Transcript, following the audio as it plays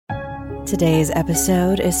Today's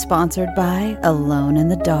episode is sponsored by Alone in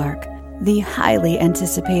the Dark, the highly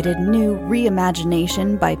anticipated new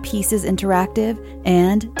reimagination by Pieces Interactive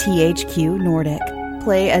and THQ Nordic.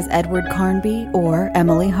 Play as Edward Carnby or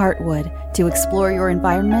Emily Hartwood to explore your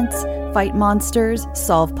environments, fight monsters,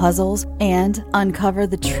 solve puzzles, and uncover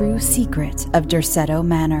the true secret of Derceto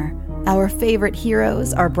Manor. Our favorite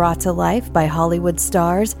heroes are brought to life by Hollywood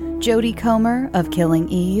stars Jodie Comer of Killing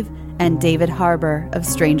Eve and David Harbour of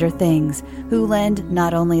Stranger Things, who lend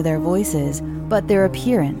not only their voices, but their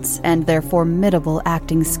appearance and their formidable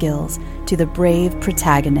acting skills to the brave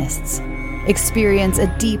protagonists. Experience a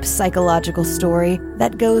deep psychological story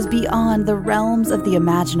that goes beyond the realms of the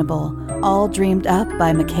imaginable, all dreamed up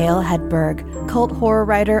by Mikhail Hedberg, cult horror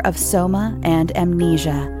writer of Soma and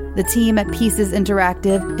Amnesia. The team at Pieces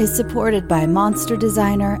Interactive is supported by monster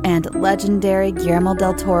designer and legendary Guillermo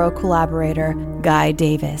del Toro collaborator Guy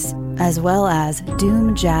Davis, as well as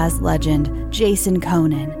Doom jazz legend Jason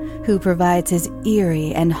Conan, who provides his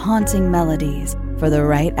eerie and haunting melodies for the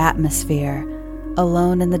right atmosphere.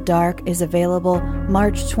 Alone in the Dark is available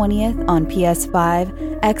March 20th on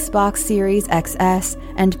PS5, Xbox Series XS,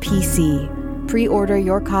 and PC. Pre-order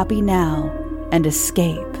your copy now and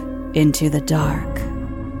escape into the dark.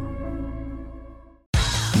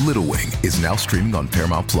 Little Wing is now streaming on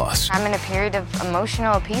Paramount Plus. I'm in a period of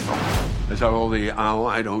emotional upheaval. Is that all the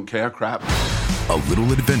I don't care crap? A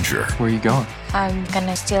little adventure. Where are you going? I'm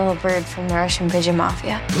gonna steal a bird from the Russian pigeon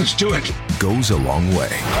mafia. Let's do it. Goes a long way.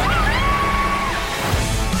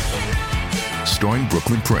 Starring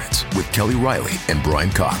Brooklyn Prince with Kelly Riley and Brian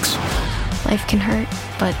Cox. Life can hurt,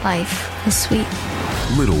 but life is sweet.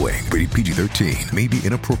 Little Wing, rated PG-13, may be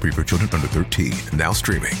inappropriate for children under 13. Now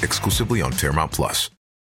streaming exclusively on Paramount Plus.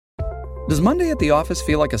 Does Monday at the office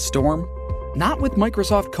feel like a storm? Not with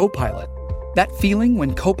Microsoft Copilot. That feeling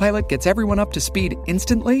when Copilot gets everyone up to speed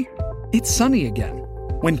instantly? It's sunny again.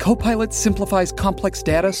 When Copilot simplifies complex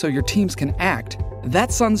data so your teams can act,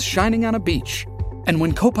 that sun's shining on a beach. And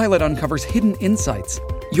when Copilot uncovers hidden insights,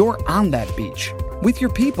 you're on that beach with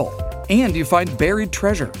your people, and you find buried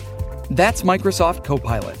treasure. That's Microsoft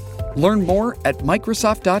Copilot. Learn more at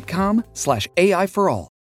Microsoft.com/AI for all.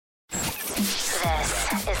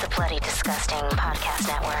 This is the Bloody Disgusting Podcast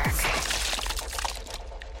Network.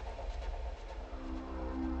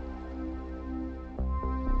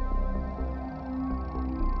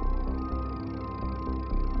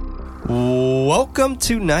 Welcome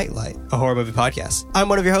to Nightlight, a horror movie podcast. I'm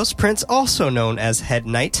one of your hosts, Prince, also known as Head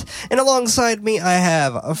Knight, and alongside me I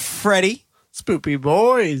have Freddy, Spoopy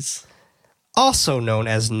Boys, also known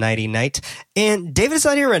as Nighty Night, and David is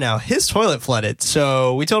not here right now. His toilet flooded,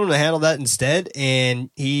 so we told him to handle that instead, and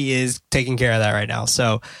he is taking care of that right now.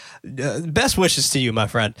 So best wishes to you, my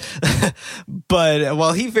friend. But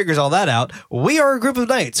while he figures all that out, we are a group of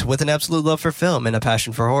knights with an absolute love for film and a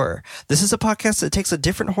passion for horror. This is a podcast that takes a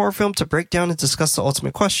different horror film to break down and discuss the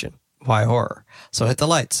ultimate question: why horror? So hit the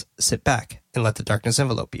lights, sit back, and let the darkness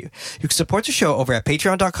envelope you. You can support the show over at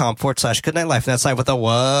patreon.com/goodnightlife, and that's like with a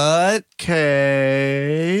what?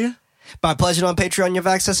 K. By pledging on Patreon, you have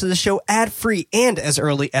access to the show ad-free and as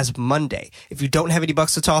early as Monday. If you don't have any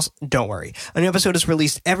bucks to toss, don't worry. A new episode is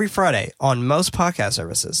released every Friday on most podcast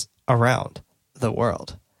services around the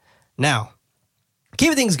world. Now,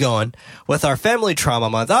 keeping things going with our Family Trauma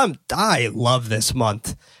Month. I love this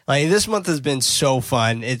month. Like, this month has been so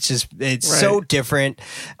fun. It's so different.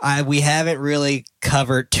 We haven't really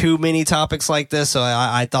covered too many topics like this, so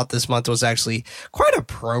I thought this month was actually quite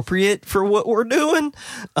appropriate for what we're doing.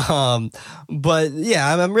 But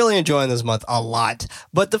yeah, I'm really enjoying this month a lot.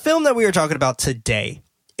 But the film that we are talking about today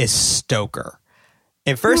is Stoker.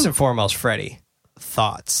 And first and foremost, Freddie,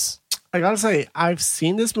 thoughts? I gotta say, I've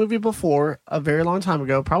seen this movie before a very long time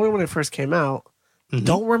ago, probably when it first came out. Mm-hmm.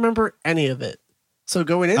 Don't remember any of it. So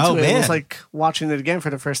going into it was like watching it again for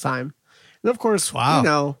the first time. And of course, you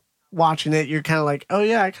know, watching it, you're kind of like, oh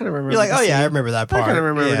yeah, I kind of remember. You're like, oh yeah, I remember that part. I kind of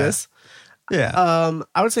remember this. Yeah.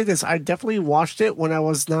 I would say this. I definitely watched it when I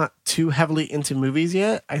was not too heavily into movies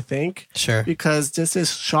yet, I think. Sure. Because this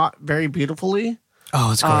is shot very beautifully.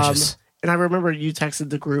 Oh, it's gorgeous. And I remember you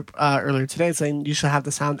texted the group earlier today saying you should have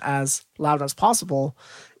the sound as loud as possible.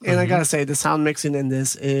 And I gotta say, the sound mixing in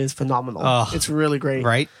this is phenomenal. It's really great.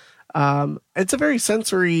 Right? It's a very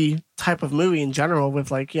sensory type of movie in general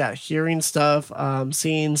with like, hearing stuff,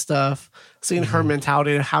 seeing stuff, seeing her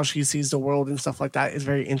mentality, how she sees the world and stuff like that is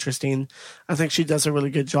very interesting. I think she does a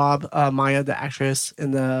really good job. Maya, the actress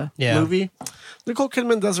in the movie. Nicole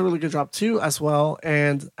Kidman does a really good job too as well.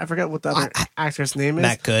 And I forget what the other actor's name is.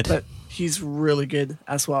 Matt Good. But he's really good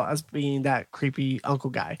as well as being that creepy uncle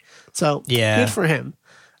guy. So good for him.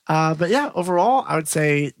 But yeah, overall, I would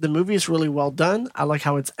say the movie is really well done. I like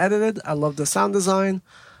how it's edited. I love the sound design.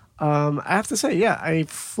 I have to say, yeah, I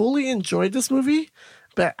fully enjoyed this movie,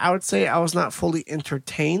 but I would say I was not fully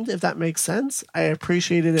entertained, if that makes sense. I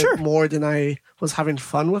appreciated it more than I was having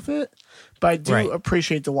fun with it, but I do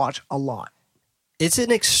appreciate the watch a lot. It's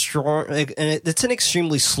an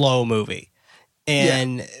extremely slow movie.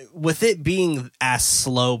 And with it being as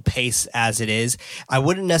slow pace as it is, I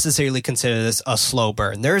wouldn't necessarily consider this a slow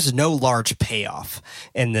burn. There is no large payoff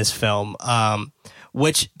in this film,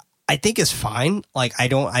 which I think is fine. Like I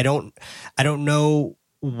don't know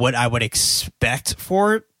what I would expect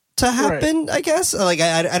for it to happen. I guess like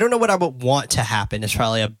I don't know what I would want to happen. Is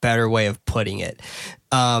probably a better way of putting it,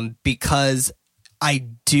 because I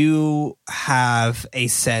do have a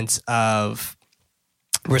sense of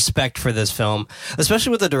respect for this film,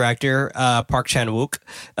 especially with the director, Park Chan-wook,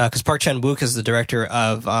 because Park Chan-wook is the director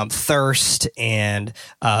of Thirst and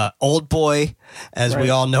Old Boy, as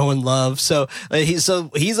we all know and love. So he's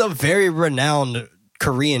a very renowned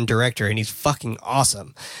Korean director, and he's fucking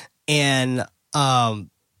awesome. And so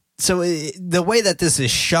the way that this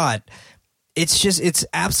is shot, it's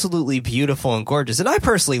absolutely beautiful and gorgeous. And I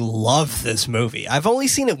personally love this movie. I've only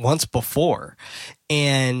seen it once before,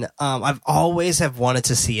 and I've always have wanted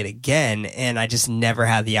to see it again, and I just never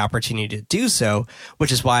had the opportunity to do so,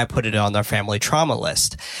 which is why I put it on our family trauma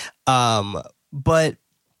list. But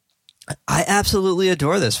I absolutely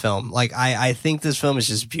adore this film. Like, I think this film is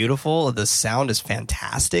just beautiful. The sound is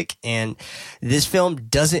fantastic. And this film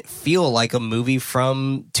doesn't feel like a movie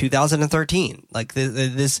from 2013. Like,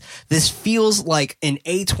 this feels like an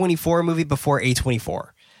A24 movie before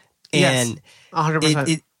A24. And yes,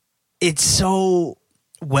 100%. It's so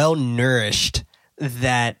well nourished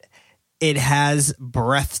that it has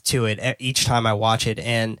breath to it each time I watch it.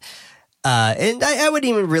 And I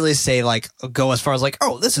wouldn't even really say like go as far as like,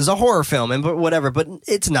 oh, this is a horror film and whatever, but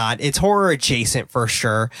it's not. It's horror adjacent for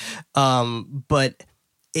sure. But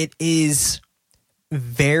it is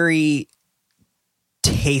very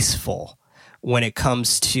tasteful when it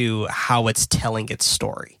comes to how it's telling its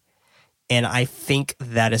story. And I think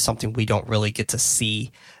that is something we don't really get to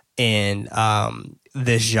see in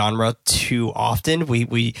this genre too often.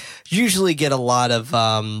 We usually get a lot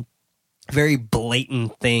of very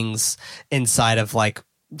blatant things inside of like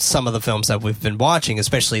some of the films that we've been watching,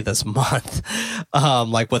 especially this month.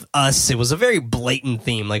 Like with Us, it was a very blatant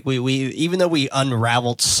theme. Like we even though we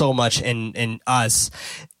unraveled so much in Us,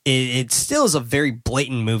 it still is a very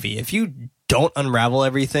blatant movie. If you don't unravel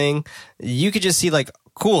everything, you could just see like,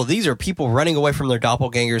 cool, these are people running away from their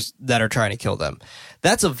doppelgangers that are trying to kill them.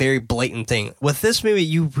 That's a very blatant thing. With this movie,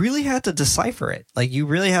 you really had to decipher it. Like, you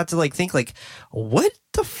really had to like think like, what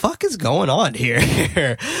the fuck is going on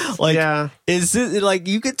here? Like, is it like,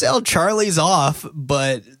 you could tell Charlie's off,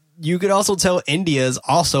 but you could also tell India's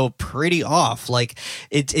also pretty off. Like,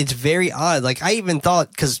 it's very odd. Like, I even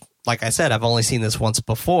thought, because like I said, I've only seen this once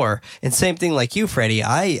before, and same thing like you, Freddie,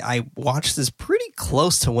 I watched this pretty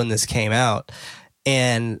close to when this came out.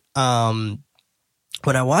 And when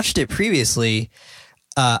I watched it previously,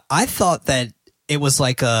 I thought that it was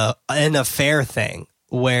like an affair thing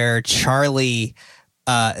where Charlie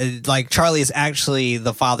is actually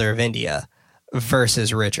the father of India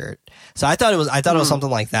versus Richard. So I thought it was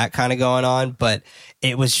something like that kind of going on, but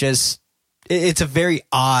it was just it's a very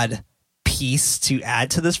odd piece to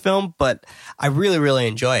add to this film. But I really, really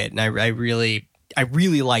enjoy it, and I really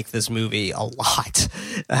like this movie a lot,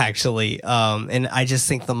 actually. And I just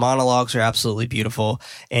think the monologues are absolutely beautiful.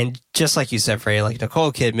 And just like you said, Freddie, like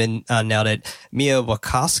Nicole Kidman nailed it. Mia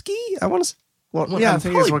Wasikowski, I want to say. Well, yeah, I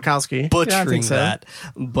think it's Wachowski. Butchering that.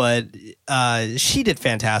 But she did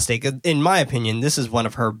fantastic. In my opinion, this is one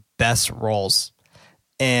of her best roles.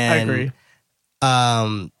 And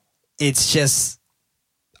I agree. It's just,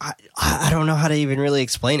 I don't know how to even really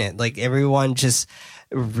explain it. Like, everyone just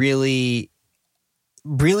really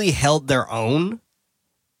held their own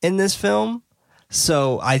in this film.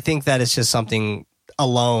 So I think that it's just something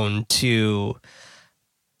alone to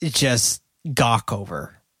just gawk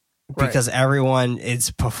over, because everyone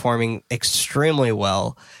is performing extremely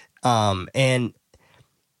well. And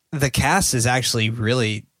the cast is actually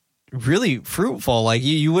really, really fruitful. Like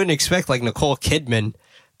you wouldn't expect like Nicole Kidman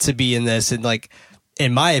to be in this. And like,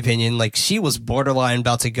 in my opinion, like she was borderline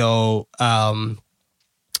about to go,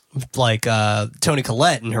 like Toni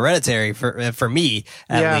Collette in Hereditary for me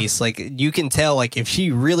at least. Like you can tell like if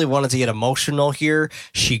she really wanted to get emotional here,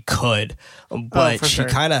 she could, but she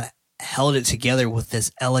kind of held it together with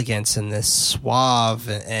this elegance and this suave,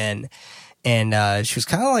 and she was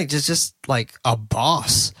kind of like just like a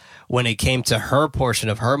boss when it came to her portion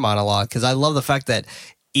of her monologue. Because I love the fact that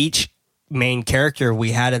each main character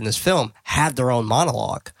we had in this film had their own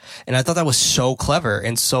monologue. And I thought that was so clever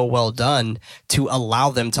and so well done to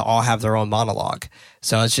allow them to all have their own monologue.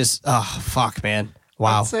 So it's just, oh, fuck, man.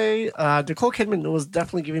 Wow. I'd say Nicole Kidman was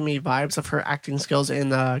definitely giving me vibes of her acting skills in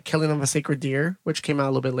Killing of a Sacred Deer, which came out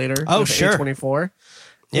a little bit later. Oh, sure. A24.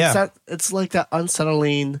 Yeah. It's like that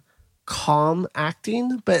unsettling, calm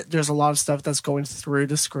acting, but there's a lot of stuff that's going through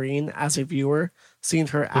the screen as a viewer, seeing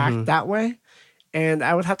her act that way. And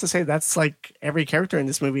I would have to say that's like every character in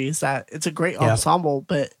this movie is that it's a great ensemble,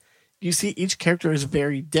 but you see each character is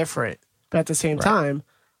very different. But at the same time,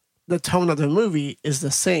 the tone of the movie is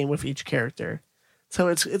the same with each character. So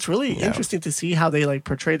it's really interesting to see how they like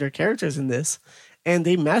portray their characters in this. And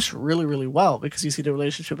they mesh really, really well because you see the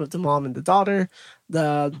relationship with the mom and the daughter,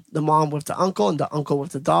 the mom with the uncle and the uncle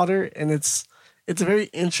with the daughter. And it's a very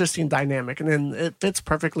interesting dynamic. And then it fits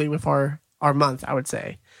perfectly with our month, I would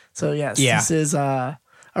say. So yes, this is a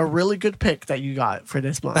really good pick that you got for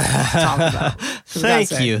this month to talk about.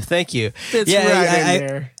 Thank you. Fits right in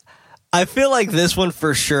there. I feel like this one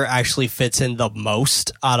for sure actually fits in the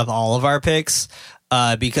most out of all of our picks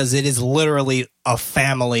because it is literally a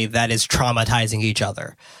family that is traumatizing each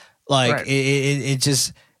other. Like it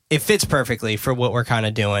just fits perfectly for what we're kind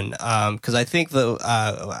of doing. Because I think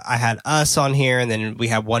I had Us on here, and then we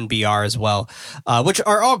have 1BR as well, which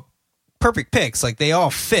are all perfect picks. Like they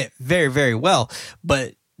all fit very, very well,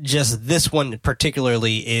 but just this one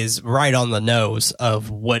particularly is right on the nose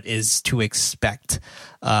of what is to expect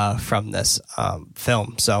from this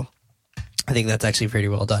film. So I think that's actually pretty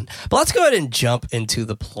well done. But let's go ahead and jump into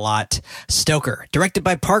the plot. Stoker, directed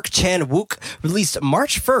by Park Chan-wook, released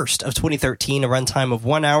March 1st of 2013, a runtime of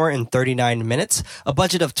 1 hour and 39 minutes, a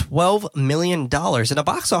budget of $12 million, and a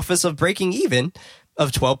box office of breaking even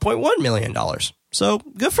of $12.1 million. So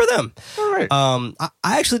good for them. All right.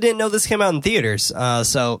 I actually didn't know this came out in theaters.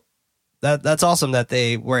 So that's awesome that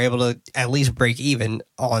they were able to at least break even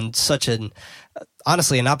on such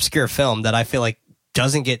honestly, an obscure film that I feel like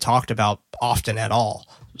doesn't get talked about often at all.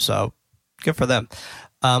 So good for them.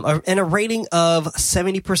 And a rating of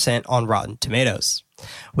 70% on Rotten Tomatoes.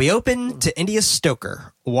 We open to India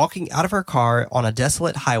Stoker walking out of her car on a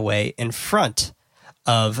desolate highway in front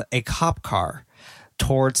of a cop car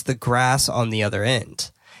towards the grass on the other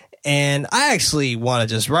end. And I actually want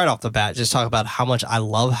to just right off the bat just talk about how much I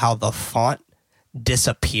love how the font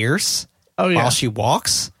disappears while she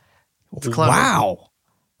walks. Wow.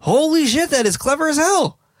 Holy shit, that is clever as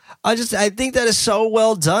hell. I think that is so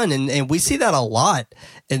well done, and we see that a lot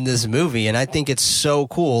in this movie, and I think it's so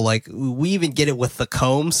cool. Like we even get it with the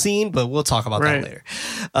comb scene, but we'll talk about that later.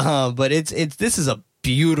 But this is a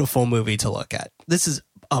beautiful movie to look at. This is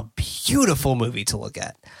a beautiful movie to look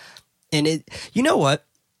at. And you know what?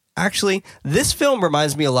 Actually, this film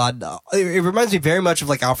reminds me a lot. It reminds me very much of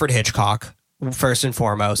like Alfred Hitchcock, first and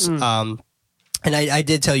foremost. And I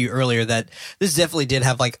did tell you earlier that this definitely did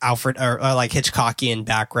have like Alfred or like Hitchcockian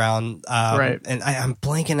background. And I'm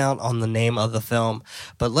blanking out on the name of the film,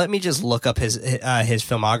 but let me just look up his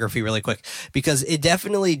filmography really quick, because it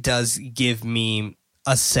definitely does give me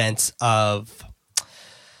a sense of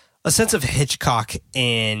Hitchcock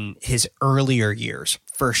in his earlier years,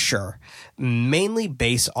 for sure. Mainly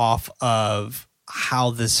based off of how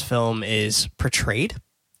this film is portrayed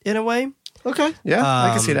in a way. Okay. Yeah, I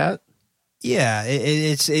can see that. Yeah,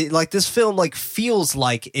 it's like this film like feels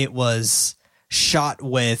like it was shot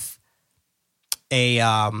with a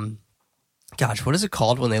gosh, what is it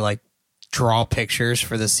called when they like draw pictures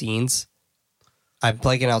for the scenes? I'm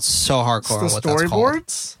blanking out so hardcore on what that's called.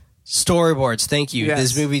 Storyboards? Storyboards, thank you. Yes.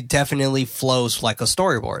 This movie definitely flows like a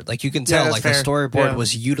storyboard. Like you can tell like a storyboard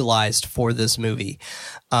was utilized for this movie.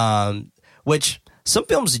 Which some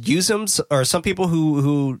films use them, or some people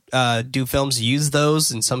who do films use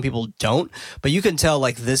those, and some people don't. But you can tell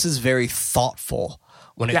like this is very thoughtful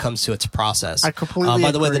when it comes to its process. I completely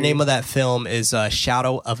by the way, the agree. name of that film is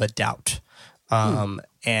Shadow of a Doubt.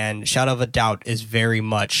 And Shadow of a Doubt is very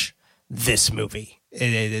much this movie.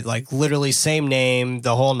 It like literally same name,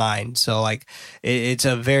 the whole nine. So like it's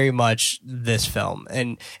a very much this film,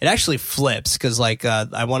 and it actually flips because like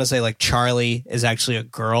I want to say like Charlie is actually a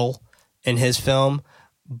girl in his film,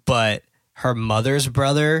 but her mother's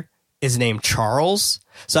brother is named Charles.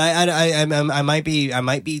 So I might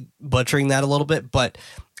be butchering that a little bit, but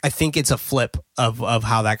I think it's a flip of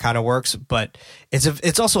how that kind of works. But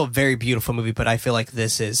it's also a very beautiful movie. But I feel like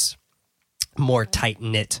this is more tight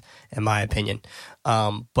knit in my opinion.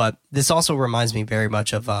 But this also reminds me very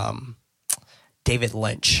much of David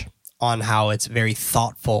Lynch on how it's very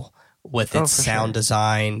thoughtful with its for sound sure.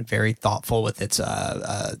 design, very thoughtful with its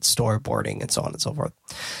storyboarding and so on and so forth.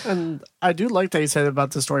 And I do like that you said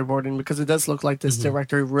about the storyboarding, because it does look like this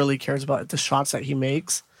director really cares about the shots that he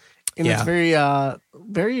makes. And it's very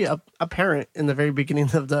apparent in the very beginning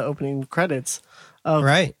of the opening credits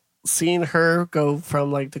of seeing her go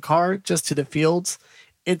from like the car just to the fields.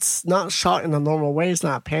 It's not shot in a normal way. It's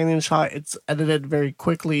not a panning shot. It's edited very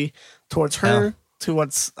quickly towards her, to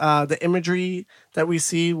what's the imagery that we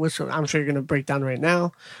see, which I'm sure you're going to break down right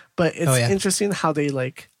now. But it's interesting how they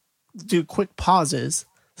like do quick pauses.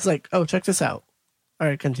 It's like, oh, check this out. All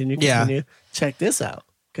right, continue. Check this out.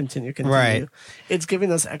 Continue. Right. It's giving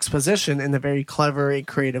us exposition in a very clever and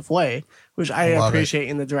creative way, which I appreciate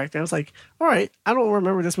in the director. I was like, all right, I don't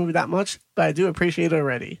remember this movie that much, but I do appreciate it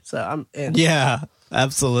already. So I'm in. Yeah,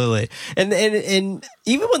 absolutely. And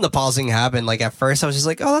even when the pausing happened, like at first I was just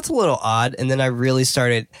like, oh, that's a little odd. And then I really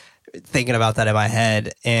started thinking about that in my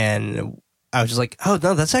head, and I was just like, oh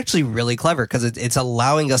no, that's actually really clever, because it's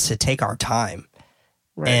allowing us to take our time.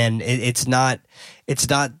 Right. And it's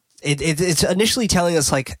initially telling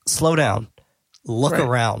us like, slow down, look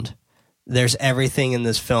around. There's everything in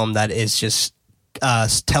this film that is just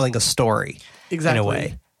telling a story in a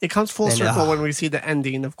way. It comes full circle when we see the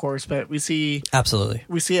ending, of course, but we see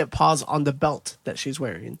it pause on the belt that she's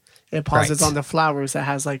wearing. It pauses on the flowers that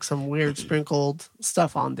has like some weird sprinkled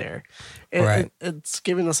stuff on there. It's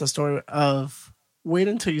giving us a story of wait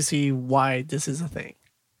until you see why this is a thing,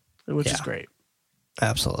 which is great.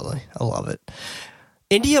 Absolutely. I love it.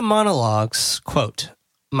 India monologues, quote,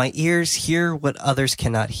 "My ears hear what others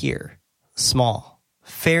cannot hear. Small,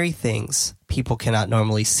 fairy things people cannot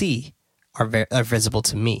normally see are visible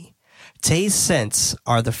to me. Tay's scents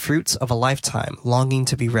are the fruits of a lifetime longing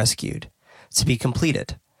to be rescued, to be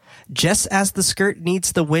completed. Just as the skirt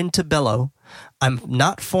needs the wind to bellow, I'm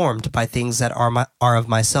not formed by things that are of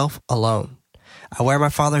myself alone. I wear my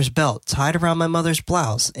father's belt tied around my mother's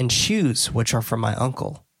blouse and shoes which are from my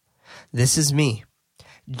uncle. This is me.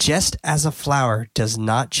 Just as a flower does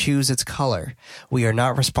not choose its color, we are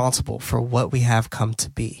not responsible for what we have come to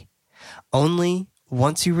be. Only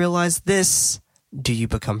once you realize this, do you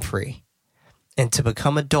become free. And to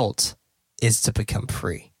become adult is to become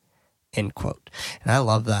free." End quote. And I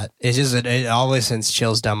love that. It always sends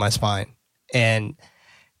chills down my spine. And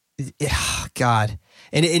God.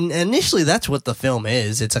 And initially that's what the film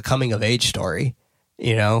is. It's a coming of age story,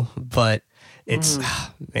 but it's,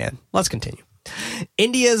 man, let's continue.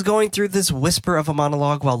 India is going through this whisper of a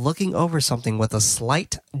monologue while looking over something with a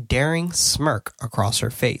slight, daring smirk across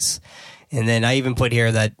her face. And then I even put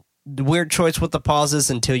here that weird choice with the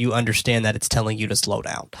pauses until you understand that it's telling you to slow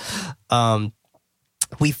down.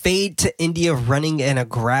 We fade to India running in a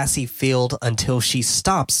grassy field until she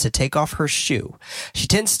stops to take off her shoe. She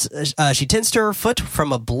tends to her foot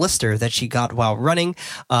from a blister that she got while running,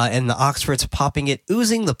 and the Oxford's popping it,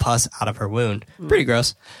 oozing the pus out of her wound. Pretty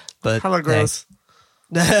gross. But hella gross.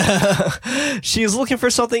 She is looking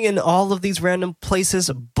for something in all of these random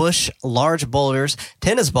places: bush, large boulders,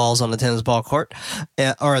 tennis balls on the tennis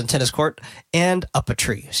court, and up a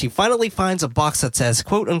tree. She finally finds a box that says,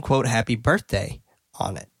 quote unquote, "Happy Birthday"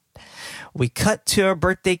 on it. We cut to a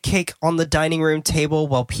birthday cake on the dining room table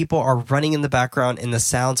while people are running in the background and the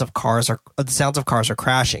sounds of cars are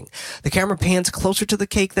crashing. The camera pans closer to the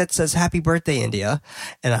cake that says "Happy Birthday, India,"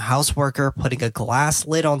 and a house worker putting a glass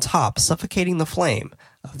lid on top, suffocating the flame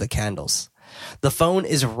of the candles. The phone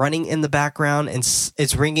is running in the background and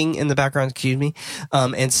it's ringing in the background,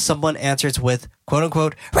 and someone answers with, quote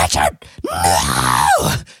unquote, "Richard, no!"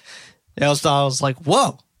 I was like,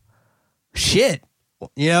 whoa, shit.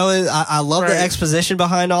 I love the exposition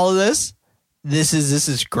behind all of this. This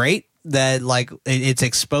is great that like it's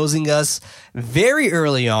exposing us very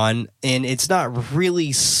early on, and it's not really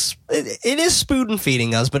it is spoon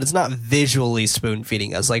feeding us, but it's not visually spoon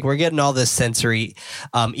feeding us. Like we're getting all this sensory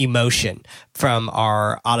emotion from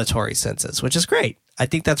our auditory senses, which is great. I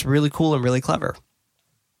think that's really cool and really clever.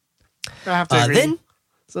 I have to agree.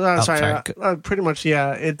 Pretty much,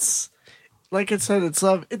 yeah. It's like I said,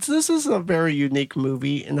 this is a very unique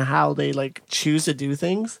movie in how they like choose to do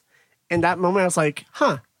things. In that moment, I was like,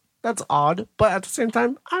 huh, that's odd. But at the same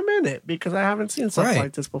time, I'm in it because I haven't seen stuff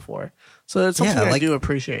like this before. So it's something I do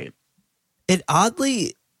appreciate. It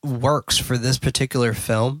oddly works for this particular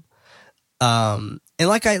film. And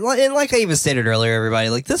like I even stated earlier, everybody,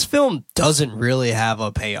 like this film doesn't really have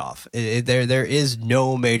a payoff. There is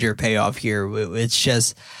no major payoff here. It's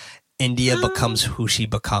just India becomes who she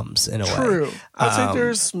becomes in a way. True. I'd say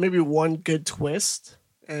there's maybe one good twist,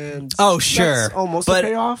 and sure, almost a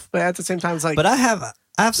payoff. But at the same time, it's like. But I have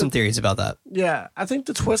some theories about that. Yeah, I think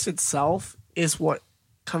the twist itself is what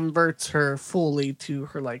converts her fully to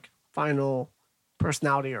her like final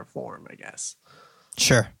personality or form, I guess.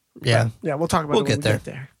 Sure. Yeah. But, yeah, we'll talk about it when we get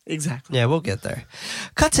there. Exactly. Yeah, we'll get there.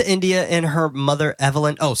 Cut to India and her mother,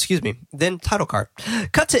 Evelyn. Oh, excuse me. Then title card.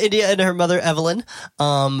 Cut to India and her mother, Evelyn,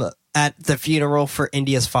 at the funeral for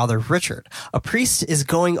India's father, Richard. A priest is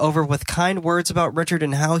going over with kind words about Richard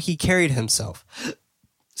and how he carried himself.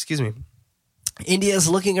 Excuse me. India is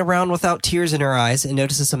looking around without tears in her eyes and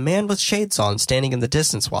notices a man with shades on standing in the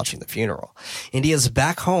distance watching the funeral. India is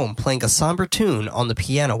back home playing a somber tune on the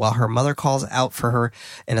piano while her mother calls out for her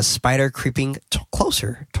and a spider creeping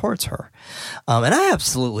closer towards her. And I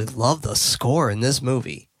absolutely love the score in this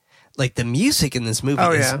movie. Like, the music in this movie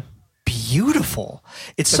is beautiful.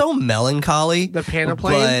 It's so melancholy. The piano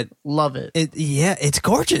playing, love it. It's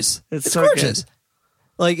gorgeous. It's so gorgeous. Good.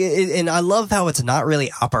 Like, and I love how it's not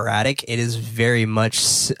really operatic. It is very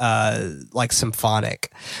much like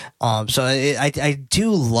symphonic. So I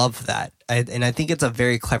do love that. And I think it's a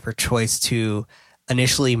very clever choice to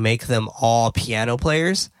initially make them all piano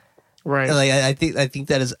players. Right. Like, I think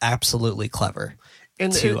that is absolutely clever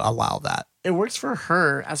to allow that. It works for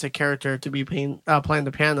her as a character to be playing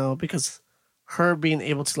the piano because her being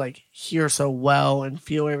able to like hear so well and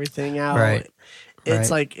feel everything out. Right.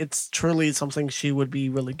 It's like, it's truly something she would be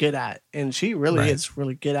really good at. And she really is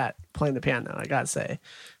really good at playing the piano, I gotta say.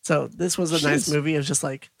 So this was a nice movie of just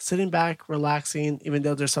like sitting back, relaxing, even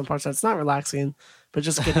though there's some parts that's not relaxing, but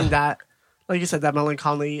just getting that, like you said, that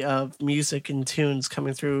melancholy of music and tunes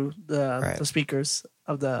coming through the speakers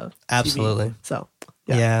of the Absolutely. TV. So,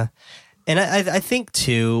 yeah. And I think,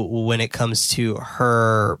 too, when it comes to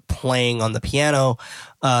her playing on the piano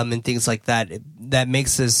and things like that, that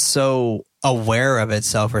makes us so aware of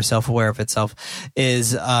itself or self-aware of itself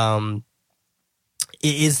is the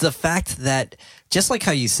fact that, just like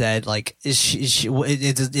how you said, like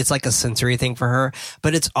it's like a sensory thing for her,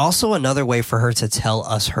 but it's also another way for her to tell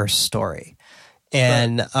us her story.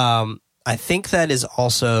 And I think that is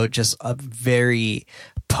also just a very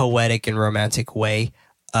poetic and romantic way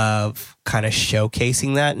of kind of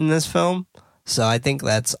showcasing that in this film. So I think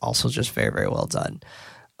that's also just very, very well done.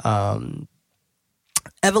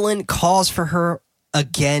 Evelyn calls for her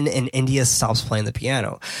again and India stops playing the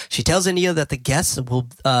piano. She tells India that the guests will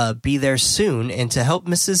be there soon and to help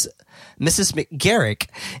Mrs. McGarrick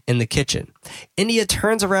in the kitchen. India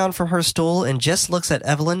turns around from her stool and just looks at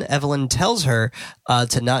Evelyn. Evelyn tells her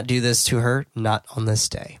to not do this to her, not on this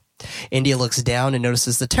day. India looks down and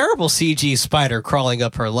notices the terrible CG spider crawling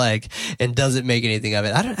up her leg and doesn't make anything of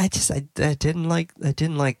it. I didn't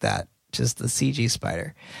like that. Just the CG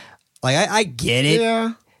spider. Like, I get it.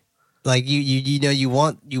 Yeah. Like, you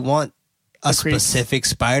want a specific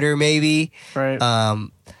spider maybe. Right.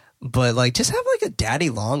 But like, just have like a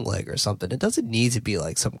daddy long leg or something. It doesn't need to be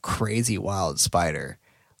like some crazy wild spider.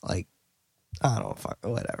 Like, I don't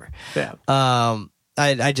know, whatever. Yeah.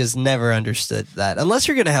 I just never understood that. Unless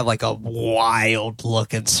you're going to have like a wild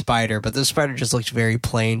looking spider, but the spider just looks very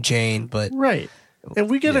plain Jane, but. Right. And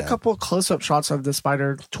we get a couple close-up shots of the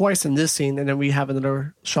spider twice in this scene, and then we have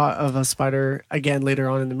another shot of a spider again later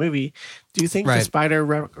on in the movie. Do you think the spider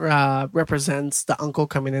represents the uncle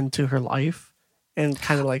coming into her life and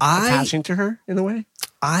kind of like attaching to her in a way?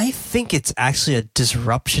 I think it's actually a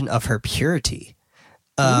disruption of her purity.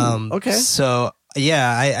 Okay. So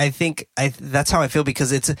yeah, I think that's how I feel,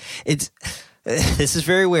 because it's this is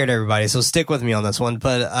very weird, everybody, so stick with me on this one.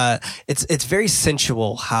 But it's very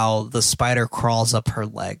sensual how the spider crawls up her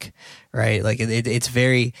leg, right? Like it's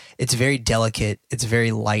very delicate, it's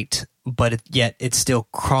very light, but yet it's still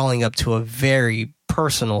crawling up to a very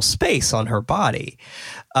personal space on her body.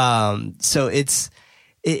 So it's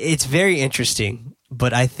very interesting,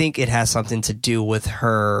 but I think it has something to do with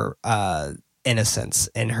her innocence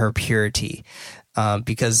and her purity,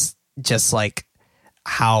 because just like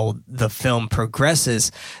how the film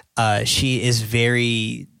progresses, she is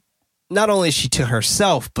very, not only is she to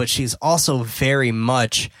herself, but she's also very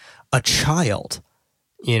much a child,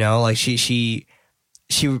 you know, like she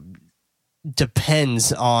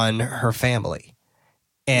depends on her family.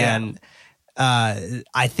 And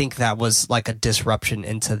I think that was like a disruption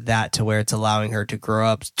into that, to where it's allowing her to grow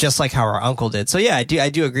up just like how her uncle did. So yeah, I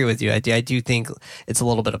do agree with you. I do think it's a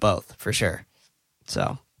little bit of both for sure.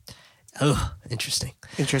 So interesting.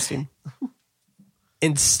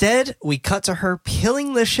 Instead, we cut to her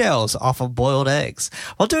peeling the shells off of boiled eggs.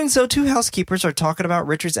 While doing so, two housekeepers are talking about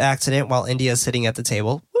Richard's accident while India is sitting at the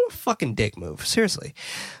table. What a fucking dick move. Seriously.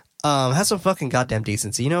 Have some fucking goddamn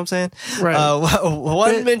decency. You know what I'm saying? Right.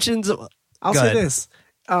 One mentions... I'll say this.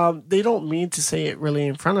 They don't mean to say it really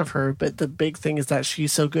in front of her, but the big thing is that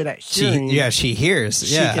she's so good at hearing. She hears.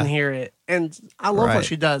 She can hear it. And I love Right. what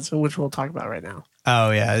she does, which we'll talk about right now.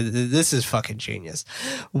 Oh, yeah. This is fucking genius.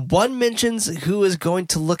 One mentions who is going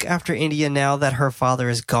to look after India now that her father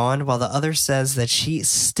is gone, while the other says that she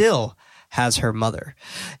still has her mother.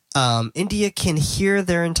 India can hear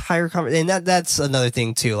their entire conversation. And that's another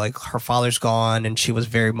thing, too. Like, her father's gone, and she was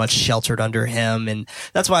very much sheltered under him. And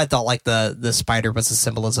that's why I thought, like, the spider was a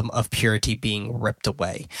symbolism of purity being ripped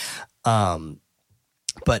away.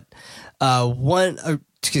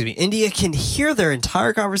 India can hear their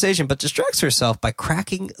entire conversation, but distracts herself by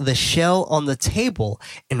cracking the shell on the table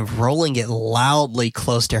and rolling it loudly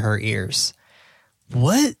close to her ears.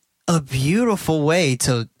 What a beautiful way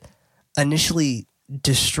to initially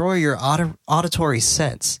destroy your auditory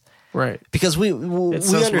sense. Right. Because we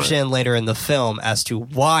so understand later in the film as to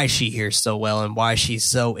why she hears so well and why she's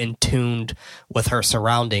so in tuned with her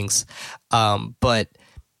surroundings. But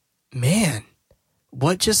man,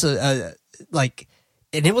 what just like,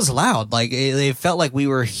 and it was loud. Like it felt like we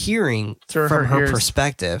were hearing Through from her ears.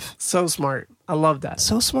 perspective. So smart. I love that.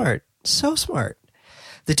 So smart. So smart.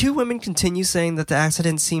 The two women continue saying that the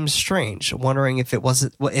accident seems strange, wondering if it was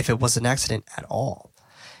an accident at all.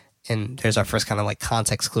 And there's our first kind of like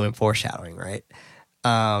context clue and foreshadowing, right?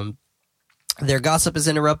 Their gossip is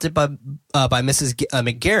interrupted by Mrs.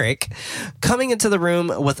 McGarrick coming into the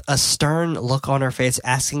room with a stern look on her face,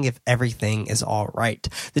 asking if everything is all right.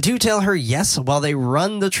 The two tell her yes while they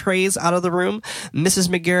run the trays out of the room. Mrs.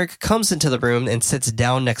 McGarrick comes into the room and sits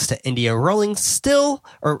down next to India, still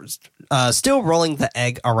rolling the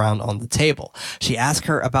egg around on the table. She asks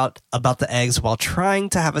her about the eggs while trying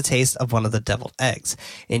to have a taste of one of the deviled eggs.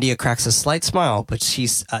 India cracks a slight smile, but she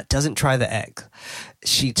doesn't try the egg.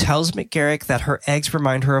 She tells McGarrick that her eggs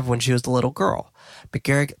remind her of when she was a little girl.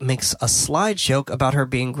 McGarrick makes a sly joke about her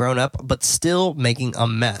being grown up, but still making a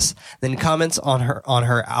mess, then comments on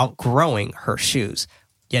her outgrowing her shoes.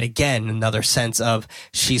 Yet again, another sense of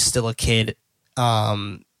she's still a kid,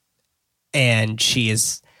 and she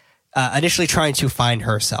is initially trying to find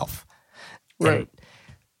herself. Right.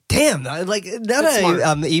 And, damn, like now that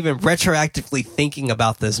I'm even retroactively thinking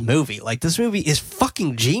about this movie, like this movie is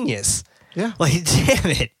fucking genius. Yeah. Like, damn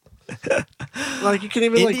it. Like you can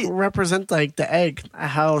even represent like the egg,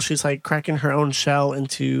 how she's like cracking her own shell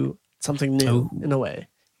into something new in a way,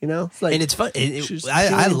 you know? It's like, and it's fun.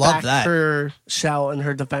 I love that. Her shell and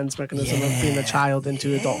her defense mechanism of being a child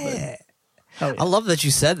into adulthood. Hell yeah. I love that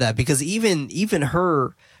you said that because even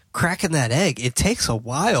her cracking that egg, it takes a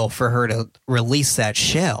while for her to release that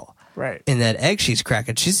shell. Right. And that egg she's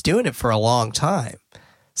cracking, she's doing it for a long time.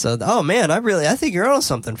 So, oh man, I think you're on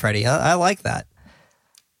something, Freddie. I like that.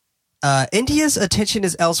 India's attention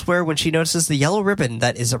is elsewhere when she notices the yellow ribbon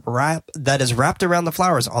that is wrapped around the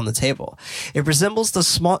flowers on the table. It resembles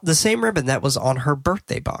the same ribbon that was on her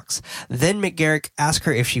birthday box. Then McGarrick asks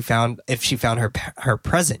her if she found her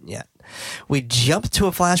present yet. We jump to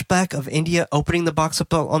a flashback of India opening the box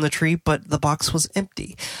up on the tree, but the box was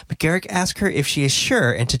empty. McGarrick asks her if she is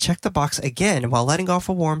sure and to check the box again while letting off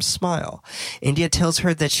a warm smile. India tells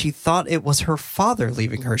her that she thought it was her father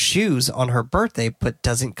leaving her shoes on her birthday, but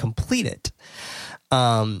doesn't complete it.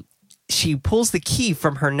 She pulls the key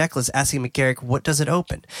from her necklace, asking McGarrick what does it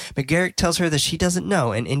open. McGarrick tells her that she doesn't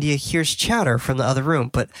know, and India hears chatter from the other room,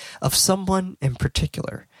 but of someone in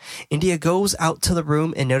particular. India goes out to the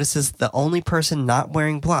room and notices the only person not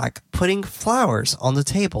wearing black putting flowers on the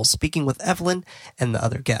table, speaking with Evelyn and the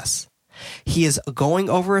other guests. He is going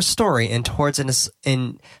over a story and towards an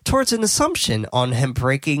assumption on him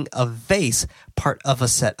breaking a vase, part of a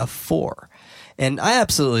set of 4. And I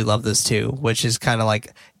absolutely love this too, which is kind of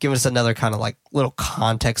like giving us another kind of like little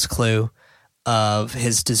context clue of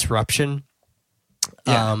his disruption.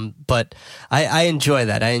 Yeah. But I enjoy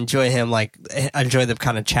that. I enjoy him I enjoy them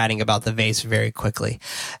kind of chatting about the vase very quickly.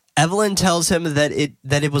 Evelyn tells him that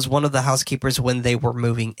it was one of the housekeepers when they were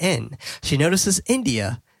moving in. She notices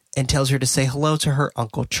India and tells her to say hello to her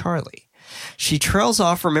Uncle Charlie. She trails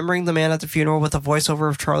off, remembering the man at the funeral with a voiceover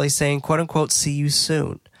of Charlie saying, quote unquote, "See you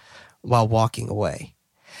soon," while walking away.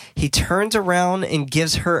 He turns around and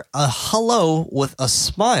gives her a hello with a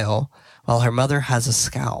smile while her mother has a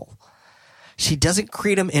scowl. She doesn't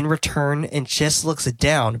greet him in return and just looks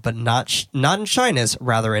down, but not in shyness,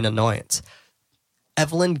 rather in annoyance.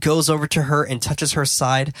 Evelyn goes over to her and touches her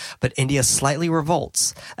side, but India slightly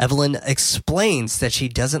revolts. Evelyn explains that she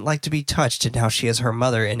doesn't like to be touched and how she is her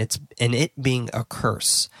mother and it being a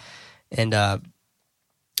curse. And I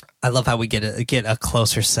love how we get a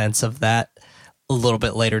closer sense of that a little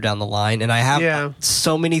bit later down the line. And I have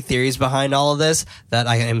so many theories behind all of this that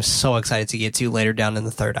I am so excited to get to later down in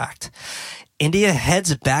the third act. India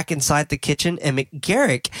heads back inside the kitchen, and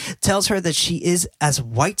McGarrick tells her that she is as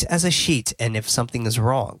white as a sheet, and if something is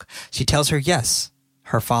wrong, she tells her yes,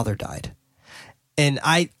 her father died. And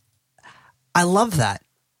I love that.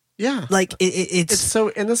 Yeah. Like it's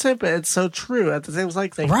so innocent, but it's so true at the same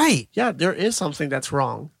time. Like, right. Yeah, there is something that's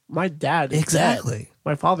wrong. My dad is exactly dead.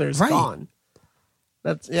 My father is gone.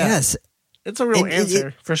 That's yes. It's a real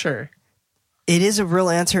answer for sure. It is a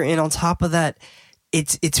real answer, and on top of that,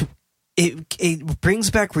 it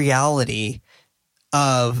brings back reality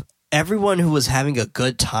of everyone who was having a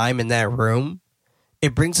good time in that room.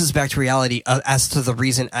 It brings us back to reality as to the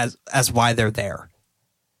reason as why they're there.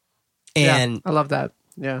 And I love that.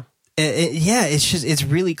 Yeah. It's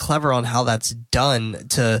really clever on how that's done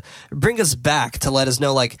to bring us back, to let us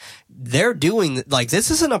know, like, they're doing, like,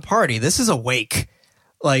 this isn't a party, this is a wake.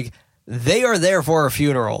 Like, they are there for a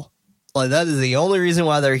funeral. Like, that is the only reason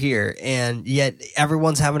why they're here. And yet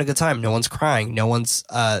everyone's having a good time. No one's crying. No one's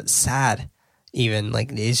sad even.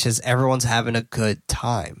 Like, it's just everyone's having a good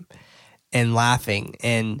time and laughing.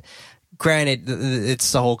 And granted,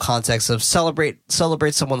 it's the whole context of celebrate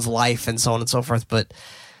someone's life and so on and so forth. But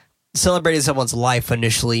celebrating someone's life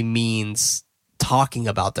initially means talking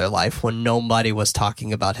about their life when nobody was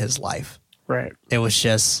talking about his life. Right. It was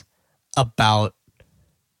just about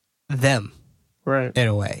them. Right. In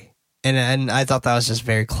a way. And I thought that was just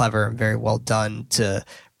very clever and very well done to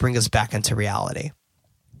bring us back into reality.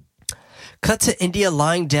 Cut to India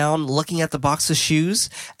lying down, looking at the box of shoes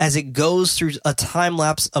as it goes through a time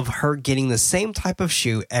lapse of her getting the same type of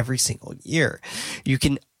shoe every single year. You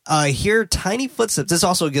can hear tiny footsteps. This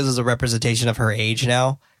also gives us a representation of her age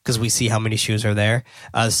now, because we see how many shoes are there.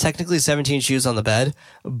 There's technically 17 shoes on the bed,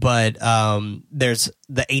 but there's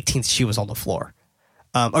the 18th shoe is on the floor.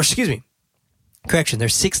 Correction,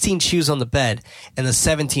 there's 16 shoes on the bed, and the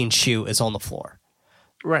 17th shoe is on the floor.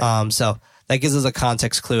 Right. So that gives us a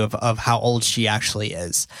context clue of how old she actually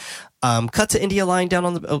is. Cut to India lying down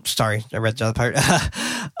on the... Oh, sorry, I read the other part.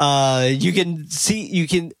 You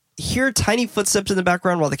can hear tiny footsteps in the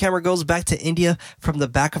background while the camera goes back to India from the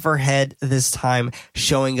back of her head, this time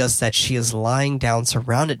showing us that she is lying down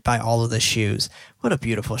surrounded by all of the shoes. What a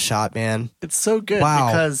beautiful shot, man. It's so good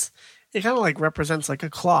because it kind of like represents like a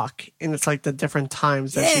clock, and it's like the different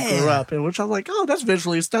times that she grew up in, which I'm like, oh, that's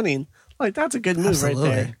visually stunning. Like, that's a good move right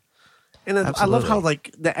there. And then I love how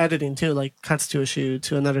like the editing too, like cuts to a shoe,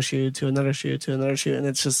 to another shoe, to another shoe, to another shoe, and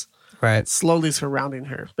it's just slowly surrounding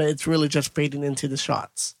her. But it's really just fading into the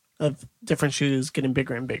shots of different shoes getting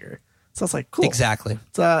bigger and bigger. So it's like cool. Exactly.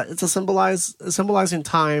 It's a symbolizing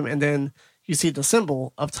time, and then you see the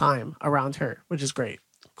symbol of time around her, which is great.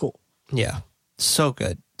 Cool. Yeah. So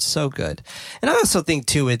good. So good. And I also think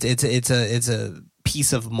too it's a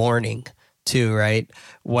piece of mourning too, right?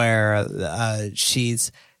 Where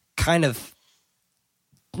she's kind of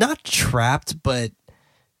not trapped but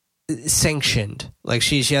sanctioned. Like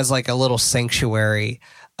she has like a little sanctuary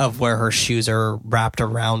of where her shoes are wrapped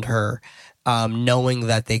around her, knowing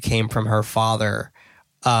that they came from her father,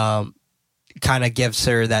 kind of gives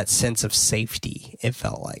her that sense of safety, it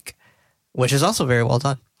felt like, which is also very well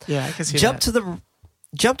done. Yeah, I can see that.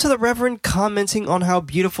 Jump to the Reverend commenting on how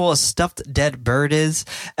beautiful a stuffed dead bird is.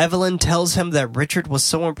 Evelyn tells him that Richard was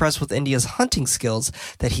so impressed with India's hunting skills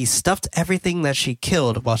that he stuffed everything that she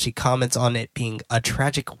killed, while she comments on it being a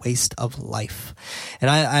tragic waste of life. And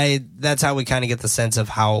I that's how we kind of get the sense of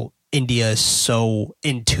how India is so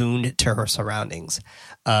in tune to her surroundings,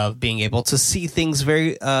 of being able to see things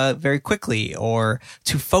very, very quickly, or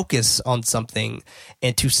to focus on something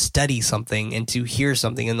and to study something and to hear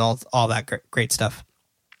something and all that great stuff.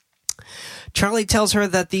 Charlie tells her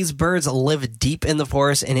that these birds live deep in the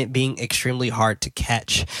forest and it being extremely hard to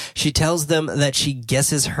catch. She tells them that she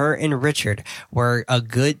guesses her and Richard were a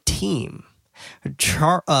good team.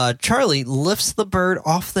 Charlie lifts the bird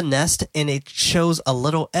off the nest and it shows a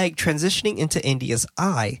little egg transitioning into India's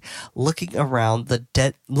eye, looking around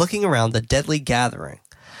the deadly gathering.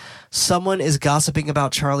 Someone is gossiping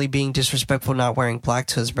about Charlie being disrespectful, not wearing black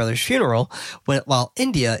to his brother's funeral, while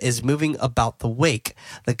India is moving about the wake.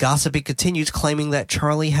 The gossiping continues, claiming that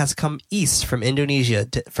Charlie has come east from Indonesia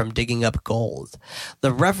from digging up gold.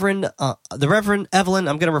 The Reverend Evelyn,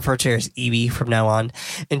 I'm going to refer to her as Evie from now on,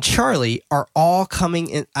 and Charlie are all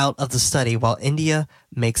coming out of the study while India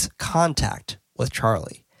makes contact with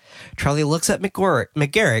Charlie. Charlie looks at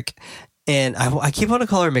McGarrick, and I keep wanting to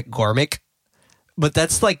call her McGormick, but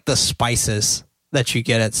that's like the spices that you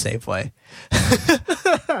get at Safeway.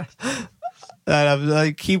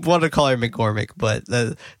 I keep wanting to call her McGormick, but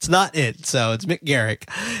it's not it. So it's McGarrick.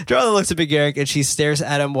 Charlie looks at McGarrick and she stares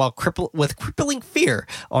at him with crippling fear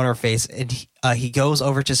on her face. And he goes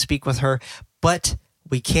over to speak with her, but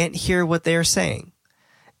we can't hear what they're saying.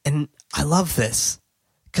 And I love this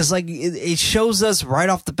because like it shows us right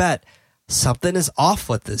off the bat something is off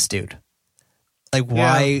with this dude. Like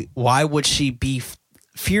why would she be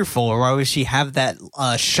fearful, or why would she have that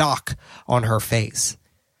shock on her face?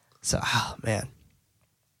 So, oh man,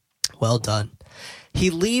 well done. He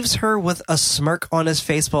leaves her with a smirk on his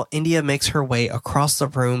face while India makes her way across the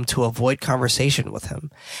room to avoid conversation with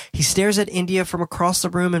him. He stares at India from across the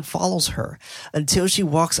room and follows her until she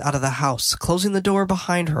walks out of the house, closing the door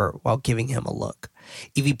behind her while giving him a look.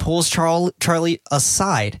 Evie pulls Charlie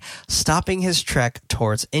aside, stopping his trek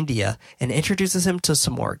towards India, and introduces him to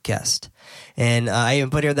some more guests. And I even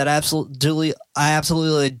put here that I absolutely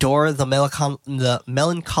adore the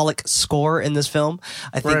melancholic score in this film.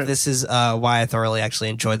 I think this is why I thoroughly actually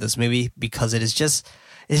enjoyed this movie, because it's just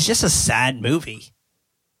a sad movie.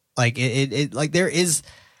 Like it like there is,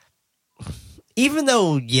 even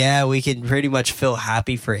though we can pretty much feel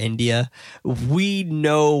happy for India, we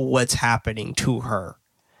know what's happening to her.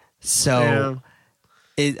 So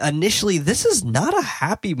initially, this is not a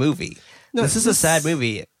happy movie. No, this is a sad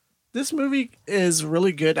movie. This movie is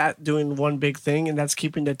really good at doing one big thing, and that's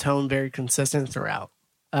keeping the tone very consistent throughout.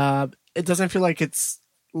 It doesn't feel like it's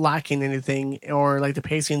lacking anything or like the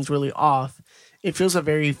pacing's really off. It feels a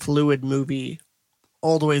very fluid movie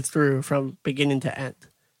all the way through from beginning to end.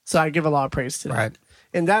 So I give a lot of praise to that. Right.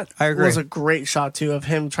 And that was a great shot, too, of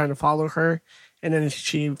him trying to follow her. And then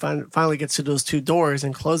she finally gets to those two doors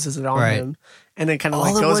and closes it on him. And then kind of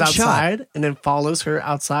like goes outside and then follows her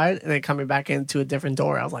outside and then coming back into a different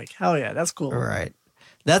door. I was like, hell yeah, that's cool. Right.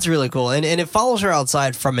 That's really cool. And it follows her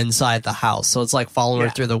outside from inside the house. So it's like following her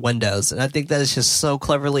through the windows. And I think that is just so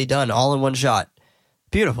cleverly done, all in one shot.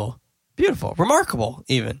 Beautiful. Beautiful. Remarkable,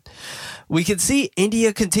 even. We can see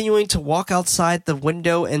India continuing to walk outside the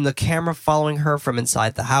window and the camera following her from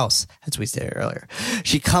inside the house, as we stated earlier.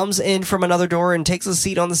 She comes in from another door and takes a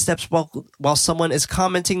seat on the steps while someone is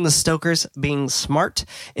commenting the Stokers being smart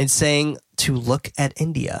and saying to look at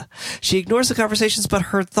India. She ignores the conversations, but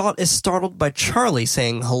her thought is startled by Charlie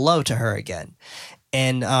saying hello to her again.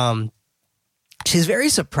 And she's very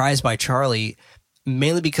surprised by Charlie,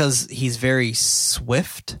 mainly because he's very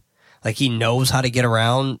swift. Like, he knows how to get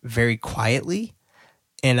around very quietly.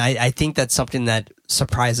 And I think that's something that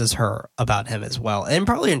surprises her about him as well. And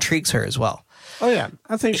probably intrigues her as well. Oh, yeah.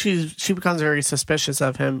 I think she becomes very suspicious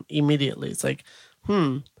of him immediately. It's like,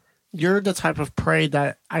 you're the type of prey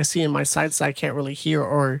that I see in my sights that I can't really hear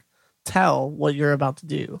or tell what you're about to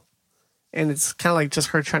do. And it's kind of like just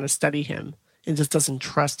her trying to study him and just doesn't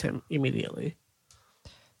trust him immediately.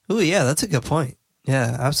 Oh, yeah, that's a good point.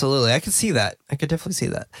 Yeah, absolutely. I could see that. I could definitely see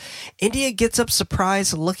that. India gets up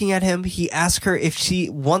surprised looking at him. He asks her if she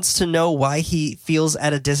wants to know why he feels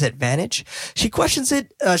at a disadvantage. She questions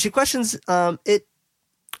it. She questions if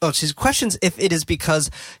it is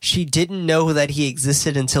because she didn't know that he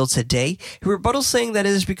existed until today. He rebuttals saying that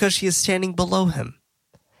it is because she is standing below him.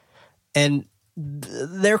 And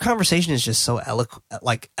their conversation is just so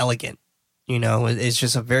elegant. You know, it's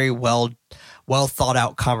just a very well thought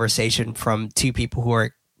out conversation from two people who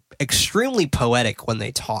are extremely poetic when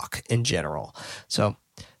they talk in general. So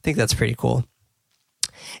I think that's pretty cool.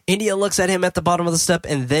 India looks at him at the bottom of the step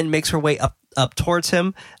and then makes her way up towards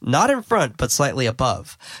him, not in front, but slightly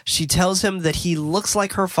above. She tells him that he looks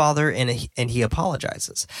like her father and he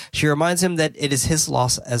apologizes. She reminds him that it is his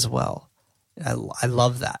loss as well. I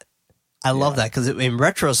love that. I love that because in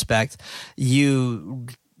retrospect, you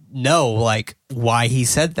know like why he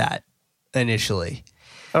said that initially.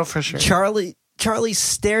 Oh, for sure. Charlie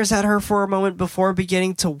stares at her for a moment before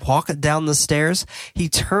beginning to walk down the stairs. He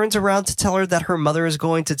turns around to tell her that her mother is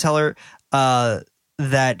going to tell her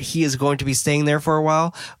that he is going to be staying there for a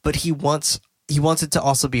while, but he wants it to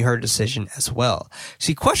also be her decision as well.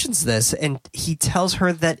 She questions this, and he tells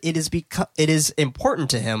her that it is important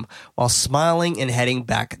to him while smiling and heading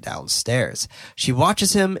back downstairs. She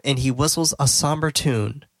watches him, and he whistles a somber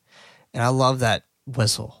tune, and I love that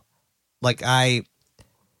whistle.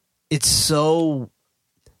 It's so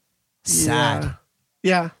sad.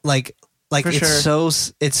 Yeah. Like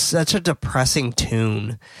it's such a depressing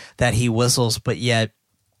tune that he whistles, but yet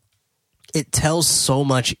it tells so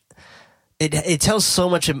much. It tells so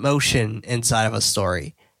much emotion inside of a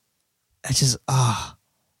story. I just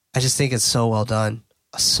think it's so well done.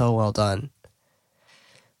 So well done.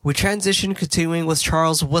 We transition, continuing with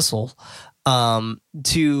Charles' whistle,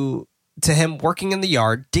 to to him working in the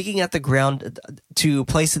yard, digging at the ground to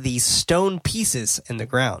place these stone pieces in the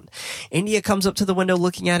ground. India comes up to the window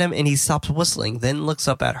looking at him, and he stops whistling, then looks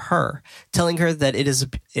up at her, telling her that it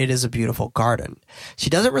is a beautiful garden. She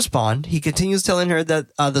doesn't respond. He continues telling her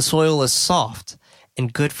that the soil is soft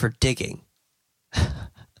and good for digging,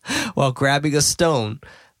 while grabbing a stone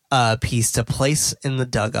piece to place in the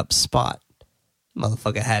dug up spot.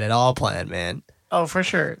 Motherfucker had it all planned, man. Oh, for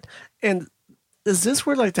sure. And is this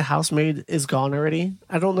where like the housemaid is gone already?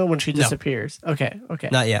 I don't know when she disappears. No. Okay.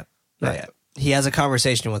 Not yet. He has a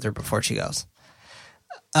conversation with her before she goes.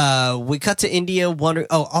 We cut to India wondering.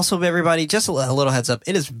 Oh, also everybody, just a little heads up.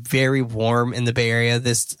 It is very warm in the Bay Area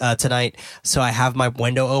this tonight, so I have my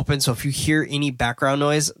window open. So if you hear any background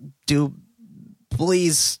noise,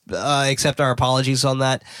 please accept our apologies on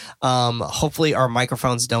that. Hopefully our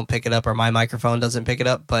microphones don't pick it up, or my microphone doesn't pick it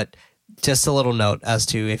up, but just a little note as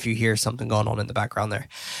to if you hear something going on in the background there.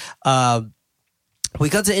 We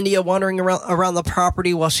cut to India wandering around the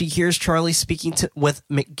property while she hears Charlie speaking with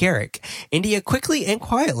McGarrick. India quickly and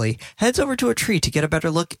quietly heads over to a tree to get a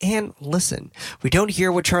better look and listen. We don't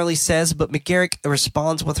hear what Charlie says, but McGarrick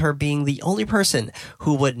responds with her being the only person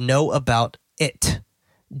who would know about it,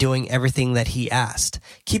 doing everything that he asked,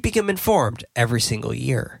 keeping him informed every single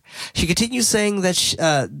year. She continues saying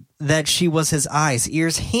that she was his eyes,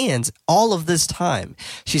 ears, hands all of this time.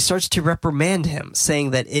 She starts to reprimand him,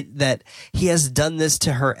 saying that he has done this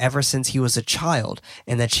to her ever since he was a child,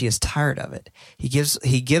 and that she is tired of it.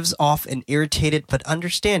 He gives off an irritated but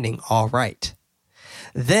understanding all right.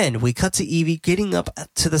 Then we cut to Evie getting up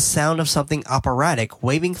to the sound of something operatic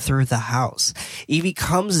waving through the house. Evie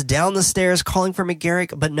comes down the stairs calling for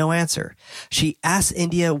McGarrick, but no answer. She asks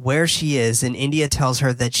India where she is, and India tells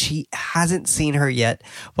her that she hasn't seen her yet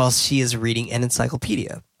while she is reading an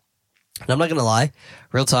encyclopedia. And I'm not going to lie,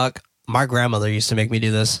 real talk, my grandmother used to make me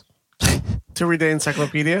do this. To read the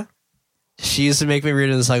encyclopedia? She used to make me read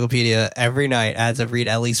an encyclopedia every night. I had to read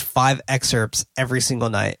at least 5 excerpts every single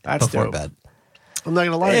night before bed. I'm not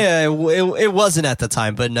gonna lie. Yeah, it wasn't at the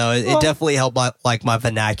time, but no, it definitely helped my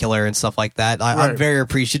vernacular and stuff like that. I'm very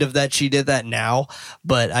appreciative that she did that now,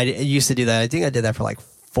 but I used to do that. I think I did that for like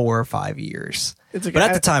 4 or 5 years. It's okay. But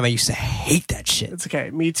at the time, I used to hate that shit. It's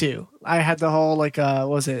okay. Me too. I had the whole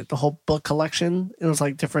the whole book collection? It was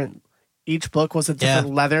like different. Each book was a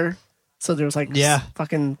different leather, so there was like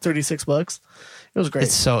fucking 36 books. It was great.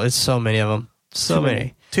 It's so many of them. So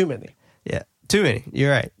many. Too many. Yeah. Too many.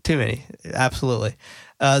 You're right. Too many. Absolutely.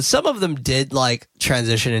 Some of them did like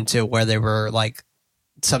transition into where they were like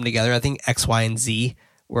some together. I think X, Y, and Z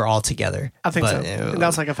were all together. I think so. And that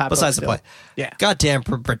was like a fat besides the point. Yeah. Goddamn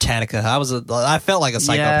Britannica. I felt like a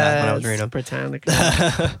psychopath when I was reading them.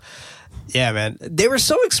 Britannica. Yeah, man. They were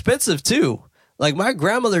so expensive too. Like my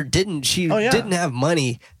grandmother didn't have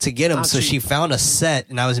money to get them, not so cheap. She found a set,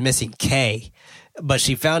 and I was missing K, but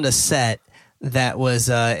she found a set that was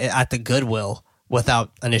at the Goodwill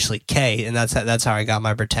without initially K, and that's how I got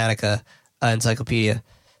my Britannica encyclopedia.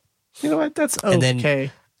 You know what? That's okay. And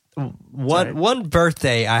then one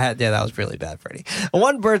birthday I had, that was really bad, Freddie.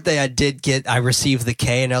 One birthday I received the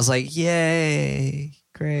K, and I was like, yay,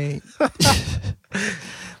 great,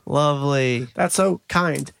 lovely. That's so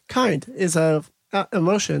kind. Kind is a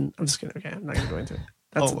emotion. I'm just kidding. Okay, I'm not gonna go into it.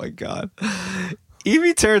 Oh my god.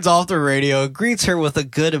 Evie turns off the radio and greets her with a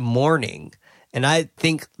good morning. And I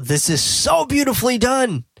think this is so beautifully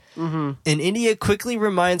done. Mm-hmm. And India quickly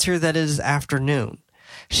reminds her that it is afternoon.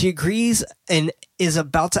 She agrees and is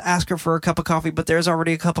about to ask her for a cup of coffee, but there's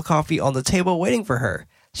already a cup of coffee on the table waiting for her.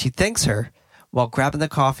 She thanks her while grabbing the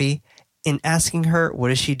coffee and asking her,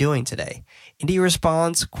 what is she doing today? India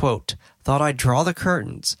responds, quote, thought I'd draw the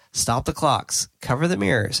curtains, stop the clocks, cover the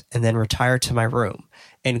mirrors, and then retire to my room.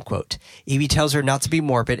 End quote. Evie tells her not to be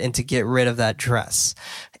morbid and to get rid of that dress.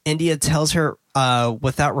 India tells her,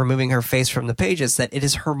 without removing her face from the pages, that it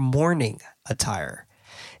is her morning attire.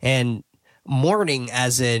 And morning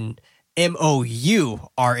as in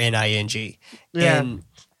MOURNING. Yeah, and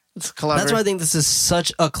it's clever. That's why I think this is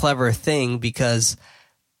such a clever thing, because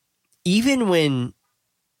even when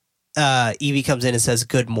Evie comes in and says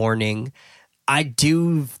good morning, I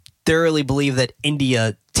do thoroughly believe that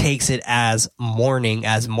India takes it as mourning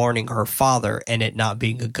her father, and it not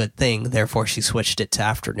being a good thing. Therefore, she switched it to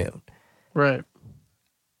afternoon. Right.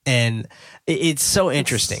 And it's so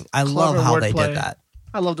interesting. I love how they did that.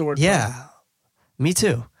 I love the word. Yeah, me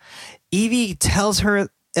too. Evie tells her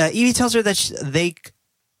that they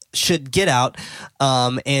should get out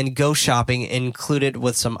and go shopping, included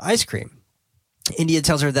with some ice cream. India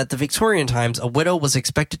tells her that the Victorian times, a widow was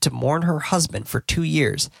expected to mourn her husband for 2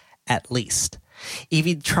 years at least.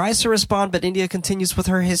 Evie tries to respond, but India continues with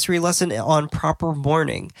her history lesson on proper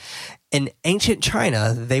mourning. In ancient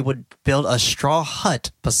China, they would build a straw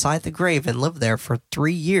hut beside the grave and live there for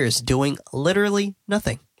 3 years, doing literally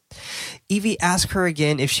nothing. Evie asks her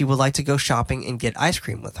again if she would like to go shopping and get ice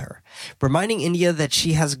cream with her, reminding India that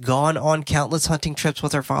she has gone on countless hunting trips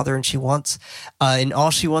with her father and and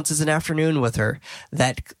all she wants is an afternoon with her.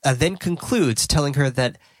 That then concludes telling her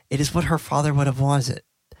that it is what her father would have wanted.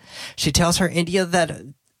 She tells India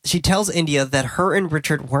that her and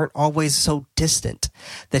Richard weren't always so distant,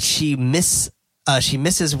 that she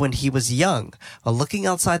misses when he was young, while looking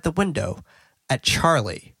outside the window at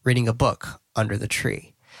Charlie reading a book under the tree.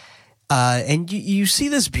 And you see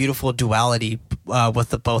this beautiful duality with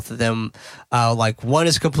the both of them. Like one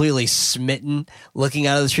is completely smitten looking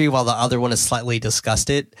out of the tree while the other one is slightly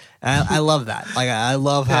disgusted. I love that. Like I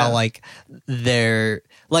love how like they're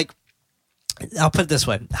like, I'll put it this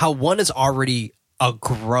way, how one is already a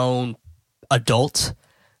grown adult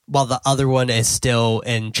while the other one is still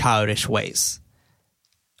in childish ways.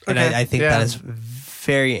 And I think that is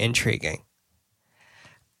very intriguing.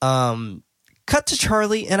 Cut to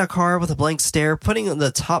Charlie in a car with a blank stare, putting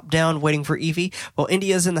the top down, waiting for Evie, while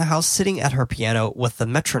India's in the house sitting at her piano with the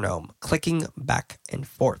metronome, clicking back and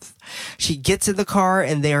forth. She gets in the car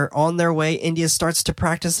and they are on their way. India starts to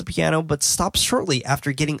practice the piano, but stops shortly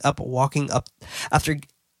afterwards, getting up, walking up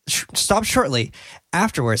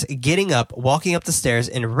the stairs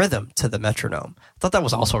in rhythm to the metronome. I thought that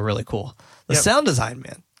was also really cool. The sound design,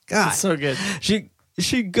 man. God. It's so good.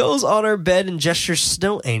 She goes on her bed and gestures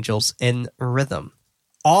snow angels in rhythm.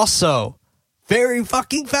 Also, very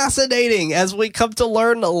fucking fascinating as we come to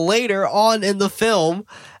learn later on in the film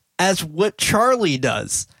as what Charlie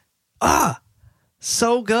does.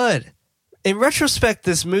 So good. In retrospect,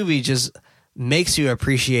 this movie just makes you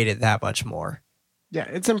appreciate it that much more. Yeah,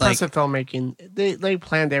 it's impressive filmmaking. They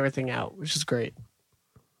planned everything out, which is great.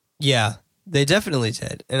 Yeah. They definitely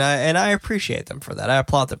did, and I appreciate them for that. I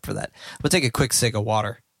applaud them for that. We'll take a quick sip of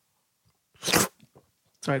water.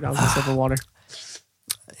 Sorry, that was a sip of water.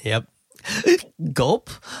 Yep. Gulp.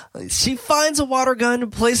 She finds a water gun,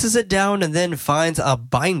 places it down, and then finds a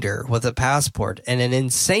binder with a passport and an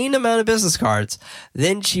insane amount of business cards.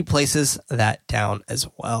 Then she places that down as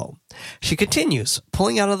well. She continues,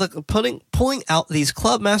 pulling out these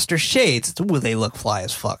Clubmaster shades. Ooh, they look fly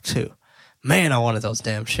as fuck too. Man, I wanted those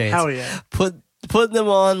damn shades. Hell yeah. Put them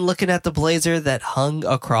on, looking at the blazer that hung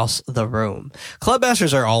across the room.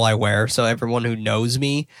 Clubmasters are all I wear, so everyone who knows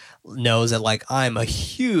me knows that, like, I'm a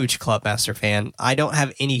huge Clubmaster fan. I don't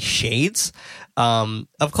have any shades of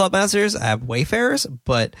Clubmasters. I have Wayfarers,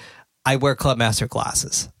 but I wear Clubmaster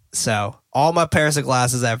glasses. So all my pairs of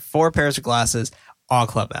glasses, I have 4 pairs of glasses, all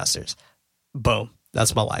Clubmasters. Boom.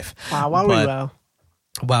 That's my life. Wow. Wow.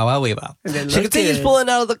 She continues pulling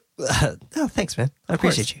out of the... oh, thanks, man. I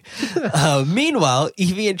appreciate you. Meanwhile,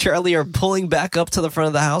 Evie and Charlie are pulling back up to the front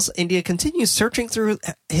of the house. India continues searching through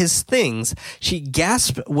his things. She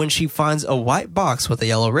gasps when she finds a white box with a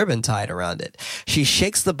yellow ribbon tied around it. She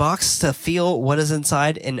shakes the box to feel what is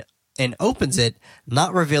inside and opens it,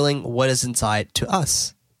 not revealing what is inside to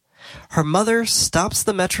us. Her mother stops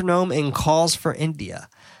the metronome and calls for India.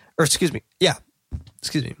 Excuse me.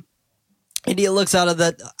 India looks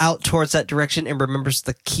out towards that direction and remembers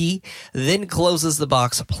the key, then closes the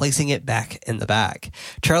box, placing it back in the bag.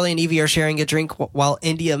 Charlie and Evie are sharing a drink while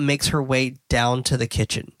India makes her way down to the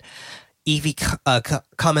kitchen. Evie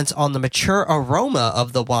comments on the mature aroma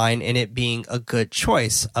of the wine and it being a good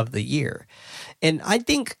choice of the year. And I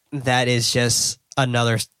think that is just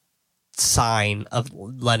another sign of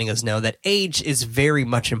letting us know that age is very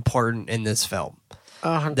much important in this film.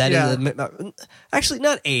 Is actually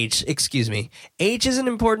not age. Excuse me. Age isn't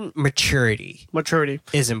important. Maturity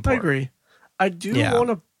is important. I agree. I do want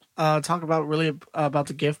to talk about about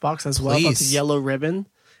the gift box as well. About the yellow ribbon.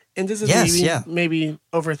 And this is maybe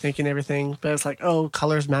overthinking everything, but it's like, oh,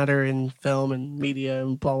 colors matter in film and media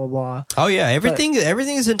and blah blah blah. Oh yeah, everything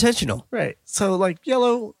is intentional, right? So like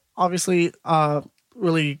yellow, obviously,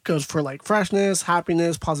 really goes for like freshness,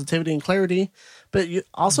 happiness, positivity, and clarity. But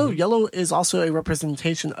also, yellow is also a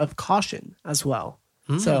representation of caution as well.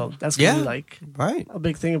 So that's really like a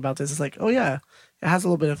big thing about this. It's like, oh yeah, it has a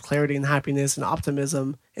little bit of clarity and happiness and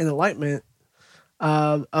optimism and enlightenment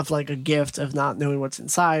of like a gift of not knowing what's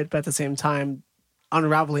inside, but at the same time,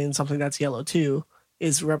 unraveling something that's yellow too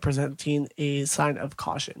is representing a sign of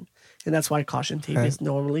caution, and that's why caution tape is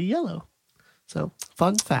normally yellow. So,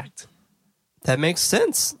 fun fact. That makes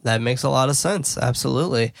sense. That makes a lot of sense.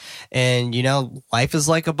 Absolutely. And, life is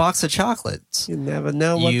like a box of chocolates. You never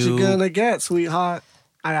know what you're going to get, sweetheart.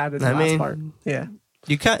 I added the last part. Yeah.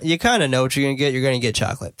 You kind of know what you're going to get. You're going to get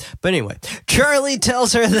chocolate. But anyway, Charlie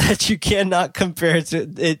tells her that you cannot compare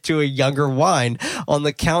it to a younger wine on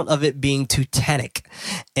the count of it being too tannic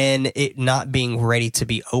and it not being ready to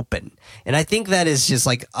be open. And I think that is just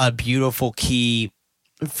like a beautiful key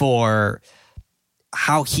for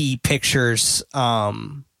how he pictures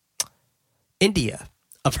India,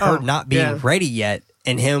 of her not being ready yet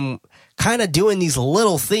and him kind of doing these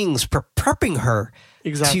little things, prepping her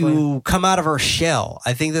to come out of her shell.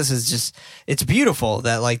 I think this is just, it's beautiful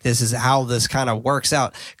that like this is how this kind of works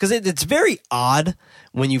out, because it's very odd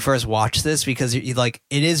when you first watch this, because like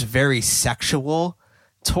it is very sexual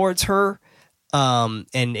towards her, and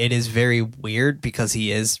it is very weird because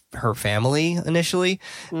he is her family initially.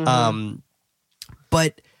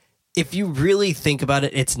 But if you really think about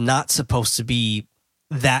it, it's not supposed to be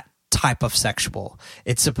that type of sexual.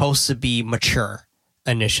 It's supposed to be mature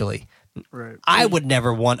initially. Right. I would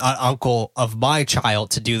never want an uncle of my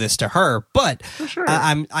child to do this to her, but sure.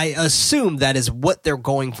 I assume that is what they're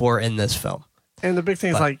going for in this film. And the big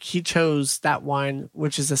thing is like he chose that wine,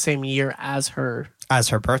 which is the same year as her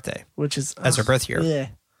birthday, which is as her birth year. Yeah,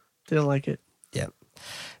 didn't like it. Yeah,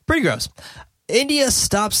 pretty gross. India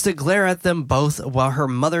stops to glare at them both while her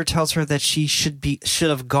mother tells her that she should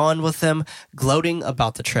have gone with them, gloating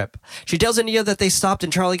about the trip. She tells India that they stopped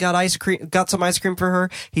and Charlie got some ice cream for her.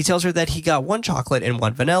 He tells her that he got one chocolate and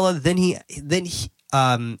one vanilla. Then he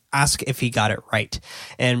asks if he got it right.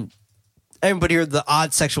 And everybody here, the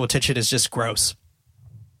odd sexual tension is just gross,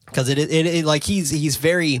 because it like he's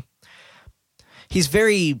very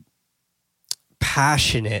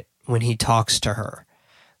passionate when he talks to her.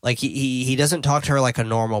 Like he doesn't talk to her like a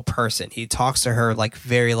normal person. He talks to her like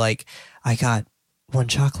very like, I got one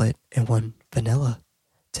chocolate and one vanilla.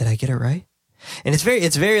 Did I get it right? And it's very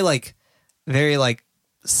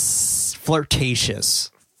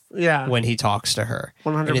flirtatious. Yeah. When he talks to her.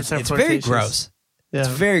 100% it's very gross. Yeah. It's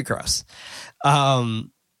very gross.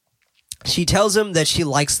 She tells him that she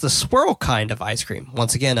likes the swirl kind of ice cream.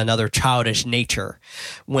 Once again, another childish nature.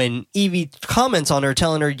 When Evie comments on her,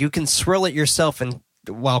 telling her you can swirl it yourself, and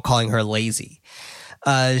while calling her lazy.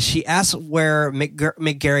 She asks where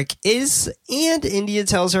McGarrick is, and India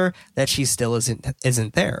tells her that she still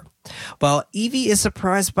isn't there. While Evie is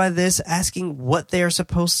surprised by this, asking what they are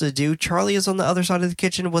supposed to do, Charlie is on the other side of the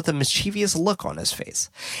kitchen with a mischievous look on his face.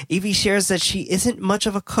 Evie shares that she isn't much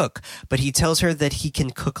of a cook, but he tells her that he can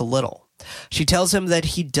cook a little. She tells him that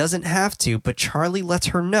he doesn't have to, but Charlie lets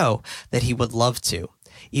her know that he would love to.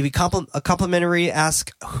 Evie complimentary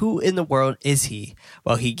asks who in the world is he,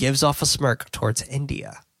 while he gives off a smirk towards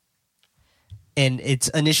India. And it's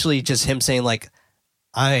initially just him saying like,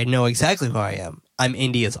 I know exactly who I am. I'm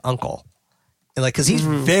India's uncle. And like, cause he's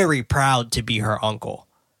very proud to be her uncle.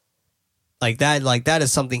 Like that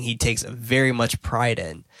is something he takes very much pride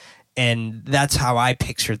in. And that's how I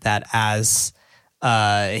pictured that as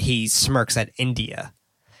he smirks at India.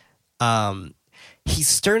 He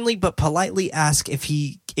sternly but politely asks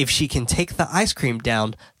if she can take the ice cream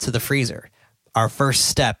down to the freezer. Our first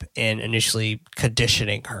step in initially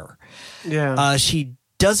conditioning her. Yeah. She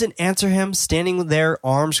doesn't answer him, standing there,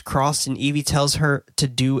 arms crossed, and Evie tells her to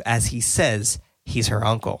do as he says. He's her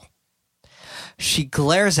uncle. She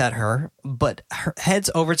glares at her, but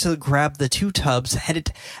heads over to grab the two tubs,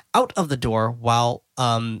 headed out of the door while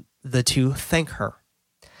the two thank her.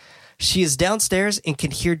 She is downstairs and can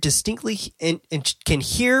hear distinctly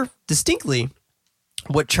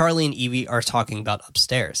what Charlie and Evie are talking about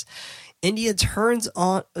upstairs. India turns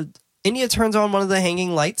on one of the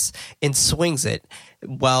hanging lights and swings it.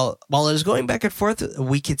 While it is going back and forth,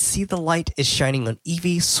 we could see the light is shining on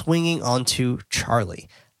Evie, swinging onto Charlie.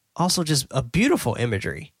 Also, just a beautiful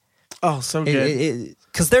imagery. Oh, so good.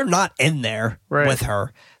 Because they're not in there with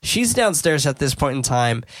her. She's downstairs at this point in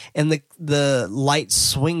time, and the light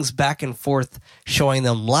swings back and forth, showing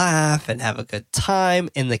them laugh and have a good time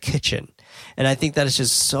in the kitchen. And I think that is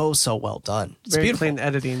just so well done. It's very beautiful. clean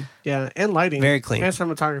editing. Yeah, and lighting. Very clean. And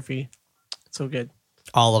cinematography. So good.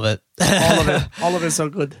 All of it. All of it is so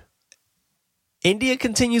good. India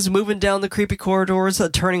continues moving down the creepy corridors,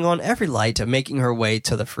 turning on every light, making her way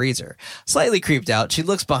to the freezer. Slightly creeped out, she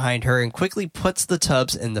looks behind her and quickly puts the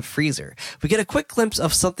tubs in the freezer. We get a quick glimpse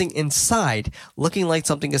of something inside, looking like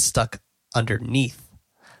something is stuck underneath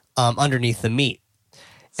the meat.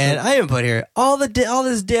 And I am put here, all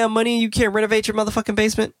this damn money, you can't renovate your motherfucking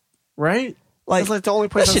basement? Right? That's like the only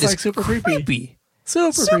place that's like super creepy.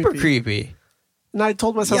 Super creepy. And I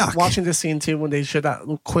told myself watching this scene too, when they showed that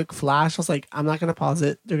quick flash, I was like, I'm not going to pause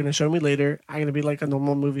it. They're going to show me later. I'm going to be like a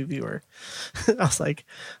normal movie viewer. I was like,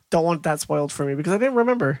 don't want that spoiled for me, because I didn't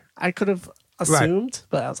remember. I could have assumed,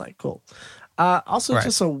 but I was like, cool. Also, Right.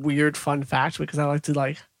 just a weird fun fact because I like to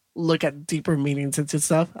like look at deeper meanings into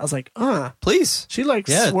stuff. I was like, Please. she likes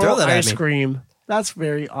Yeah, throw swirl that at ice me. cream. That's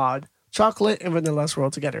very odd. Chocolate and vanilla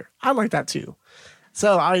swirl together. I like that too.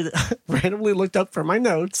 So I randomly looked up for my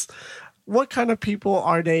notes. What kind of people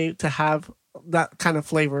are they to have that kind of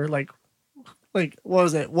flavor? Like what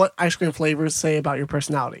was it? What ice cream flavors say about your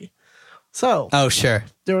personality? So Oh, sure.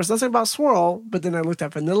 there was nothing about swirl, but then I looked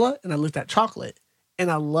at vanilla and I looked at chocolate. And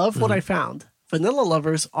I love what I found. Vanilla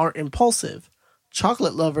lovers are impulsive.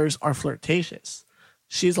 Chocolate lovers are flirtatious.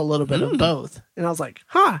 She's a little bit of both. And I was like,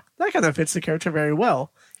 that kind of fits the character very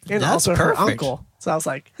well. And That's also her perfect. uncle. So I was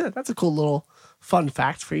like, that's a cool little fun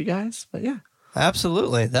fact for you guys. But yeah.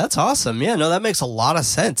 Absolutely. That's awesome. Yeah, no, that makes a lot of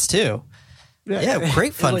sense, too. Yeah,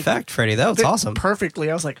 great fun like, fact, Freddie. That was fit awesome. Perfectly.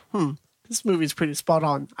 I was like, this movie's pretty spot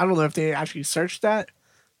on. I don't know if they actually searched that,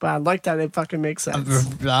 but I like that it fucking makes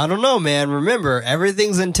sense. I don't know, man. Remember,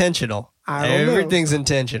 everything's intentional. I don't know. Everything's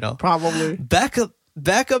intentional. Probably.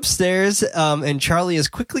 Back upstairs, and Charlie is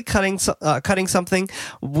quickly cutting something.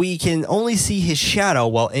 We can only see his shadow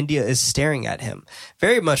while India is staring at him.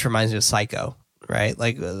 Very much reminds me of Psycho, right?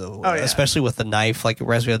 Like, especially with the knife, like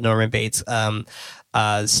Reminds with Norman Bates,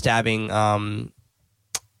 stabbing.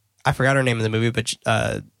 I forgot her name in the movie, but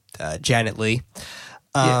Janet Leigh.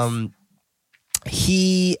 Yes.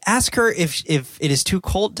 He asks her if it is too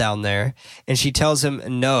cold down there, and she tells him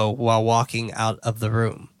no while walking out of the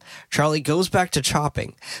room. Charlie goes back to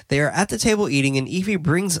chopping. They are at the table eating, and Evie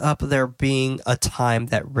brings up there being a time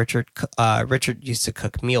that Richard used to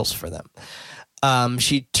cook meals for them.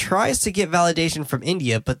 She tries to get validation from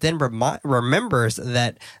India, but then remembers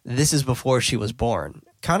that this is before she was born.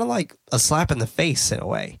 Kind of like a slap in the face in a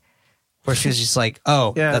way. Where she was just like,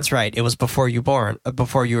 "Oh, Yeah. that's right. It was before you were born. Of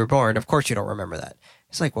course, you don't remember that."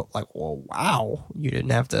 It's like, well, wow, you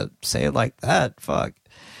didn't have to say it like that. Fuck.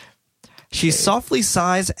 She softly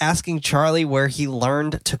sighs, asking Charlie where he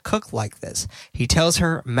learned to cook like this. He tells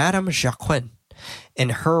her Madame Jacquin,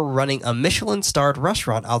 and her running a Michelin-starred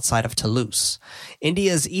restaurant outside of Toulouse.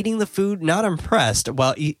 India is eating the food, not impressed,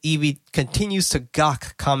 while Evie continues to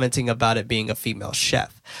gawk, commenting about it being a female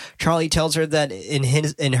chef. Charlie tells her that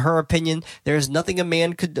in her opinion, there is nothing a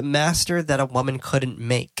man could master that a woman couldn't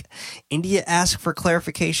make. India asks for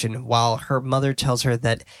clarification, while her mother tells her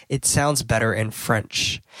that it sounds better in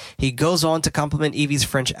French. He goes on to compliment Evie's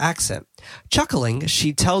French accent. Chuckling,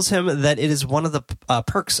 she tells him that it is one of the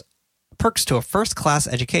perks to a first-class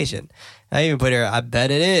education. I even put here, I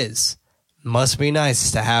bet it is. Must be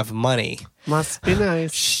nice to have money. Must be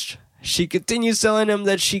nice. She continues telling him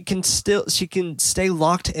that she can stay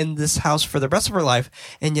locked in this house for the rest of her life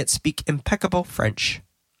and yet speak impeccable French.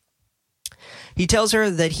 He tells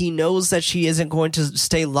her that he knows that she isn't going to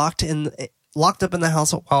stay locked up in the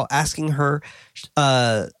house while asking her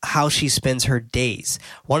how she spends her days,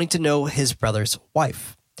 wanting to know his brother's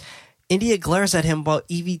wife. India glares at him while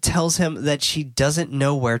Evie tells him that she doesn't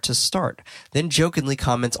know where to start, then jokingly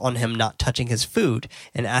comments on him not touching his food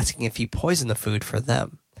and asking if he poisoned the food for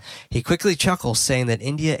them. He quickly chuckles, saying that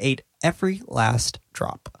India ate every last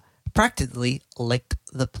drop, practically licked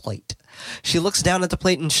the plate. She looks down at the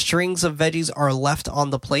plate and strings of veggies are left on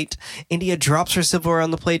the plate. India drops her silverware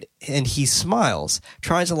on the plate and he smiles,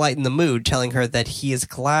 trying to lighten the mood, telling her that he is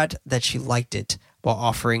glad that she liked it while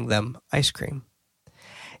offering them ice cream.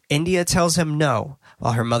 India tells him no,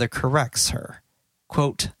 while her mother corrects her.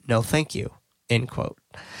 Quote, "No thank you," end quote.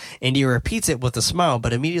 India repeats it with a smile,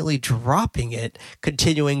 but immediately dropping it,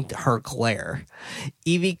 continuing her glare.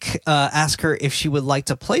 Evie asks her if she would like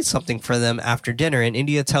to play something for them after dinner, and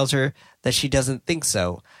India tells her that she doesn't think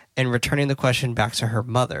so, and returning the question back to her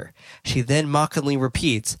mother. She then mockingly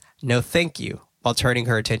repeats, "No thank you," while turning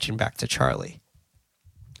her attention back to Charlie.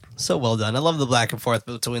 So well done. I love the back and forth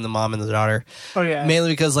between the mom and the daughter. Oh, yeah.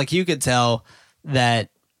 Mainly because, like, you could tell that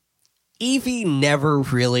Evie never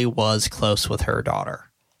really was close with her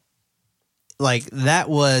daughter. Like, that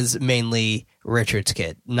was mainly Richard's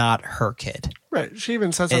kid, not her kid. Right. She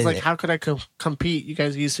even says, I was like, how could I compete? You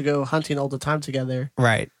guys used to go hunting all the time together.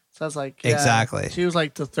 Right. So I was like, yeah, Exactly. She was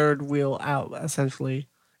like the third wheel out, essentially,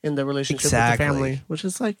 in the relationship Exactly. with the family, which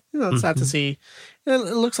is like, it's sad to see. It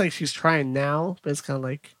looks like she's trying now, but it's kind of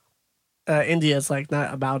like India's like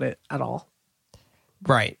not about it at all.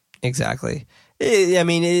 Right. Exactly.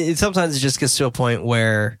 It sometimes it just gets to a point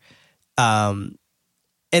where, and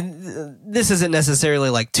this isn't necessarily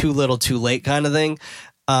like too little, too late kind of thing,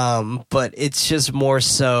 but it's just more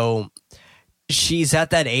so she's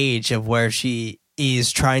at that age of where she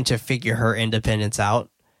is trying to figure her independence out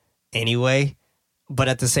anyway, but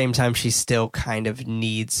at the same time, she still kind of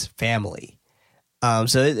needs family.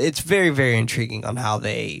 So it's very, very intriguing on how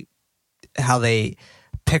they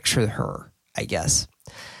picture her, I guess.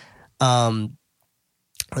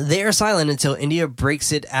 They are silent until India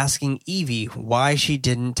breaks it, asking Evie why she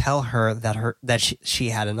didn't tell her that she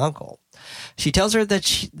had an uncle. She tells her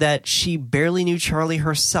that she barely knew Charlie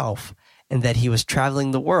herself and that he was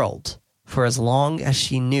traveling the world for as long as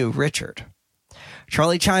she knew Richard.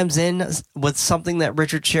 Charlie chimes in with something that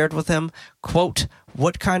Richard shared with him, quote,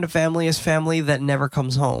 "What kind of family is family that never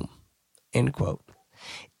comes home?" End quote.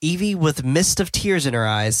 Evie, with mist of tears in her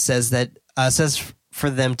eyes, says for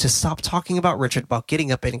them to stop talking about Richard while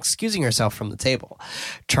getting up and excusing herself from the table.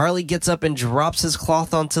 Charlie gets up and drops his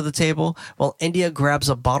cloth onto the table while India grabs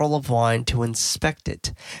a bottle of wine to inspect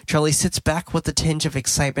it. Charlie sits back with a tinge of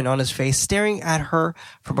excitement on his face, staring at her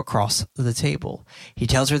from across the table. He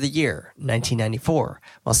tells her the year, 1994,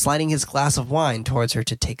 while sliding his glass of wine towards her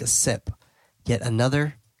to take a sip. Yet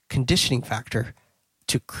another conditioning factor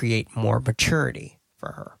to create more maturity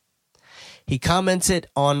for her. He commented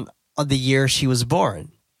on the year she was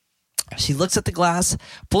born. She looks at the glass,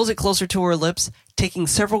 pulls it closer to her lips, taking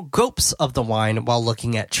several gulps of the wine while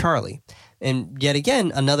looking at Charlie. And yet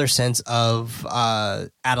again, another sense of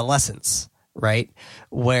adolescence, right?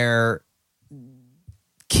 Where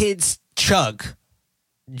kids chug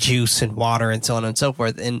juice and water and so on and so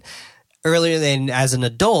forth. And earlier than as an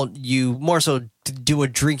adult, you more so do a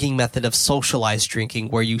drinking method of socialized drinking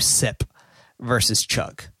where you sip versus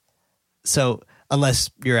chug. So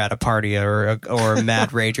unless you're at a party or a mad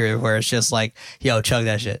rager where it's just like, yo, chug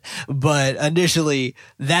that shit. But initially,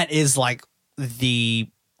 that is like the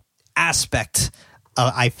aspect,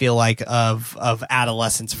 I feel like, of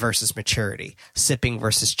adolescence versus maturity, sipping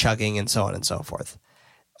versus chugging, and so on and so forth.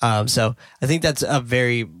 So I think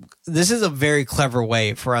this is a very clever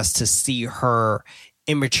way for us to see her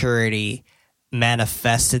immaturity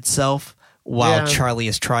manifest itself while Charlie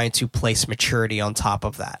is trying to place maturity on top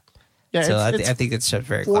of that. Yeah, so I think it's just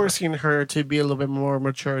very forcing clever. her to be a little bit more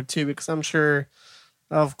mature too, because I'm sure,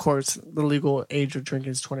 of course, the legal age of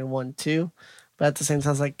drinking is 21 too. But at the same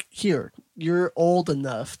time, it's like, here, you're old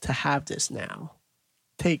enough to have this now.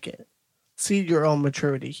 Take it. See your own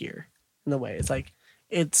maturity here. In a way, it's like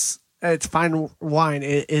it's fine wine.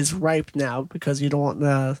 It is ripe now because you don't want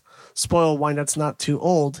to spoil wine that's not too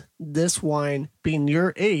old. This wine, being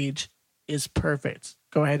your age, is perfect.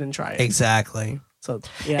 Go ahead and try it. Exactly. So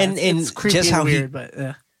yeah, it's creepy just and how weird, but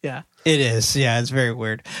yeah. It is. Yeah, it's very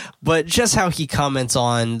weird. But just how he comments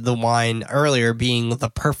on the wine earlier being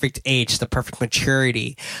the perfect age, the perfect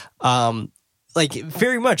maturity, like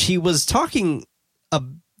very much he was talking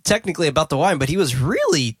technically about the wine, but he was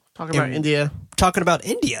really talking about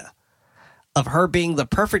India. Of her being the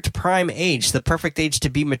perfect prime age, the perfect age to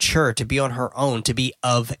be mature, to be on her own, to be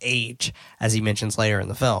of age, as he mentions later in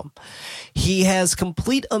the film. He has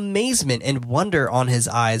complete amazement and wonder on his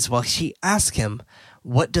eyes while she asks him,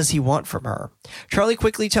 what does he want from her? Charlie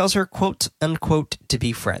quickly tells her, quote, unquote, to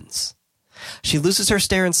be friends. She loses her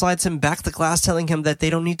stare and slides him back the glass, telling him that they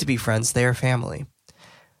don't need to be friends, they are family.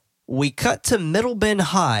 We cut to Middle Bend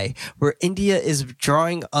High, where India is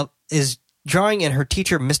drawing and her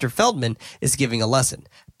teacher, Mr. Feldman, is giving a lesson.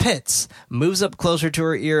 Pitts moves up closer to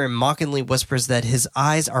her ear and mockingly whispers that his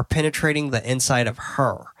eyes are penetrating the inside of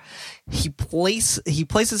her. He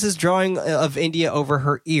places his drawing of India over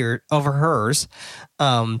hers,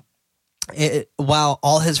 while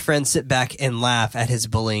all his friends sit back and laugh at his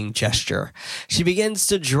bullying gesture. She begins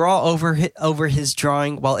to draw over his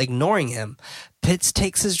drawing while ignoring him. Pitts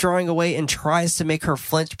takes his drawing away and tries to make her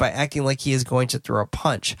flinch by acting like he is going to throw a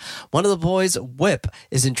punch. One of the boys, Whip,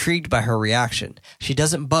 is intrigued by her reaction. She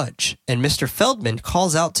doesn't budge, and Mr. Feldman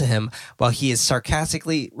calls out to him while he is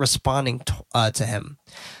sarcastically responding to him.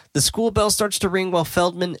 The school bell starts to ring while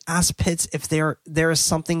Feldman asks Pitts if there is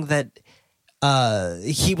something that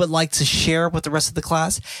he would like to share with the rest of the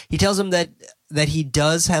class. He tells him that he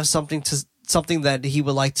does have something that he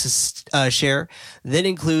would like to share, then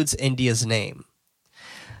includes India's name.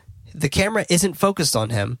 The camera isn't focused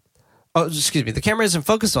on him. The camera isn't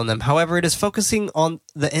focused on them. However, it is focusing on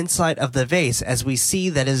the inside of the vase as we see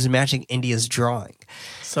that it is matching India's drawing.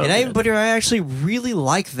 So and I actually really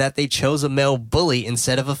like that they chose a male bully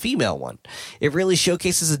instead of a female one. It really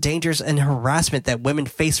showcases the dangers and harassment that women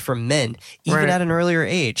face from men, even at an earlier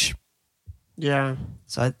age. Yeah.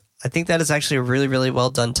 So I think that is actually a really, really well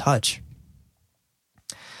done touch.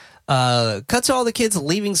 Cut to all the kids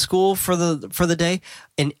leaving school for the day,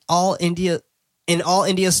 and all India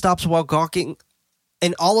stops while gawking,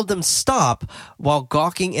 and all of them stop while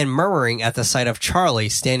gawking and murmuring at the sight of Charlie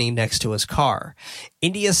standing next to his car.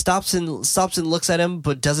 India stops and looks at him,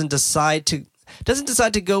 but doesn't decide to doesn't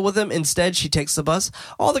decide to go with him. Instead, she takes the bus.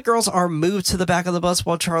 All the girls are moved to the back of the bus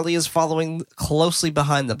while Charlie is following closely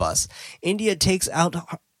behind the bus. India takes out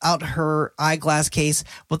her eyeglass case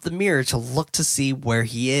with the mirror to look to see where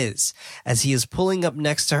he is. As he is pulling up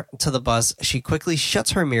next to the bus, she quickly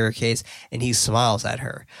shuts her mirror case and he smiles at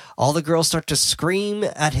her. All the girls start to scream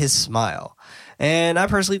at his smile. And I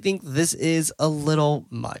personally think this is a little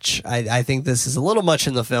much. I think this is a little much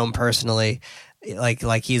in the film, personally.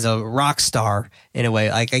 Like he's a rock star in a way.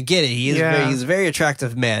 Like, I get it. He's a very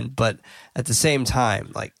attractive man, but at the same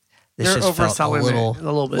time, like, this They're just felt a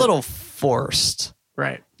little forced.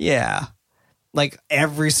 Right. Yeah. Like,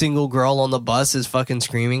 every single girl on the bus is fucking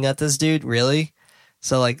screaming at this dude. Really?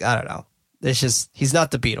 So, like, I don't know. It's just, he's not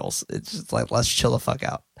the Beatles. It's just like, let's chill the fuck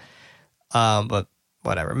out. But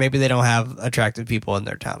whatever. Maybe they don't have attractive people in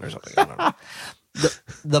their town or something. I don't know.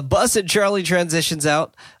 The bus and Charlie transitions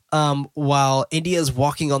out while India is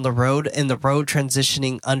walking on the road, and the road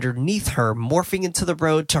transitioning underneath her, morphing into the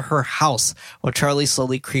road to her house while Charlie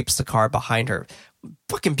slowly creeps the car behind her.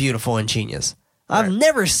 Fucking beautiful and genius. I've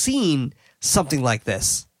never seen something like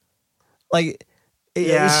this. Like,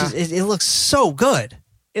 it looks so good.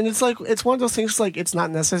 And it's like, it's one of those things, like, it's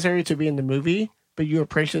not necessary to be in the movie, but you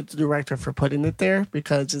appreciate the director for putting it there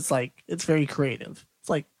because it's like, it's very creative. It's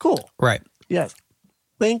like, cool. Right. Yes.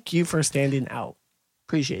 Thank you for standing out.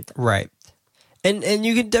 Appreciate that. Right. And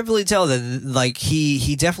you can definitely tell that, like,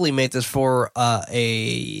 he definitely made this for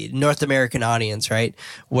a North American audience, right?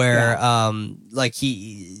 Where like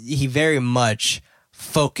he very much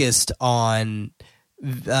focused on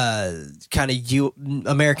kind of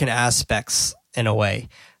American aspects in a way.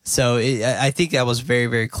 So I think that was very,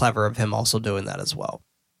 very clever of him also doing that as well.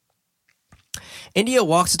 India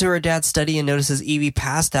walks into her dad's study and notices Evie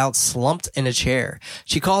passed out, slumped in a chair.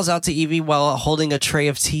 She calls out to Evie while holding a tray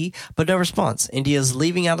of tea, but no response. India is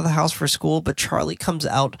leaving out of the house for school, but Charlie comes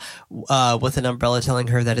out with an umbrella telling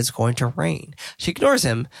her that it's going to rain. She ignores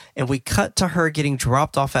him, and we cut to her getting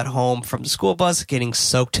dropped off at home from the school bus, getting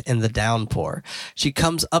soaked in the downpour. She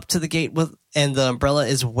comes up to the gate and the umbrella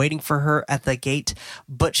is waiting for her at the gate,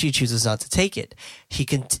 but she chooses not to take it. He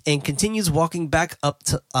continues walking back up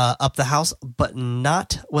the house, but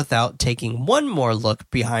not without taking one more look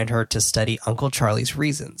behind her to study Uncle Charlie's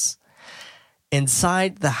reasons.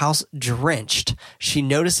 Inside the house, drenched, she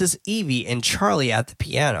notices Evie and Charlie at the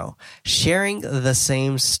piano, sharing the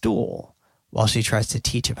same stool, while she tries to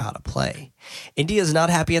teach him how to play. India is not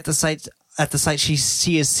happy at the sight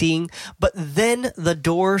she is seeing, but then the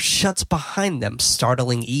door shuts behind them,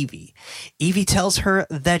 startling Evie. Evie tells her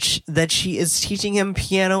that she is teaching him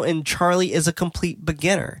piano and Charlie is a complete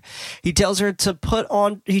beginner. He tells her to put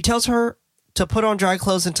on dry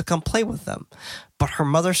clothes and to come play with them. But her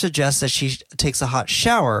mother suggests that she takes a hot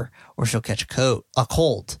shower or she'll catch a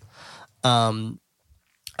cold. And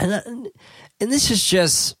this is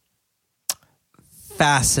just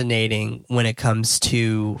fascinating when it comes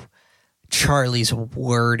to Charlie's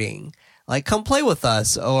wording, like "come play with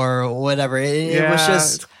us" or whatever. It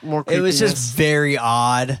was just very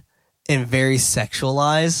odd and very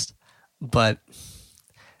sexualized. But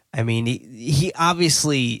I mean, he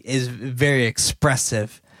obviously is very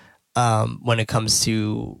expressive when it comes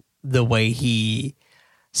to the way he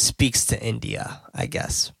speaks to India, I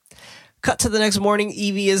guess. Cut to the next morning,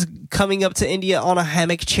 Evie is coming up to India on a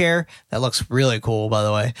hammock chair. That looks really cool, by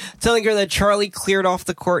the way. Telling her that Charlie cleared off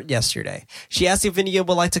the court yesterday. She asks if India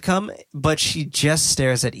would like to come, but she just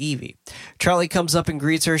stares at Evie. Charlie comes up and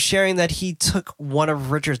greets her, sharing that he took one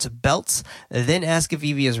of Richard's belts, then asks if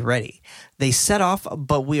Evie is ready. They set off,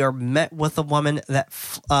 but we are met with a woman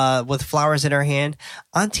with flowers in her hand,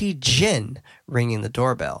 Auntie Jen, ringing the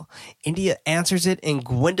doorbell. India answers it, and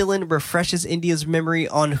Gwendolyn refreshes India's memory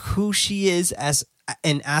on who she is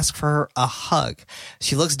and asks for her a hug.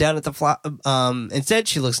 She looks down at the instead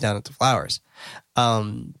she looks down at the flowers.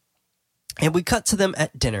 And we cut to them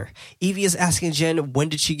at dinner. Evie is asking Jen when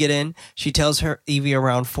did she get in. She tells her Evie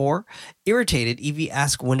around 4. Irritated, Evie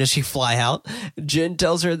asks when does she fly out. Jen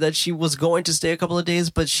tells her that she was going to stay a couple of days,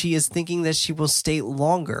 but she is thinking that she will stay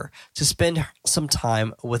longer to spend some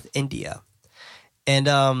time with India.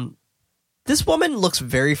 And this woman looks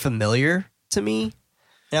very familiar to me.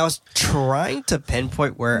 And I was trying to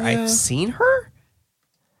pinpoint where I've seen her.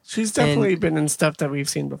 She's definitely been in stuff that we've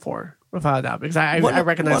seen before, without a doubt. Because I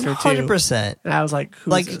recognize her too. 100%. And I was like,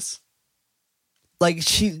 who's this? Like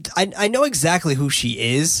I know exactly who she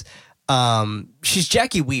is. She's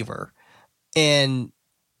Jackie Weaver.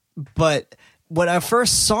 But when I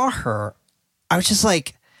first saw her, I was just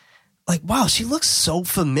like, wow, she looks so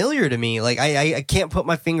familiar to me. Like I can't put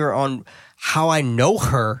my finger on how I know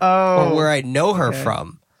her or where I know her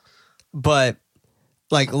from. but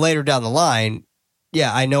like later down the line,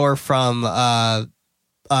 yeah, I know her from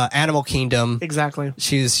Animal Kingdom. Exactly.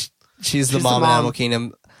 She's the mom in Animal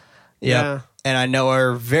Kingdom. Yep. Yeah. And I know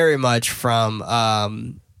her very much from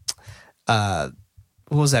what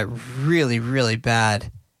was that really, really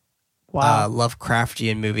bad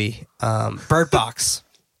Lovecraftian movie? Bird Box.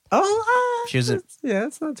 She was in,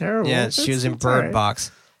 it's not terrible. Yeah, she was in Bird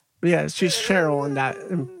Box. Yeah, she's Cheryl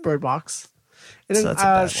in Bird Box. And then, So that's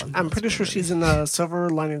a bad one. I'm pretty sure she's in the Silver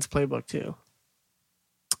Linings Playbook too.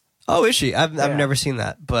 Oh, is she? I've never seen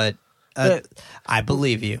that, but I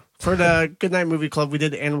believe you. For the Goodnight Movie Club, we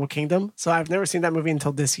did Animal Kingdom, so I've never seen that movie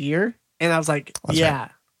until this year, and I was like, right.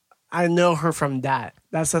 I know her from that.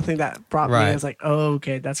 That's the thing that brought me. I was like, oh,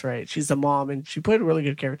 okay, that's right. She's the mom, and she played a really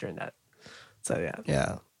good character in that. So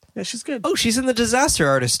yeah, she's good. Oh, she's in The Disaster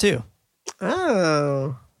Artist too.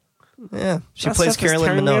 Oh, yeah, she that plays stuff is Carolyn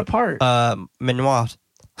tearing me apart. Minois.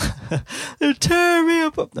 They're tearing me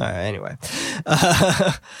up. All right, anyway,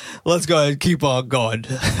 let's go ahead and keep on going.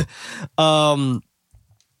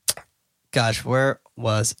 Gosh, where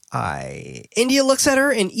was I? India looks at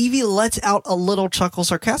her and Evie lets out a little chuckle,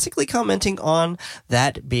 sarcastically commenting on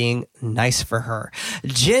that being nice for her.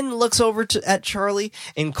 Jen looks over at Charlie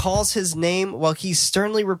and calls his name while he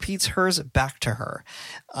sternly repeats hers back to her.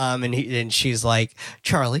 And she's like,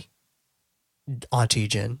 Charlie, Auntie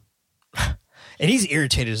Jen. And he's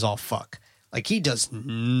irritated as all fuck. Like, he does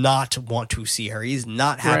not want to see her. He's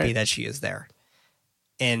not happy that she is there.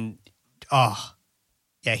 And,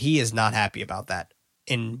 yeah, he is not happy about that.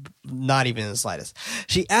 And not even in the slightest.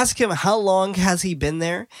 She asks him how long has he been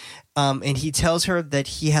there, and he tells her that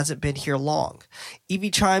he hasn't been here long. Evie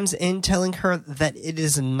chimes in, telling her that it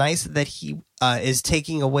is nice that he is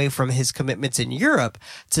taking away from his commitments in Europe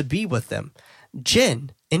to be with them.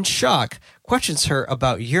 Jen, in shock, questions her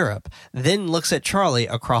about Europe, then looks at Charlie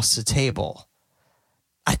across the table.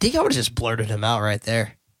 I think I would have just blurted him out right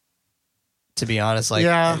there. To be honest, like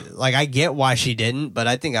I get why she didn't, but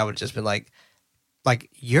I think I would have just been like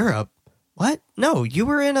Europe? What? No, you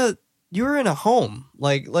were in a home.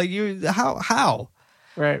 Like you how?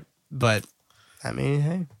 Right. But I mean,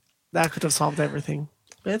 hey, that could have solved everything.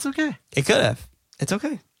 But it's okay. It could have. It's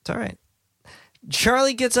okay. It's all right.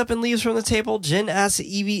 Charlie gets up and leaves from the table. Jen asks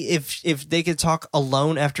Evie if they could talk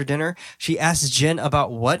alone after dinner. She asks Jen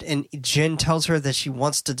about what, and Jen tells her that she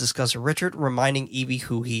wants to discuss Richard, reminding Evie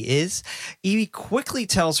who he is. Evie quickly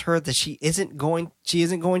tells her that she isn't going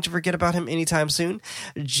to forget about him anytime soon.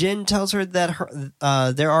 Jen tells her that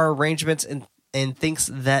there are arrangements and things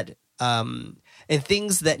that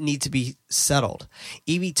need to be settled.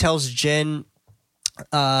 Evie tells Jen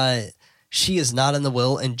she is not in the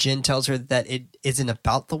will, and Jen tells her that it isn't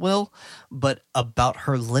about the will, but about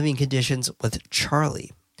her living conditions with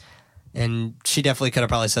Charlie. And she definitely could have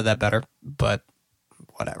probably said that better, but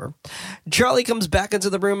whatever. Charlie comes back into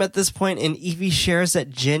the room at this point, and Evie shares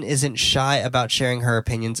that Jen isn't shy about sharing her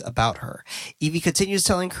opinions about her. Evie continues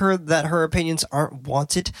telling her that her opinions aren't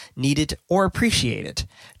wanted, needed, or appreciated.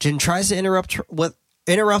 Jen tries to interrupt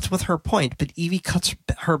with her point, but Evie cuts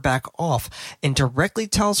her back off and directly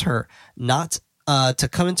tells her not to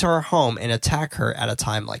come into her home and attack her at a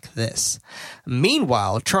time like this.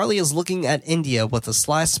 Meanwhile, Charlie is looking at India with a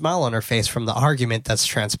sly smile on her face from the argument that's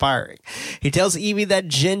transpiring. He tells Evie that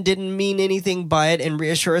Jen didn't mean anything by it and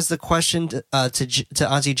reassures the question to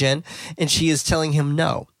Auntie Jen, and she is telling him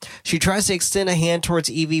no. She tries to extend a hand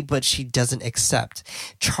towards Evie, but she doesn't accept.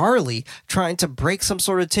 Charlie, trying to break some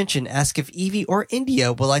sort of tension, asks if Evie or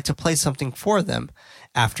India would like to play something for them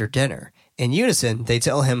after dinner. In unison, they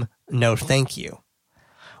tell him, no thank you.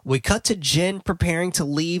 We cut to Jen preparing to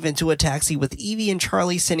leave into a taxi with Evie and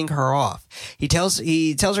Charlie sending her off. He tells her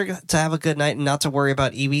to have a good night and not to worry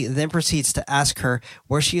about Evie, then proceeds to ask her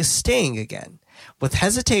where she is staying again. With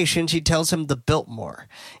hesitation, she tells him the Biltmore,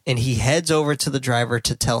 and he heads over to the driver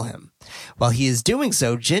to tell him. While he is doing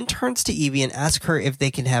so, Jen turns to Evie and asks her if they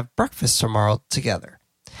can have breakfast tomorrow together.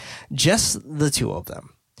 Just the two of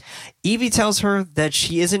them. Evie tells her that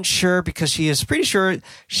she isn't sure because she is pretty sure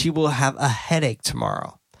she will have a headache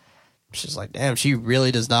tomorrow. She's like, damn, she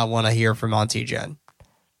really does not want to hear from Auntie Jen.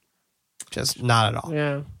 Just not at all.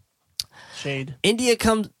 Yeah. Shade. India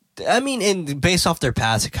comes, I mean, and based off their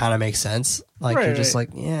past, it kind of makes sense. Like, you're just like,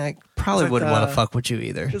 yeah, I probably wouldn't want to fuck with you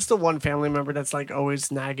either. It's the one family member that's like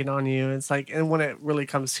always nagging on you. It's like, and when it really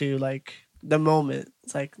comes to like the moment,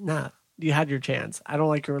 it's like, nah, you had your chance. I don't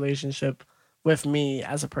like your relationship with me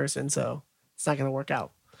as a person, so it's not going to work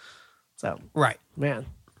out. So, right. Man,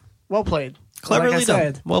 well played. Cleverly like I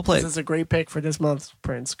said, done. Well played. This is a great pick for this month,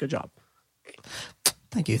 Prince. Good job.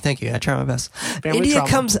 Thank you. I try my best. Family India trauma.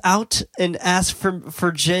 comes out and asks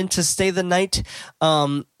for Jin to stay the night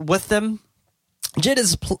with them. Jin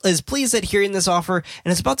is pleased at hearing this offer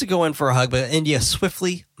and is about to go in for a hug, but India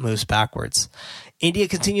swiftly moves backwards. India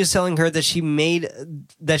continues telling her that she made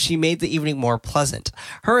the evening more pleasant.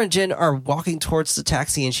 Her and Jin are walking towards the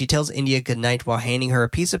taxi, and she tells India goodnight while handing her a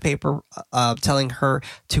piece of paper telling her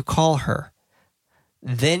to call her.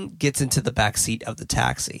 Then gets into the back seat of the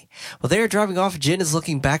taxi. While they are driving off, Jin is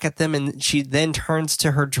looking back at them, and she then turns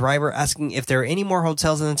to her driver asking if there are any more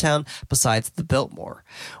hotels in the town besides the Biltmore.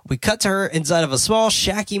 We cut to her inside of a small,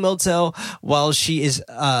 shacky motel while she is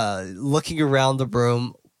looking around the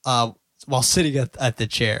room while sitting at the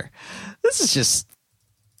chair. This is just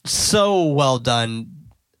so well done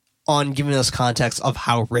on giving us context of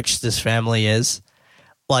how rich this family is.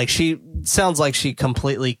 Like, she sounds like she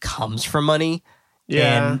completely comes from money.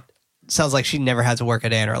 Yeah. And sounds like she never had to work a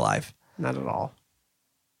day in her life. Not at all.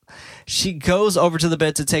 She goes over to the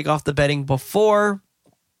bed to take off the bedding before.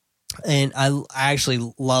 And I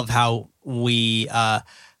actually love how we kind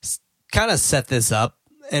of set this up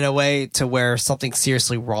in a way to where something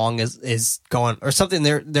seriously wrong is going, or something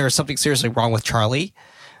there's something seriously wrong with Charlie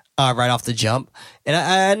right off the jump. And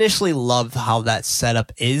I initially loved how that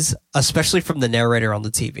setup is, especially from the narrator on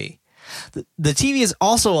the TV. The TV is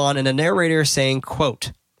also on, and a narrator is saying,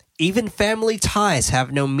 quote, "Even family ties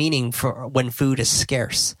have no meaning for when food is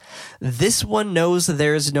scarce. This one knows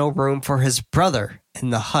there is no room for his brother in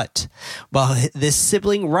the hut. While this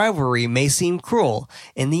sibling rivalry may seem cruel,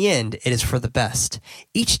 in the end, it is for the best.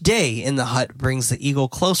 Each day in the hut brings the eagle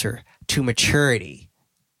closer to maturity."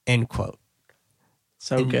 End quote.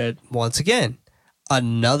 So good. Once again,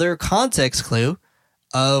 another context clue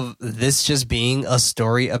of this just being a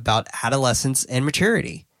story about adolescence and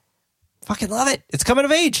maturity. Fucking love it. It's coming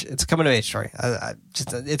of age. It's a coming of age story.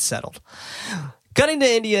 It's settled. Cutting to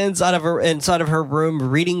India inside of her room,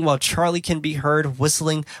 reading while Charlie can be heard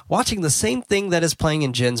whistling, watching the same thing that is playing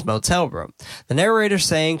in Jin's motel room. The narrator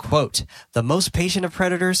saying, quote, "The most patient of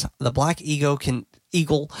predators, the black eagle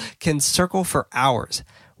can circle for hours,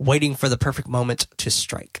 waiting for the perfect moment to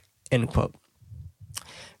strike." End quote.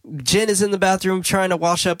 Jin is in the bathroom trying to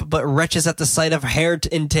wash up, but retches at the sight of hair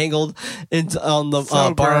entangled on the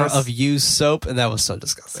bar gross. of used soap, and that was so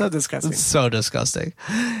disgusting. So disgusting. It's so disgusting.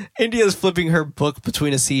 India is flipping her book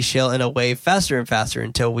between a seashell and a wave faster and faster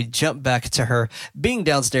until we jump back to her being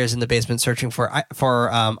downstairs in the basement searching for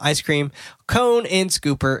ice cream, cone and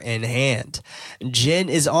scooper in hand. Jin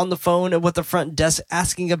is on the phone with the front desk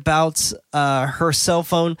asking about her cell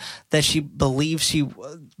phone that she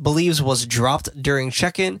believes was dropped during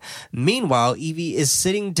check-in. Meanwhile, Evie is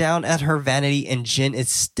sitting down at her vanity, and Jin is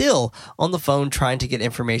still on the phone trying to get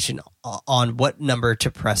information on what number to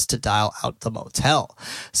press to dial out the motel.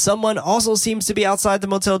 Someone also seems to be outside the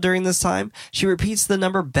motel during this time. She repeats the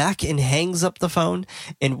number back and hangs up the phone,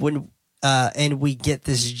 and we get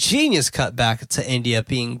this genius cut back to India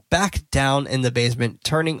being back down in the basement,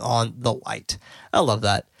 turning on the light. I love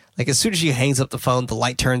that. Like, as soon as she hangs up the phone, the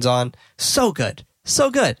light turns on. So good. So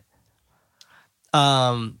good.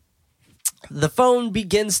 The phone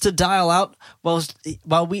begins to dial out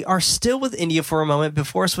while we are still with India for a moment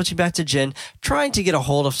before switching back to Jin, trying to get a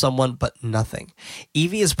hold of someone, but nothing.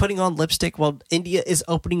 Evie is putting on lipstick while India is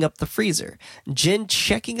opening up the freezer. Jin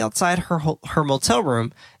checking outside her motel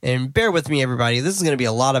room, and bear with me, everybody, this is going to be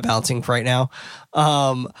a lot of bouncing right now.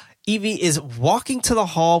 Evie is walking to the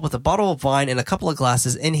hall with a bottle of wine and a couple of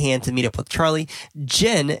glasses in hand to meet up with Charlie.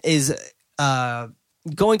 Jen is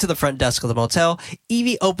going to the front desk of the motel.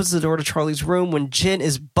 Evie opens the door to Charlie's room when Jin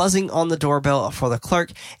is buzzing on the doorbell for the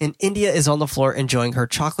clerk, and India is on the floor enjoying her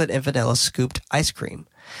chocolate and vanilla scooped ice cream.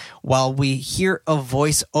 While we hear a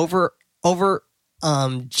voice over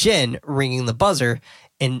Jin ringing the buzzer,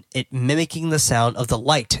 and it mimicking the sound of the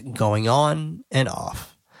light going on and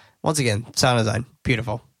off. Once again, sound design,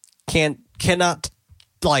 beautiful. Cannot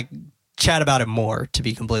like chat about it more, to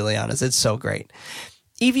be completely honest. It's so great.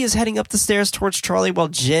 Evie is heading up the stairs towards Charlie while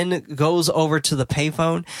Jin goes over to the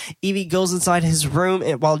payphone. Evie goes inside his room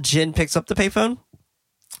while Jin picks up the payphone.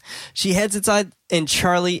 She heads inside and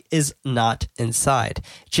Charlie is not inside.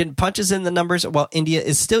 Jin punches in the numbers while India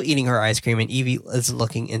is still eating her ice cream, and Evie is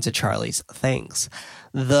looking into Charlie's things.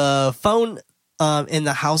 The phone in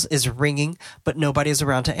the house is ringing, but nobody is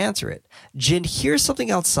around to answer it. Jin hears something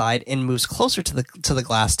outside and moves closer to the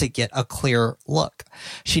glass to get a clear look.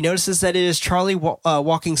 She notices that it is Charlie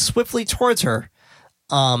walking swiftly towards her.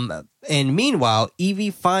 And meanwhile, Evie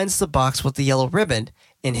finds the box with the yellow ribbon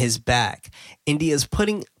in his bag. India is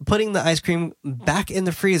putting the ice cream back in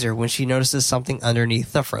the freezer when she notices something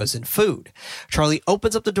underneath the frozen food. Charlie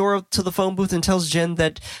opens up the door to the phone booth and tells Jen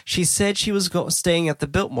that she said she was staying at the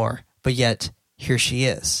Biltmore, but yet here she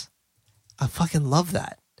is. I fucking love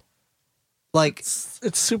that. Like,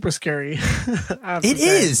 it's super scary. It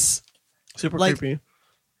is super creepy.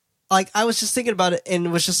 Like, I was just thinking about it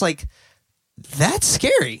and was just like, that's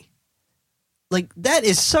scary. Like, that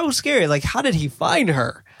is so scary. Like, how did he find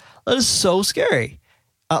her? That is so scary.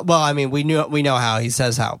 Well, I mean, we know how, he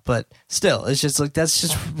says how, but still, it's just like, that's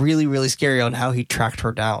just really, really scary on how he tracked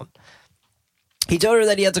her down. He told her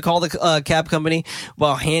that he had to call the cab company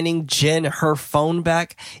while handing Jen her phone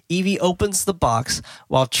back. Evie opens the box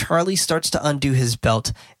while Charlie starts to undo his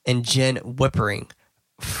belt and Jen whimpering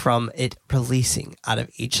from it releasing out of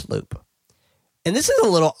each loop. And this is a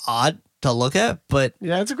little odd to look at, but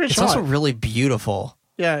yeah, it's a great it's shot. also really beautiful.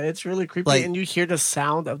 Yeah, it's really creepy, Like, and you hear the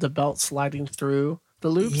sound of the belt sliding through the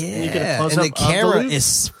loops. Yeah, and you get a and close-up the camera of the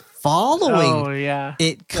is following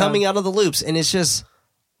it coming out of the loops, and it's just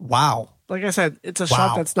wow. Like I said, it's a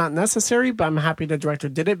shot that's not necessary, but I'm happy the director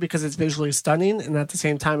did it because it's visually stunning, and at the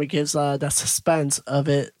same time, it gives that suspense of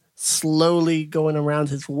it slowly going around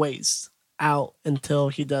his waist out until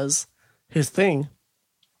he does his thing,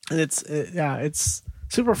 and it's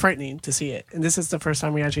super frightening to see it. And this is the first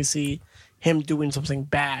time we actually see him doing something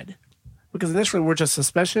bad, because initially we're just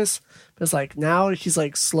suspicious, but it's like now he's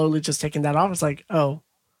like slowly just taking that off. It's like, oh,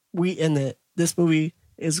 we in it. This movie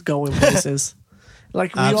is going places.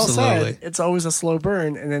 Like we all said, it's always a slow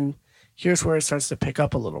burn, and then here's where it starts to pick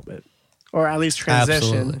up a little bit, or at least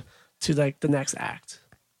transition to like the next act.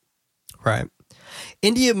 Right.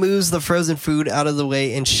 India moves the frozen food out of the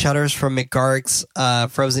way and shudders from McGarrick's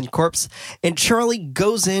frozen corpse, and Charlie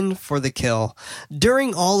goes in for the kill.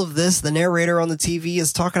 During all of this, the narrator on the TV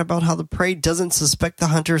is talking about how the prey doesn't suspect the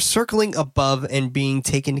hunter circling above and being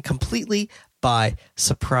taken completely by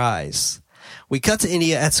surprise. We cut to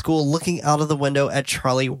India at school looking out of the window at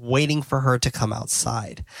Charlie, waiting for her to come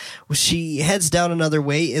outside. She heads down another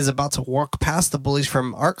way, is about to walk past the bullies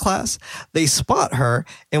from art class. They spot her,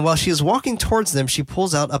 and while she is walking towards them, she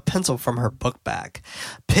pulls out a pencil from her book bag.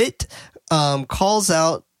 Pitt calls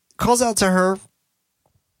out to her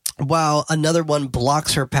while another one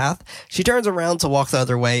blocks her path. She turns around to walk the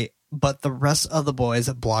other way, but the rest of the boys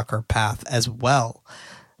block her path as well.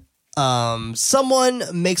 Someone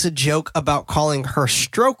makes a joke about calling her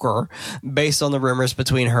Stoker based on the rumors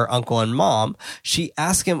between her uncle and mom. She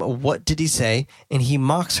asks him, what did he say? And he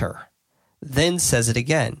mocks her, then says it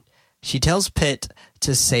again. She tells Pitt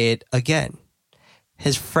to say it again.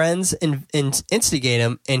 His friends instigate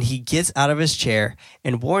him, and he gets out of his chair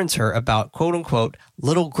and warns her about quote unquote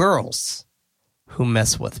little girls who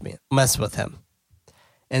mess with him.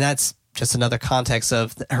 And that's just another context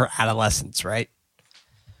of her adolescence, right?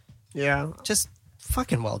 Yeah, just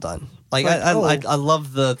fucking well done. Like I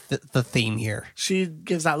love the theme here. She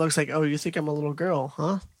gives that looks like, oh, you think I'm a little girl,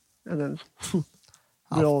 huh? And then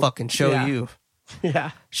I'll fucking show you.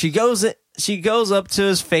 Yeah. She goes up to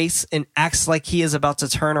his face and acts like he is about to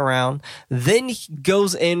turn around. Then he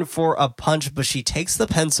goes in for a punch, but she takes the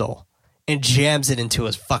pencil and jams it into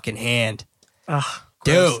his fucking hand. Ugh,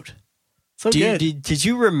 dude. So good. Did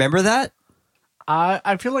you remember that?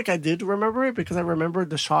 I feel like I did remember it because I remembered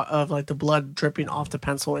the shot of like the blood dripping off the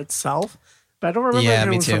pencil itself, but I don't remember if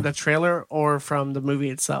it was from the trailer or from the movie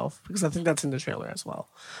itself, because I think that's in the trailer as well.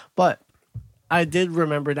 But I did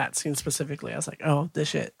remember that scene specifically. I was like, oh, this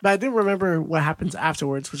shit. But I didn't remember what happens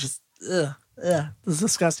afterwards, which is this is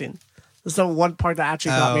disgusting. There's the one part that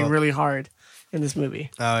actually got me really hard in this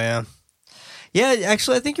movie. Oh yeah. Yeah,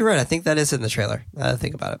 actually I think you're right. I think that is in the trailer.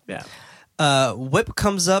 Think about it. Yeah. Whip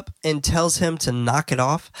comes up and tells him to knock it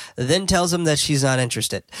off, then tells him that she's not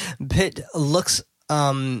interested. Pitt looks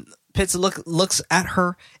at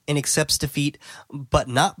her and accepts defeat, but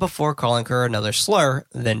not before calling her another slur,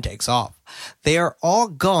 then takes off. They are all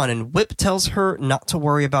gone, and Whip tells her not to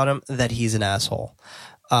worry about him, that he's an asshole.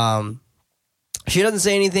 She doesn't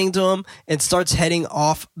say anything to him and starts heading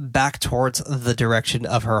off back towards the direction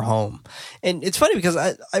of her home. And it's funny because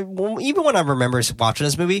I even when I remember watching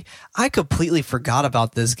this movie, I completely forgot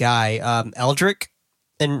about this guy, Eldrick.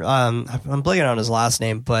 And I'm blanking on his last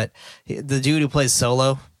name, but the dude who plays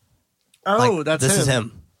Solo. Oh, that's this him. is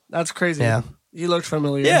him. That's crazy. Yeah. You looked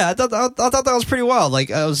familiar. Yeah, I thought that was pretty wild. Like,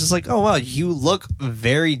 I was just like, oh, wow, you look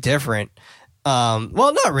very different.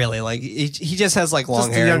 Well, not really. Like, he just has like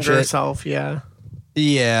long hair. Just the younger and self, yeah.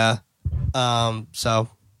 Yeah. So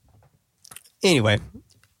anyway,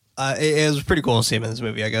 it was pretty cool to see him in this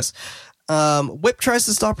movie, I guess. Whip tries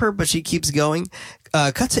to stop her, but she keeps going.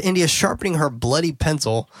 Cut to India sharpening her bloody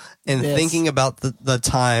pencil and thinking about the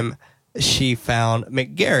time she found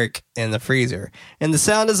McGarrick in the freezer. And the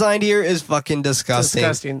sound design here is fucking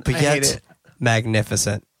disgusting. But yet, hate it.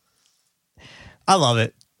 Magnificent. I love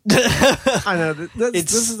it. I know.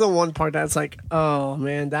 This is the one part that's like, oh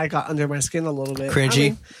man, that got under my skin a little bit.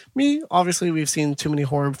 Cringy. Me, obviously, we've seen too many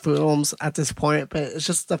horror films at this point, but it's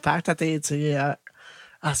just the fact that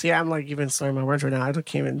see, I'm like even slurring my words right now. I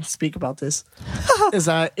can't even speak about this. Is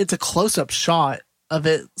that it's a close-up shot of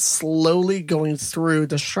it slowly going through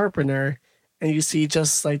the sharpener, and you see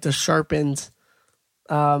just like the sharpened,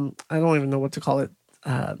 I don't even know what to call it,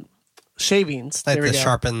 shavings. Like the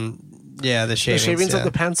sharpened, the shavings of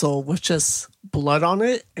the pencil with just blood on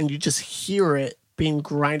it, and you just hear it being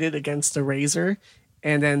grinded against the razor,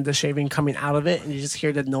 and then the shaving coming out of it, and you just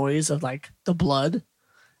hear the noise of like the blood.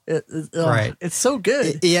 Right. It's so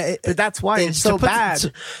good. But that's why it's so bad.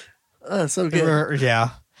 So good.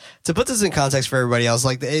 Yeah. To put this in context for everybody else,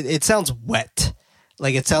 like it sounds wet.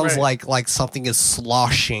 Like it sounds like something is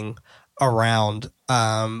sloshing around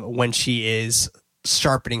when she is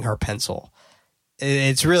sharpening her pencil.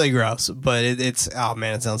 It's really gross, but it's oh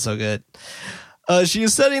man, it sounds so good. She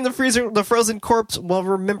is studying the frozen corpse while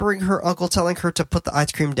remembering her uncle telling her to put the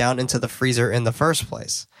ice cream down into the freezer in the first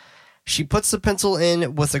place. She puts the pencil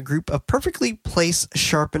in with a group of perfectly placed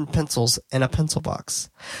sharpened pencils in a pencil box.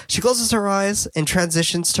 She closes her eyes and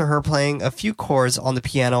transitions to her playing a few chords on the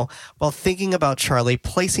piano while thinking about Charlie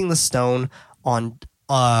placing the stone on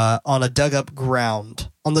the dug up ground.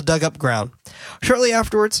 Shortly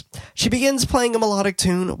afterwards, she begins playing a melodic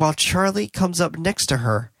tune while Charlie comes up next to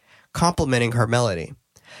her, complimenting her melody.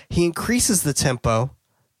 He increases the tempo,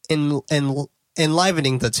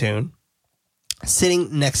 enlivening the tune,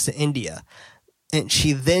 sitting next to India, and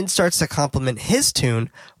she then starts to compliment his tune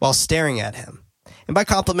while staring at him. And by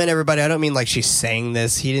compliment, everybody, I don't mean like she's saying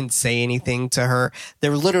this. He didn't say anything to her.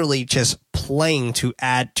 They're literally just playing to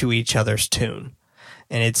add to each other's tune,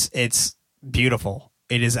 and it's beautiful.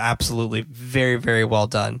 It is absolutely very, very well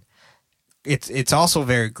done. It's also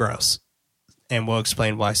very gross, and we'll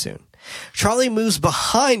explain why soon. Charlie moves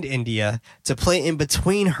behind India to play in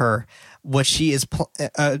between her what she is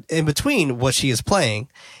in between what she is playing,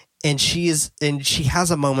 and she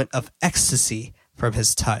has a moment of ecstasy from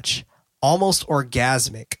his touch, almost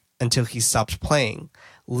orgasmic, until he stops playing,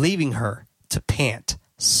 leaving her to pant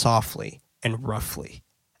softly and roughly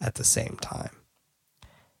at the same time.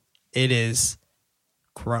 It is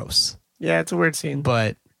gross. Yeah, it's a weird scene,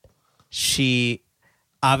 but she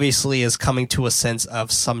obviously is coming to a sense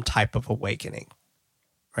of some type of awakening,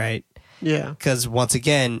 right? Yeah, because once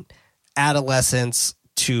again, adolescence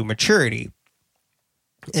to maturity,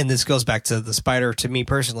 and this goes back to the spider to me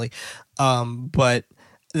personally, but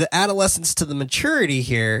the adolescence to the maturity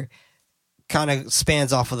here kind of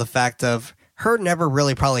spans off of the fact of her never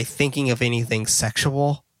really probably thinking of anything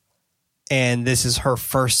sexual, and this is her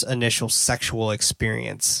first initial sexual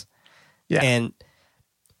experience. Yeah, and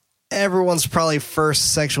everyone's probably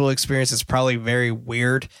first sexual experience is probably very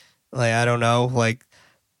weird. Like, I don't know, like,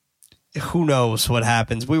 who knows what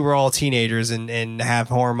happens? We were all teenagers and have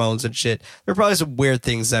hormones and shit. There are probably some weird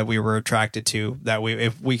things that we were attracted to that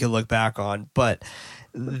if we could look back on. But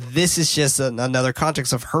this is just another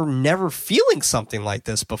context of her never feeling something like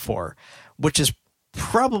this before, which is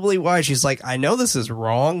probably why she's like, I know this is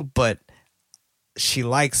wrong, but she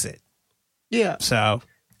likes it. Yeah. So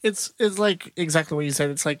it's like exactly what you said.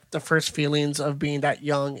 It's like the first feelings of being that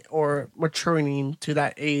young or maturing to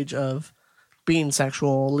that age of being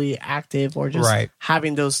sexually active or just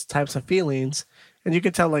having those types of feelings. And you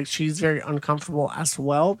could tell like she's very uncomfortable as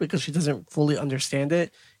well because she doesn't fully understand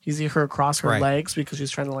it. You see her across her legs because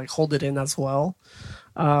she's trying to like hold it in as well.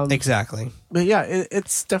 Exactly. But yeah,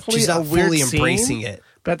 it's definitely she's not a weird fully scene, embracing it.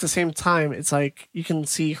 But at the same time, it's like you can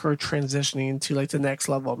see her transitioning to like the next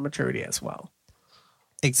level of maturity as well.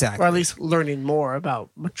 Exactly. Or at least learning more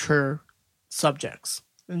about mature subjects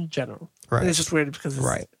in general. Right. And it's just weird because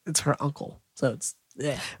it's her uncle. So it's,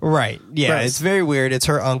 Right. Yeah, Gross. It's very weird. It's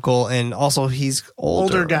her uncle, and also he's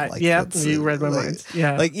older guy. Like, yeah, you read my mind.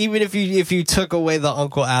 Yeah. Like, even if you took away the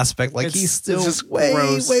uncle aspect, like, he's still just way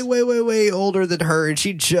gross. older than her, and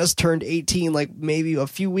she just turned 18, like, maybe a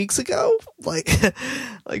few weeks ago. Like,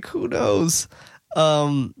 like, who knows?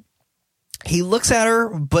 He looks at her,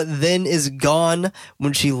 but then is gone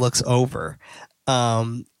when she looks over.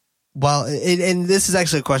 And this is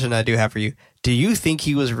actually a question I do have for you. Do you think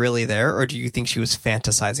he was really there, or do you think she was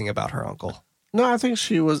fantasizing about her uncle? No, I think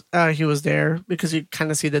he was there because you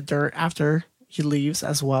kind of see the dirt after he leaves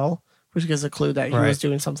as well, which gives a clue that he was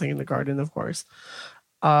doing something in the garden, of course.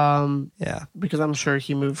 Yeah. Because I'm sure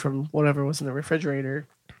he moved from whatever was in the refrigerator,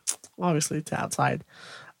 obviously, to outside.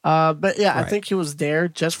 But yeah, I think he was there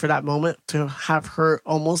just for that moment to have her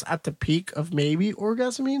almost at the peak of maybe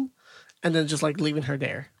orgasming, and then just like leaving her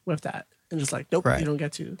there with that, and just like, nope, you don't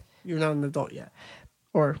get to. You're not an adult yet,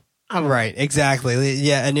 or I don't know. Right, exactly.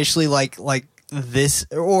 Yeah, initially like this,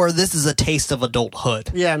 or this is a taste of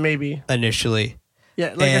adulthood. Yeah, maybe initially.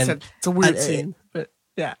 Yeah, like I said, it's a weird scene, but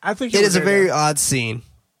yeah, I think it is a very odd scene.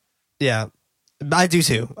 Yeah, I do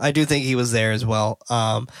too. I do think he was there as well.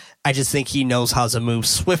 I just think he knows how to move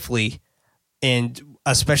swiftly, and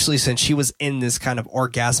especially since she was in this kind of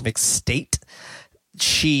orgasmic state,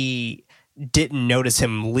 she didn't notice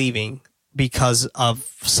him leaving because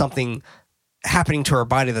of something happening to her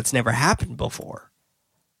body that's never happened before.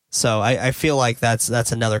 So I feel like that's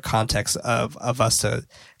another context of us to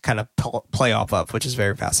kind of play off of, which is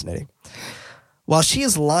very fascinating. While she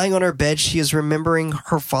is lying on her bed, she is remembering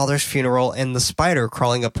her father's funeral and the spider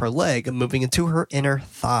crawling up her leg and moving into her inner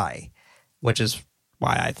thigh, which is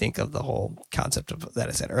why I think of the whole concept of that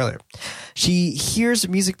I said earlier. She hears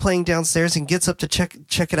music playing downstairs and gets up to check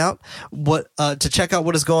it out. To check out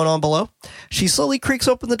what is going on below. She slowly creaks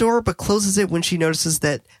open the door, but closes it when she notices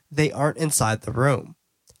that they aren't inside the room.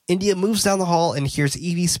 India moves down the hall and hears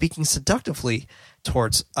Evie speaking seductively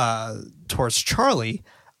towards Charlie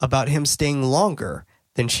about him staying longer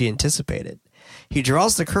than she anticipated. He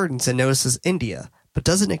draws the curtains and notices India, but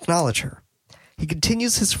doesn't acknowledge her. He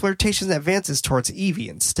continues his flirtation and advances towards Evie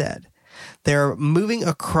instead. They're moving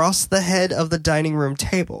across the head of the dining room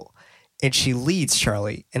table, and she leads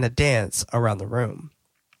Charlie in a dance around the room.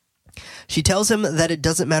 She tells him that it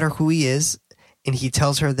doesn't matter who he is, and he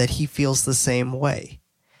tells her that he feels the same way.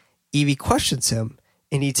 Evie questions him,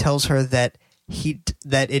 and he tells her that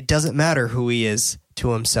it doesn't matter who he is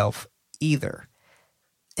to himself either.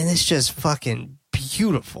 And it's just fucking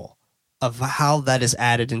beautiful of how that is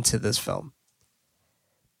added into this film.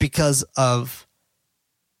 Because of,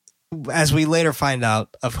 as we later find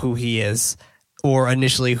out of who he is, or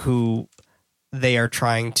initially who they are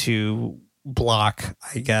trying to block,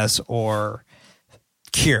 I guess, or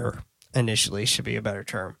cure, initially should be a better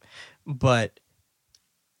term. But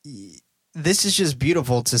this is just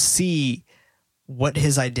beautiful to see what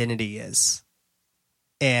his identity is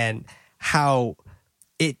and how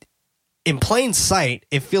it, in plain sight,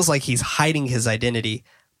 it feels like he's hiding his identity,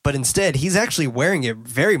 but instead he's actually wearing it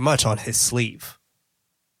very much on his sleeve.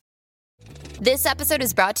 This episode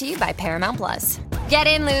is brought to you by Paramount Plus. Get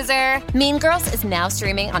in, loser! Mean Girls is now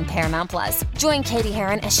streaming on Paramount Plus. Join Katie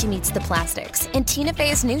Heron as she meets the plastics in Tina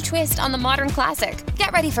Fey's new twist on the modern classic.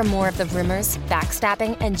 Get ready for more of the rumors,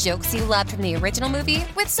 backstabbing, and jokes you loved from the original movie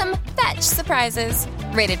with some fetch surprises.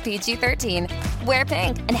 Rated PG-13. Wear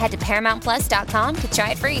pink and head to ParamountPlus.com to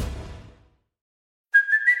try it free.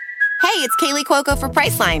 Hey, it's Kaylee Cuoco for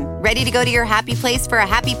Priceline. Ready to go to your happy place for a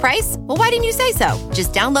happy price? Well, why didn't you say so?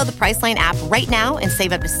 Just download the Priceline app right now and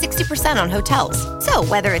save up to 60% on hotels. So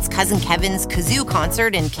whether it's Cousin Kevin's Kazoo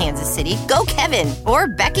Concert in Kansas City, go Kevin, or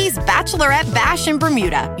Becky's Bachelorette Bash in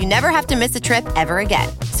Bermuda, you never have to miss a trip ever again.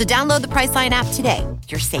 So download the Priceline app today.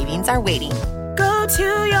 Your savings are waiting. Go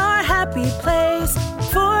to your happy place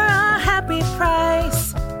for a happy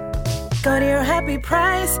price. Go to your happy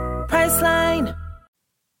price, Priceline.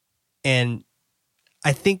 And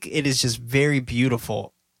I think it is just very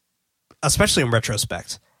beautiful, especially in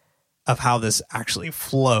retrospect, of how this actually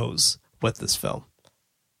flows with this film.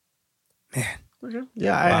 Man. Okay.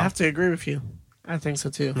 Yeah, wow. I have to agree with you. I think so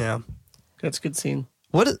too. Yeah. That's a good scene.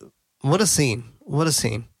 What a scene. What a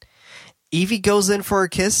scene. Evie goes in for a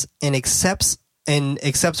kiss and accepts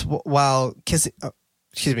while kissing.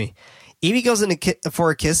 Evie goes in for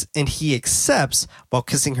a kiss and he accepts while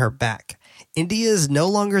kissing her back. India is no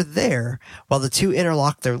longer there while the two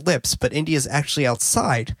interlock their lips, but India is actually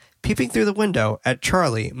outside, peeping through the window at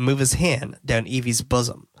Charlie move his hand down Evie's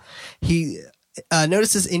bosom. He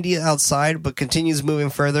notices India outside, but continues moving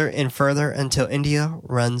further and further until India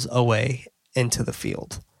runs away into the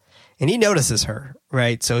field. And he notices her,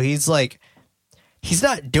 right? So he's like, he's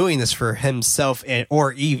not doing this for himself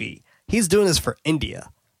or Evie. He's doing this for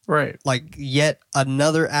India. Right. Like yet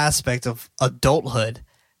another aspect of adulthood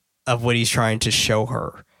of what he's trying to show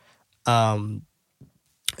her.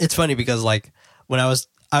 It's funny because like when I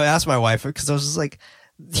asked my wife, because I was just like,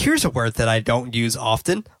 here's a word that I don't use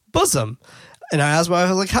often, bosom. And I asked my wife,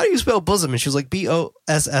 I was like, how do you spell bosom? And she was like,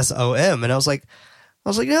 BOSSOM. And I was like,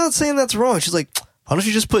 no, it's saying that's wrong. She's like, why don't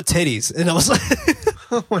you just put titties? And I was like,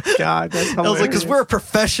 oh my God. That's hilarious. I was like, because we're a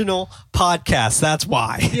professional podcast. That's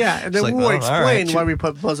why. Yeah. And then we'll explain why we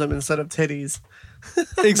put bosom instead of titties.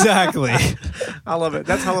 Exactly. I love it.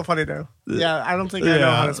 That's hella funny though. Yeah, I don't think I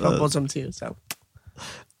know how to spell bosom too. So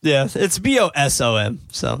yeah, it's BOSOM.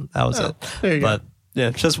 So that was it. There you but go. yeah,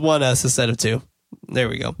 just one S instead of two. There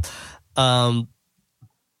we go.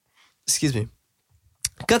 Excuse me.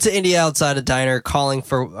 Cut to India outside a diner, calling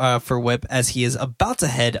for Whip as he is about to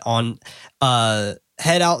head out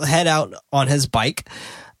on his bike,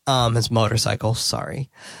 his motorcycle. Sorry.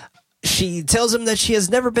 She tells him that she has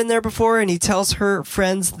never been there before, and he tells his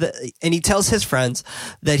friends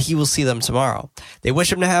that he will see them tomorrow. They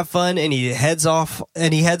wish him to have fun, and he heads over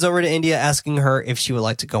to India, asking her if she would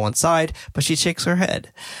like to go inside, but she shakes her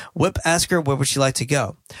head. Whip asks her where would she like to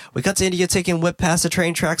go. We cut to India taking Whip past the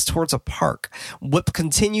train tracks towards a park. Whip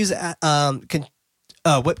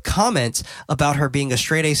Whip comments about her being a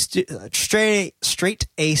straight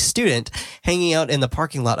A student hanging out in the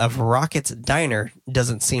parking lot of Rocket's diner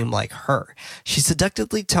doesn't seem like her. She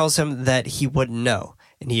seductively tells him that he wouldn't know,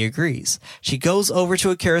 and he agrees. She goes over to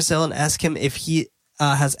a carousel and asks him if he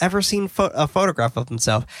has ever seen a photograph of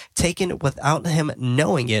himself taken without him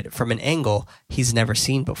knowing it from an angle he's never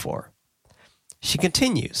seen before. She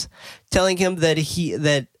continues, telling him that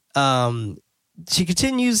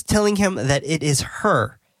it is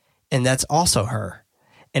her, and that's also her,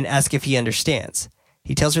 and asks if he understands.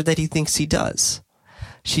 He tells her that he thinks he does.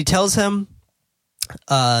 She tells him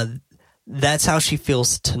that's how she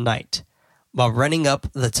feels tonight, while running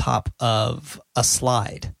up the top of a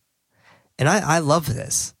slide. And I love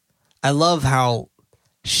this. I love how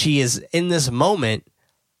she is, in this moment,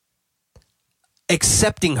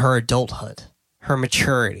 accepting her adulthood, her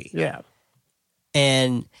maturity. Yeah.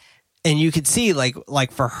 And you can see,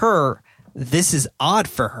 like for her, this is odd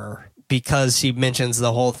for her because she mentions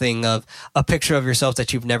the whole thing of a picture of yourself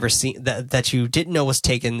that you've never seen, that you didn't know was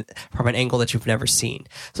taken from an angle that you've never seen.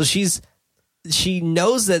 So she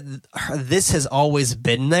knows that this has always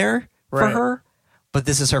been there for her, but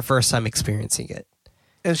this is her first time experiencing it.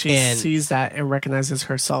 And she sees that and recognizes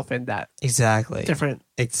herself in that different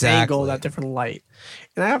angle, that different light.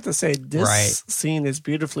 And I have to say, this scene is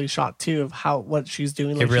beautifully shot too, of what she's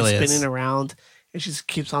doing. Like, she's spinning around and she just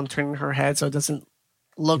keeps on turning her head so it doesn't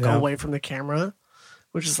look away from the camera,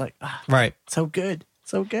 which is like, so good.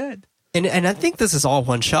 So good. And I think this is all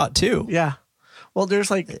one shot too. Yeah. Well,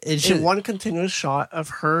 there's one continuous shot of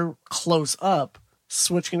her close up,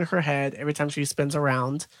 switching her head every time she spins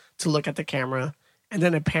around to look at the camera. And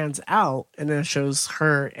then it pans out, and then it shows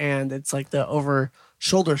her, and it's like the over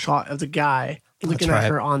shoulder shot of the guy looking at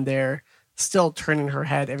her on there, still turning her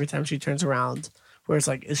head every time she turns around. Where it's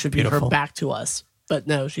like it should be her back to us, but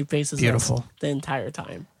no, she faces us the entire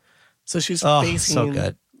time. So she's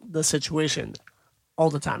facing the situation all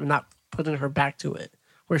the time and not putting her back to it,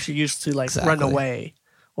 where she used to run away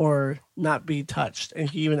or not be touched. And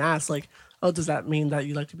he even asks, like, "Oh, does that mean that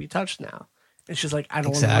you like to be touched now?" And she's like, I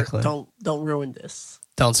don't want to, don't ruin this.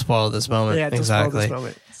 Don't spoil this moment. Yeah, don't spoil this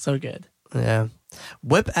moment. So good. Yeah.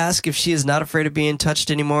 Whip asks if she is not afraid of being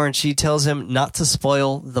touched anymore, and she tells him not to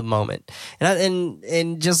spoil the moment.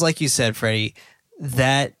 And just like you said, Freddie,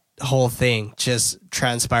 that whole thing just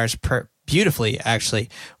transpires beautifully,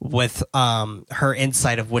 actually, with her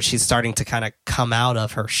insight of which she's starting to kind of come out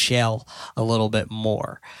of her shell a little bit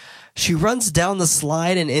more. She runs down the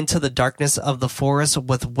slide and into the darkness of the forest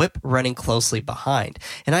with Whip running closely behind.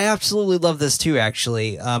 And I absolutely love this too,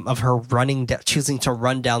 actually, of her choosing to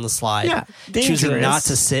run down the slide, choosing not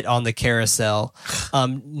to sit on the carousel.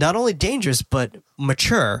 Not only dangerous, but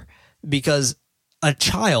mature, because a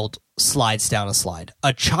child slides down a slide.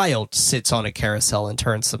 A child sits on a carousel and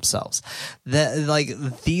turns themselves.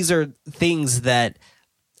 These are things that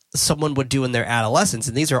someone would do in their adolescence,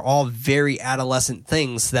 and these are all very adolescent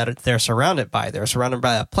things that they're surrounded by. They're surrounded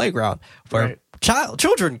by a playground where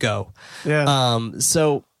children go.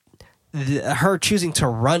 So her choosing to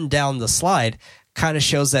run down the slide kind of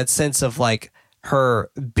shows that sense of like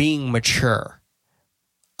her being mature,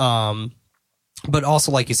 but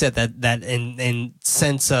also, like you said, that in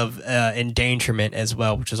sense of endangerment as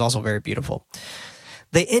well, which is also very beautiful.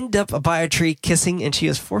 They end up by a tree kissing, and she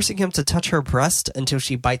is forcing him to touch her breast until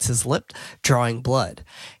she bites his lip, drawing blood.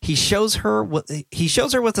 He shows her with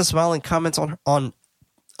a smile and comments on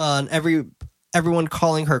everyone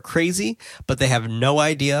calling her crazy, but they have no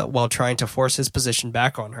idea, while trying to force his position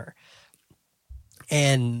back on her.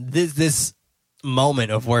 And this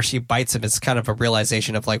moment of where she bites him is kind of a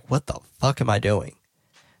realization of like, what the fuck am I doing?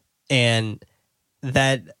 And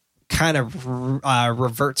that kind of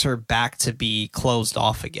reverts her back to be closed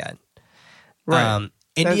off again. Right.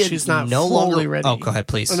 India, she's not no fully longer ready. Oh, go ahead,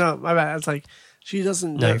 please. Oh, no, my bad. It's like She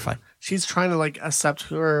doesn't. No, you're fine. She's trying to like accept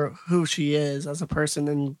who she is as a person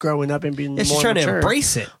and growing up and being more she's trying mature. to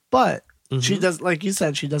embrace it. But she does, like you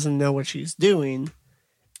said, she doesn't know what she's doing.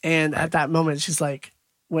 And at that moment, she's like,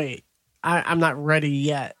 "Wait, I'm not ready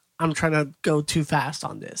yet. I'm trying to go too fast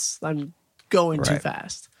on this. I'm going too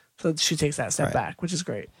fast." So she takes that step back, which is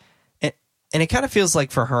great. And it kind of feels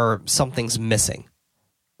like for her, something's missing,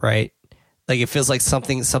 right? Like it feels like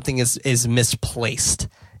something is misplaced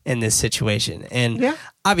in this situation. And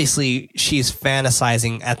obviously she's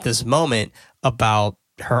fantasizing at this moment about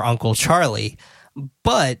her Uncle Charlie.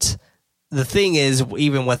 But the thing is,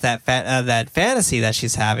 even with that that fantasy that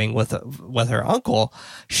she's having with her uncle,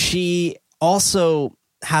 she also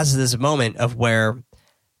has this moment of where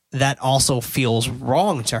that also feels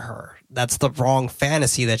wrong to her. That's the wrong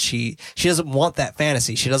fantasy that she doesn't want that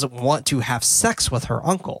fantasy. She doesn't want to have sex with her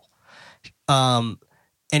uncle. And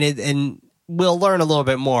we'll learn a little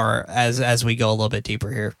bit more as we go a little bit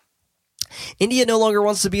deeper here. India no longer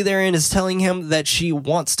wants to be there and is telling him that she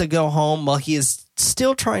wants to go home while he is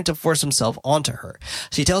still trying to force himself onto her.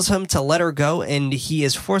 She tells him to let her go, and he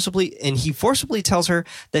forcibly tells her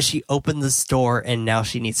that she opened this door and now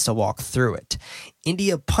she needs to walk through it.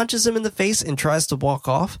 India punches him in the face and tries to walk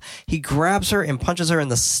off. He grabs her and punches her in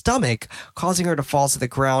the stomach, causing her to fall to the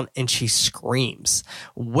ground, and she screams.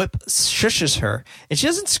 Whip shushes her, and she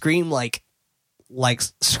doesn't scream like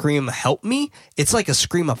scream help me. It's like a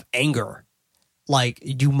scream of anger, like,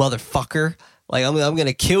 you motherfucker, like I'm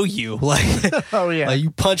gonna kill you, like oh yeah, like you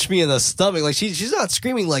punched me in the stomach. Like she's not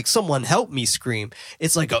screaming like someone help me scream.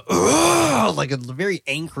 It's like a very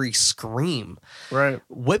angry scream. Right.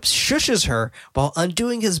 Whip shushes her while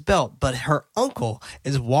undoing his belt, but her uncle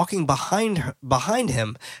is walking behind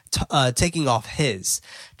him, taking off his.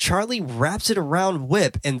 Charlie wraps it around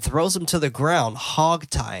Whip and throws him to the ground, hog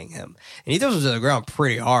tying him. And he throws him to the ground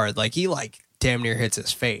pretty hard. Like he damn near hits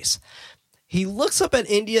his face. He looks up at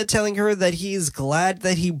India, telling her that he's glad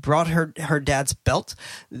that he brought her dad's belt,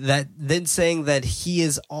 then saying that he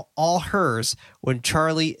is all hers when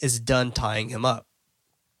Charlie is done tying him up.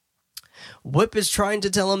 Whip is trying to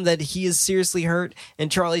tell him that he is seriously hurt,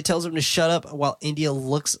 and Charlie tells him to shut up while India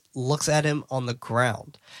looks at him on the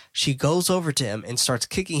ground. She goes over to him and starts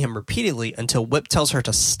kicking him repeatedly until Whip tells her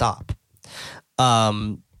to stop.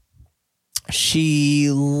 She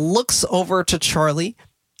looks over to Charlie,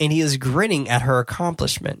 and he is grinning at her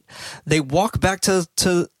accomplishment. They walk back to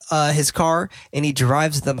his car, and he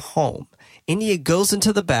drives them home. India goes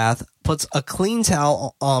into the bath, puts a clean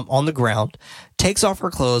towel on the ground, takes off her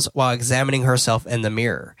clothes while examining herself in the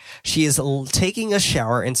mirror. She is taking a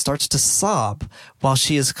shower and starts to sob while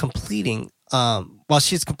she is completing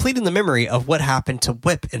the memory of what happened to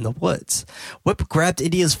Whip in the woods. Whip grabbed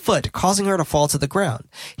India's foot, causing her to fall to the ground.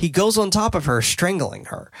 He goes on top of her, strangling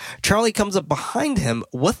her. Charlie comes up behind him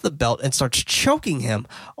with the belt and starts choking him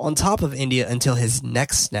on top of India until his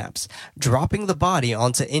neck snaps, dropping the body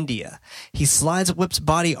onto India. He slides Whip's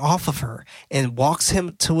body off of her and walks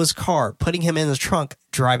him to his car, putting him in the trunk,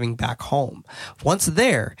 driving back home. Once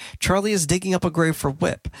there, Charlie is digging up a grave for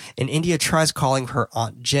Whip, and India tries calling her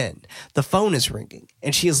Aunt Jen. The phone is ringing,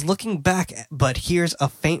 and she is looking back but hears a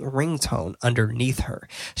faint ringtone underneath her.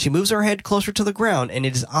 She moves her head closer to the ground, and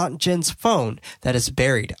it is Aunt Jen's phone that is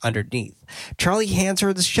buried underneath. Charlie hands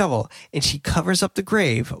her the shovel, and she covers up the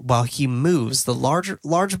grave while he moves the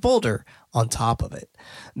large boulder on top of it.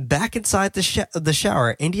 Back inside the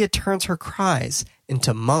shower, India turns her cries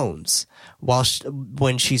into moans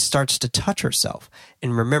when she starts to touch herself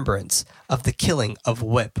in remembrance of the killing of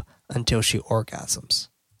Whip until she orgasms.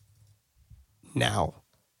 Now,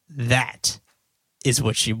 that is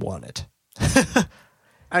what she wanted.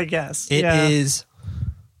 I guess. It is.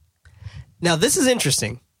 Now, this is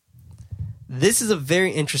interesting. This is a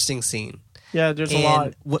very interesting scene. Yeah, there's a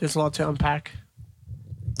lot. There's a lot to unpack.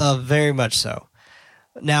 Very much so.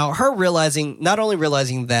 Now, her not only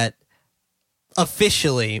realizing that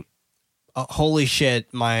officially, holy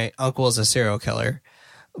shit, my uncle is a serial killer,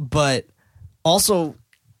 but also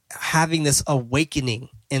having this awakening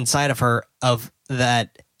inside of her of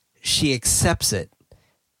that she accepts it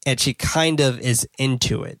and she kind of is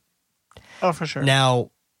into it. Oh, for sure.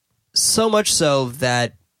 Now, so much so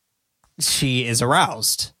that she is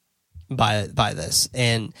aroused by this,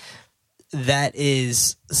 and that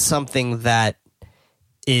is something that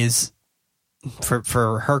is,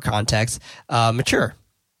 for her context, mature.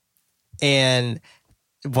 And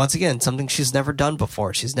once again, something she's never done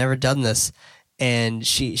before. She's never done this, and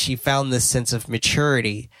she found this sense of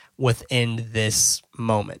maturity within this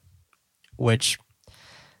moment, which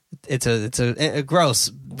it's a gross,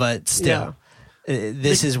 but still.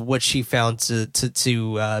 this is what she found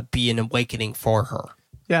to be an awakening for her.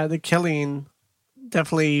 Yeah, the killing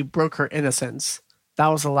definitely broke her innocence. That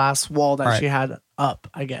was the last wall that she had up,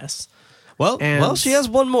 I guess. Well, she has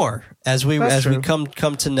one more, as we come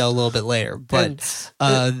to know a little bit later. But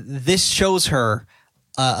this shows her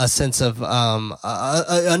a sense of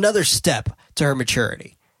another step to her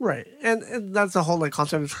maturity. Right, and that's the whole like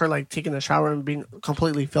concept of her like taking a shower and being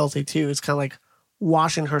completely filthy too. It's kind of like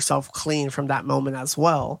washing herself clean from that moment as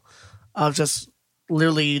well, of just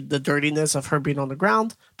literally the dirtiness of her being on the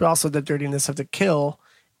ground, but also the dirtiness of the kill.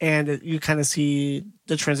 And you kind of see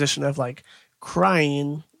the transition of like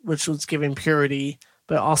crying, which was giving purity,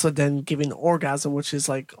 but also then giving orgasm, which is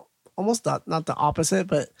like almost not the opposite,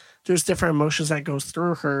 but there's different emotions that goes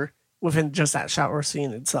through her within just that shower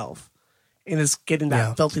scene itself. And it's getting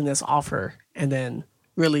that filthiness off her and then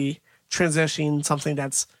really transitioning something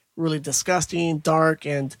that's really disgusting, dark,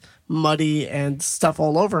 and muddy and stuff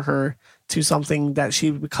all over her to something that she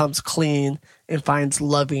becomes clean and finds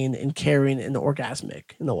loving and caring and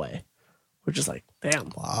orgasmic in a way. Which is like, damn,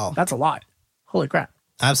 wow, that's a lot. Holy crap.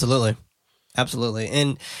 Absolutely.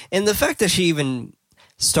 And the fact that she even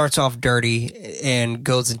starts off dirty and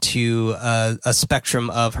goes into a spectrum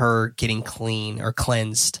of her getting clean or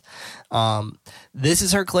cleansed. This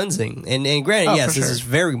is her cleansing. And granted, yes, this is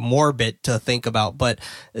very morbid to think about, but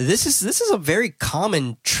this is a very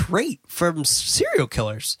common trait from serial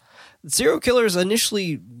killers. Serial killers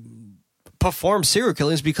initially perform serial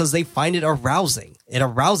killings because they find it arousing. It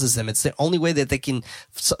arouses them. It's the only way that they can,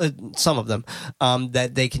 some of them,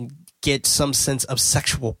 that they can get some sense of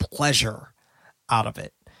sexual pleasure out of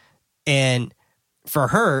it. And for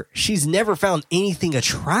her, she's never found anything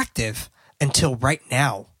attractive until right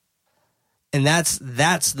now. And that's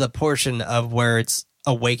the portion of where it's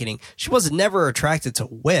awakening. She was never attracted to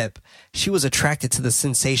Whip. She was attracted to the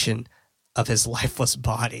sensation of his lifeless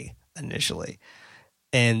body initially,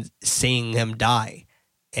 and seeing him die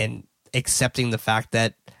and accepting the fact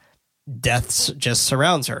that death just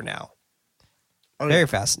surrounds her now. Very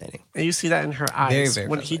fascinating. And you see that in her eyes. Very, very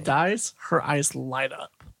when he dies, her eyes light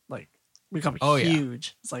up, like become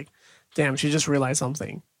huge. It's like, damn, she just realized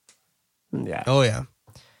something. Yeah. Oh, yeah.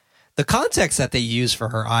 The context that they use for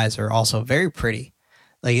her eyes are also very pretty.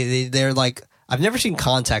 Like they're like, I've never seen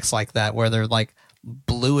context like that where they're like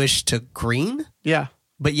bluish to green. Yeah.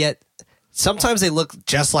 But yet sometimes they look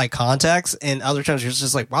just like contacts, and other times you're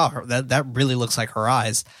just like, wow, that really looks like her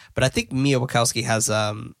eyes. But I think Mia Wachowski has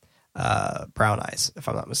brown eyes, if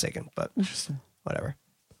I'm not mistaken. But whatever.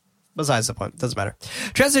 Besides the point, doesn't matter.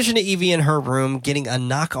 Transition to Evie in her room, getting a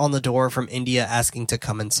knock on the door from India asking to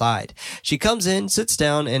come inside. She comes in, sits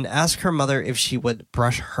down, and asks her mother if she would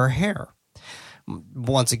brush her hair.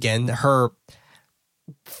 Once again, her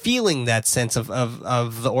feeling that sense of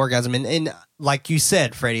the orgasm. And like you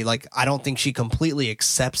said, Freddie, like I don't think she completely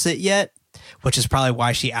accepts it yet, which is probably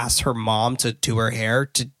why she asked her mom to do her hair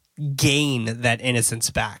to gain that innocence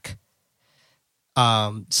back.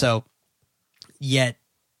 So yet,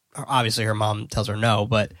 obviously her mom tells her no,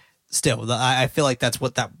 but still, I feel like that's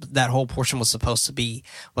what that whole portion was supposed to be,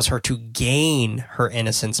 was her to gain her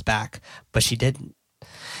innocence back, but she didn't.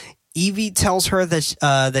 Evie tells her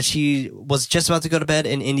that she was just about to go to bed,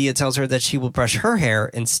 and India tells her that she will brush her hair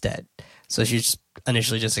instead. So she just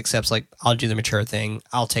initially just accepts, like, I'll do the mature thing,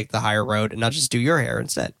 I'll take the higher road, and I'll just do your hair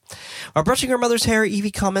instead. While brushing her mother's hair,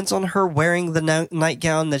 Evie comments on her wearing the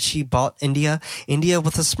nightgown that she bought India. India,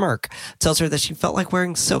 with a smirk, tells her that she felt like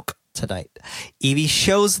wearing silk tonight. Evie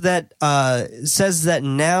says that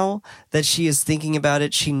now that she is thinking about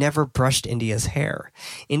it, she never brushed India's hair.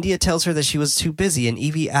 India tells her that she was too busy, and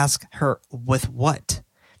Evie asks her with what.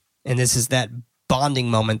 And this is that bonding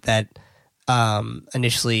moment that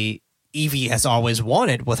initially Evie has always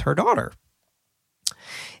wanted with her daughter.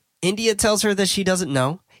 India tells her that she doesn't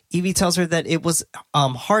know. Evie tells her that it was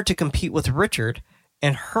hard to compete with Richard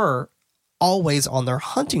and her always on their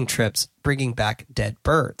hunting trips, bringing back dead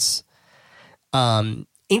birds.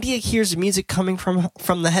 India hears music coming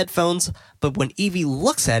from the headphones, but when Evie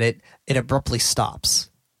looks at it, it abruptly stops,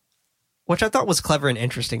 which I thought was clever and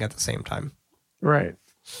interesting at the same time. Right.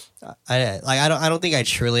 I don't think I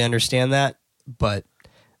truly understand that, but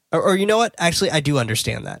or you know what? Actually, I do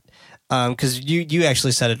understand that, because you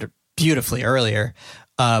actually said it beautifully earlier,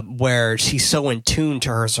 where she's so in tune to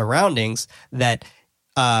her surroundings that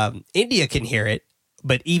India can hear it,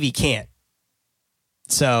 but Evie can't.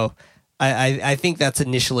 So I think that's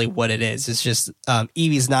initially what it is. It's just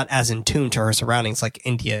Evie's not as in tune to her surroundings like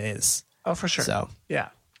India is. Oh, for sure. So yeah,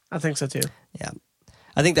 I think so too. Yeah.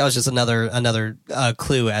 I think that was just another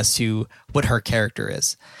clue as to what her character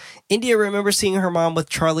is. India remembers seeing her mom with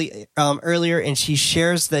Charlie earlier, and she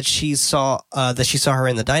shares that she saw her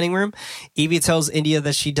in the dining room. Evie tells India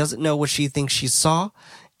that she doesn't know what she thinks she saw,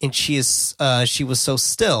 and she was so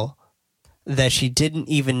still that she didn't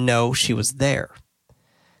even know she was there.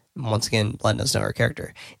 Once again, letting us know her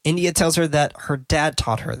character. India tells her that her dad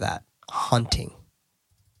taught her that. Hunting.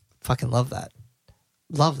 Fucking love that.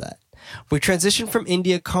 Love that. We transition from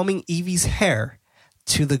India combing Evie's hair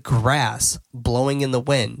to the grass blowing in the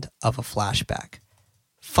wind of a flashback.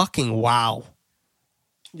 Fucking wow.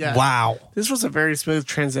 Yeah. Wow. This was a very smooth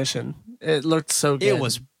transition. It looked so good. It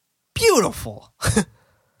was beautiful.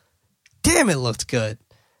 Damn, it looked good.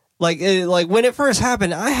 Like when it first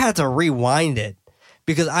happened, I had to rewind it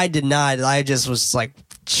because I just was like,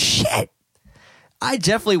 shit. I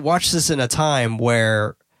definitely watched this in a time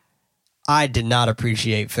where I did not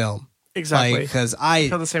appreciate film. Exactly. Because I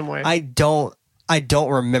feel the same way. I don't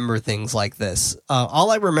remember things like this.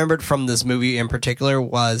 All I remembered from this movie in particular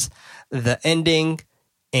was the ending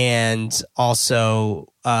and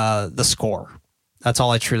also the score. That's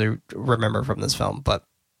all I truly remember from this film. But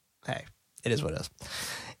hey, it is what it is.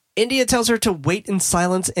 India tells her to wait in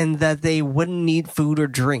silence and that they wouldn't need food or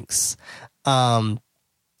drinks.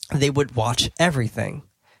 They would watch everything.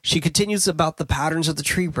 She continues about the patterns of the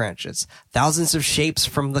tree branches, thousands of shapes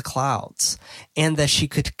from the clouds, and that she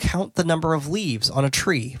could count the number of leaves on a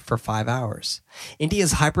tree for 5 hours. India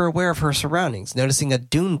is hyper aware of her surroundings, noticing a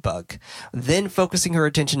dune bug, then focusing her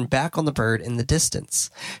attention back on the bird in the distance.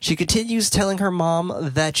 She continues telling her mom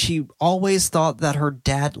that she always thought that her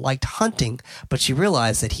dad liked hunting, but she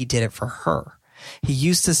realized that he did it for her. He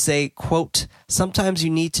used to say, quote, "Sometimes you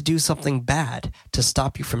need to do something bad to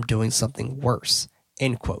stop you from doing something worse."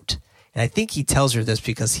 End quote. And I think he tells her this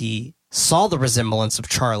because he saw the resemblance of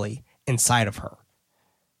Charlie inside of her.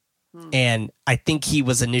 And I think he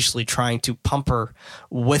was initially trying to pump her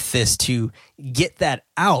with this to get that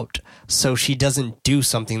out so she doesn't do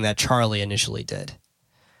something that Charlie initially did.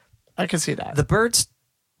 I can see that.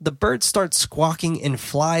 The bird starts squawking and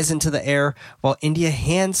flies into the air while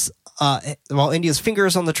India's finger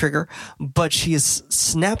is on the trigger, but she is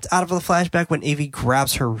snapped out of the flashback when Evie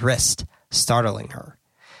grabs her wrist, startling her.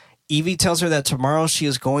 Evie tells her that tomorrow she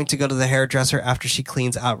is going to go to the hairdresser after she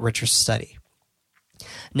cleans out Richard's study.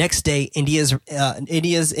 Next day, India's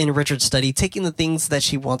in Richard's study, taking the things that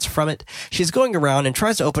she wants from it. She's going around and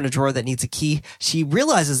tries to open a drawer that needs a key. She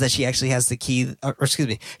realizes that she actually has the key,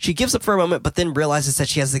 she gives up for a moment, but then realizes that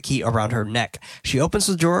she has the key around her neck. She opens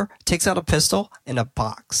the drawer, takes out a pistol and a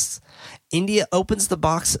box. India opens the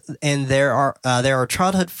box and there are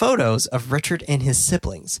childhood photos of Richard and his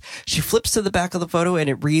siblings. She flips to the back of the photo and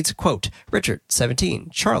it reads, quote, "Richard, 17,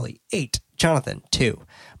 Charlie, 8, Jonathan, 2.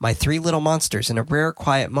 My 3 little monsters in a rare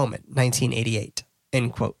quiet moment, 1988.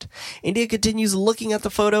 End quote. India continues looking at the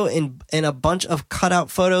photo and a bunch of cutout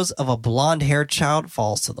photos of a blonde-haired child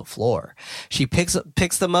falls to the floor. She picks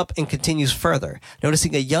them up and continues further,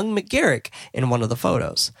 noticing a young McGarrick in one of the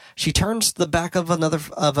photos. She turns to the back of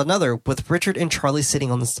another with Richard and Charlie sitting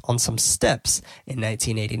on some steps in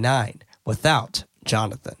 1989 without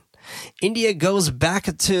Jonathan. India goes back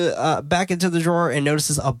into the drawer and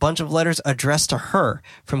notices a bunch of letters addressed to her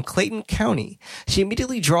from Clayton County. She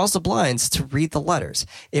immediately draws the blinds to read the letters.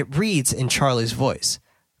 It reads in Charlie's voice,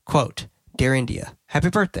 quote, "Dear India,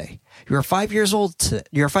 happy birthday. You are 5 years old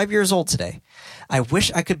today. I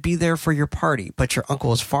wish I could be there for your party, but your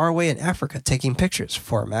uncle is far away in Africa taking pictures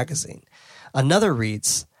for a magazine." Another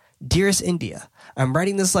reads, "Dearest India, I'm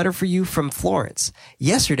writing this letter for you from Florence.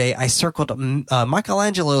 Yesterday, I circled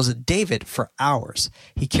Michelangelo's David for hours.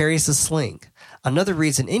 He carries a sling." Another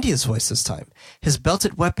reads in India's voice this time, his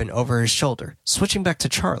belted weapon over his shoulder, switching back to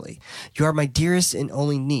Charlie. "You are my dearest and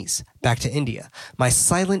only niece." Back to India, "My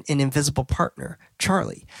silent and invisible partner,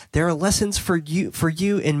 Charlie. There are lessons for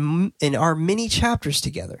you in our many chapters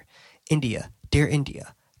together." India, "Dear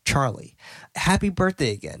India, Charlie. Happy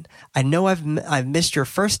birthday again. I know I've missed your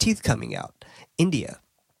first teeth coming out. India.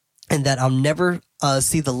 And that I'll never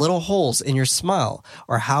see the little holes in your smile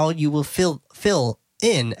or how you will fill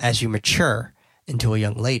in as you mature into a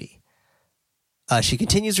young lady." She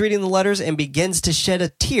continues reading the letters and begins to shed a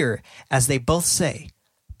tear as they both say,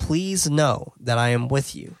 "Please know that I am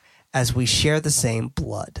with you as we share the same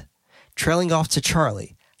blood." Trailing off to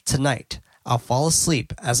Charlie, "Tonight, I'll fall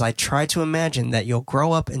asleep as I try to imagine that you'll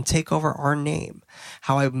grow up and take over our name.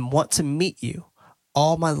 How I want to meet you.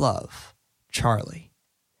 All my love, Charlie."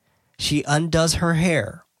 She undoes her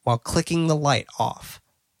hair while clicking the light off.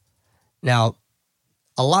 Now,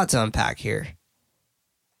 a lot to unpack here.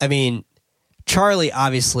 I mean, Charlie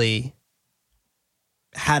obviously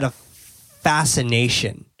had a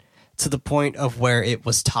fascination to the point of where it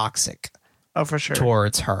was toxic. Oh, for sure.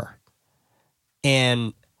 Towards her.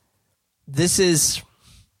 And this is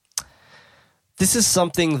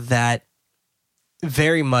something that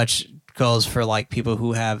very much goes for like people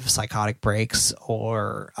who have psychotic breaks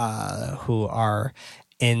or who are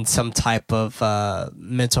in some type of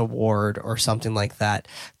mental ward or something like that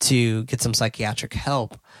to get some psychiatric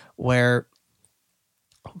help, where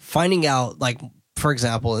finding out, like, for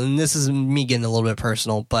example, and this is me getting a little bit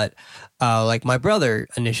personal, but like my brother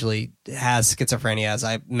initially has schizophrenia, as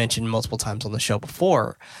I mentioned multiple times on the show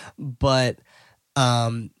before, but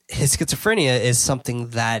his schizophrenia is something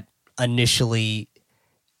that initially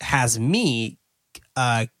has me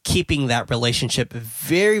keeping that relationship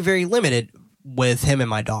very, very limited with him and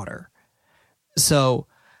my daughter. So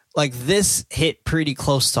like this hit pretty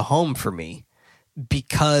close to home for me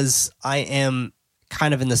because I am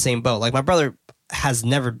kind of in the same boat. Like my brother has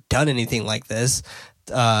never done anything like this,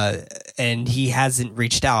 and he hasn't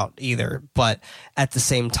reached out either. But at the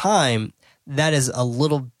same time, that is a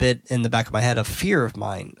little bit in the back of my head, a fear of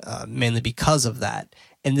mine, mainly because of that.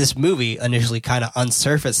 And this movie initially kind of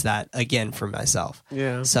unsurfaced that again for myself.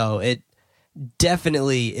 Yeah. So it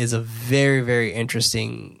definitely is a very, very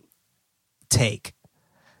interesting take.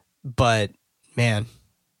 But man,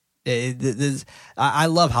 I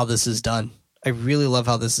love how this is done. I really love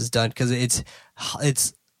how this is done because it's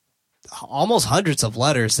almost hundreds of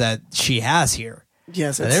letters that she has here.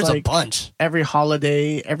 Yes, it's there's like a bunch. Every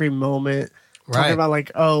holiday, every moment, talking about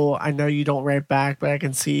like, oh, I know you don't write back, but I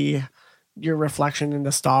can see your reflection in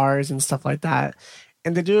the stars and stuff like that.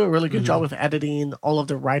 And they do a really good job with editing all of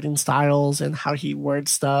the writing styles and how he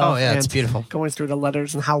words stuff. Oh yeah, and it's beautiful. Going through the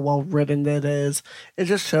letters and how well written it is. It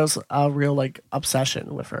just shows a real like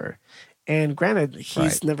obsession with her. And granted,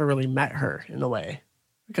 he's never really met her in a way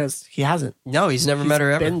because he hasn't. No, he's never met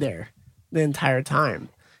her ever. Been there the entire time,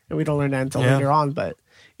 and we don't learn that until later on. But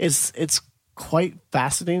it's quite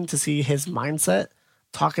fascinating to see his mindset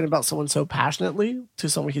talking about someone so passionately to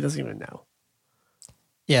someone he doesn't even know.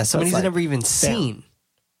 Yeah, someone he's never even seen.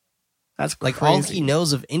 That's like crazy. all he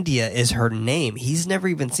knows of India is her name. He's never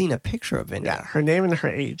even seen a picture of India. Yeah, her name and her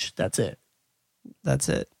age. That's it. That's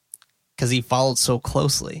it. Because he followed so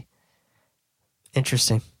closely.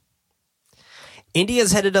 Interesting.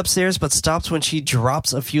 India's headed upstairs, but stops when she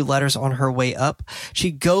drops a few letters on her way up.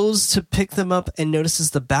 She goes to pick them up and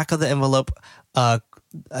notices the back of the envelope,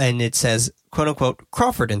 and it says, quote unquote,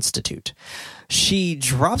 Crawford Institute. She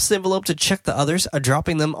drops the envelope to check the others,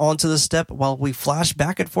 dropping them onto the step while we flash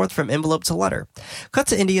back and forth from envelope to letter. Cut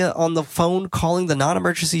to India on the phone calling the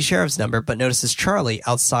non-emergency sheriff's number, but notices Charlie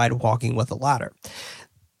outside walking with a ladder.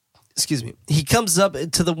 Excuse me. He comes up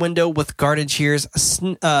to the window with garden shears,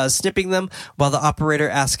 snipping them, while the operator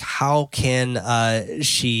asks how can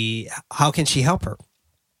she help her.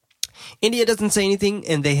 India doesn't say anything,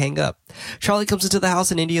 and they hang up. Charlie comes into the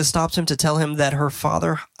house, and India stops him to tell him that her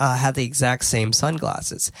father had the exact same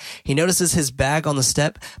sunglasses. He notices his bag on the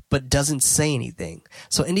step, but doesn't say anything.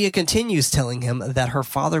 So India continues telling him that her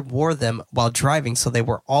father wore them while driving, so they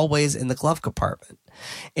were always in the glove compartment.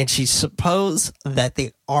 And she supposed that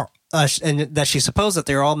they are,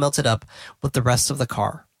 they're all melted up with the rest of the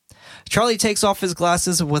car. Charlie takes off his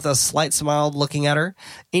glasses with a slight smile looking at her.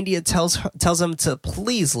 India tells him to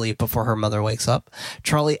please leave before her mother wakes up.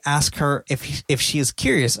 Charlie asks her if she is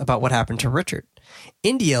curious about what happened to Richard.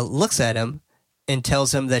 India looks at him and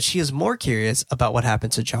tells him that she is more curious about what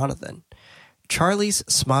happened to Jonathan. Charlie's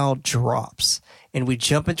smile drops, and we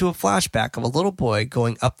jump into a flashback of a little boy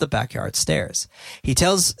going up the backyard stairs. He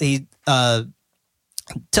tells her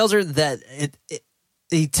that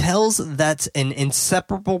he tells that's an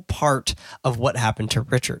inseparable part of what happened to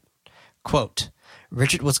Richard. Quote,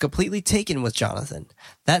 Richard was completely taken with Jonathan.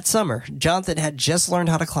 That summer, Jonathan had just learned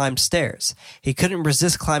how to climb stairs. He couldn't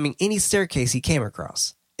resist climbing any staircase he came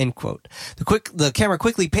across. End quote. The camera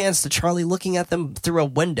quickly pans to Charlie looking at them through a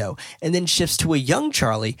window and then shifts to a young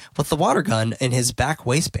Charlie with the water gun in his back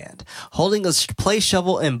waistband, holding a play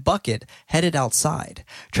shovel and bucket headed outside.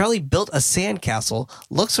 Charlie built a sandcastle,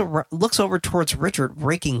 looks over towards Richard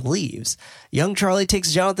raking leaves. Young Charlie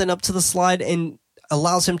takes Jonathan up to the slide and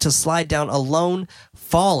allows him to slide down alone,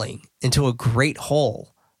 falling into a great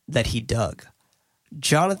hole that he dug.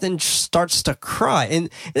 Jonathan starts to cry, and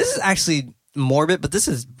this is actually morbid, but this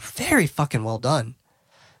is very fucking well done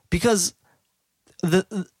because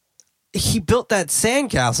he built that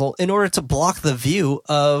sandcastle in order to block the view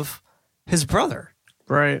of his brother.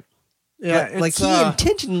 Right. Yeah. Like he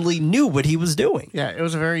intentionally knew what he was doing. Yeah. It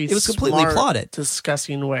was completely plotted.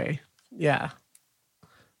 Disgusting way. Yeah.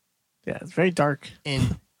 Yeah. It's very dark.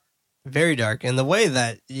 And Very dark. And the way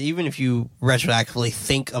that, even if you retroactively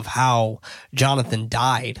think of how Jonathan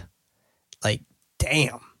died, like,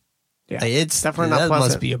 damn. Yeah, like, it's definitely not that pleasant.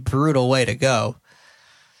 must be a brutal way to go.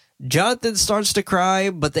 Jonathan starts to cry,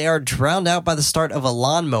 but they are drowned out by the start of a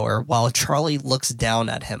lawnmower while Charlie looks down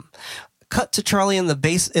at him. Cut to Charlie in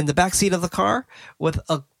the back seat of the car with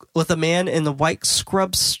a man in the white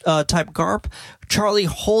scrubs type garb. Charlie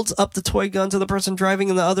holds up the toy gun to the person driving,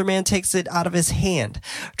 and the other man takes it out of his hand.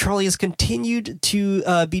 Charlie has continued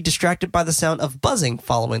to be distracted by the sound of buzzing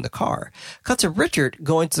following the car. Cut to Richard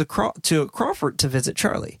going to Crawford to visit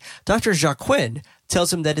Charlie. Dr. Jacquin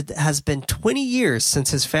tells him that it has been 20 years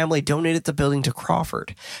since his family donated the building to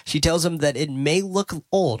Crawford. She tells him that it may look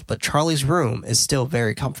old, but Charlie's room is still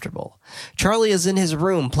very comfortable. Charlie is in his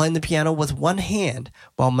room playing the piano with one hand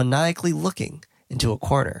while maniacally looking into a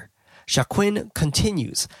corner. Jacquin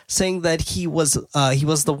continues, saying that he was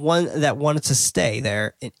the one that wanted to stay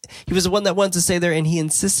there. He was the one that wanted to stay there, and he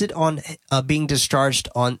insisted on being discharged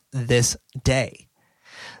on this day.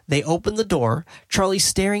 They open the door, Charlie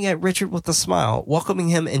staring at Richard with a smile, welcoming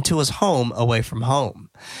him into his home away from home.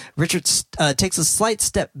 Richard takes a slight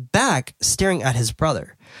step back, staring at his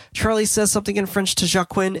brother. Charlie says something in French to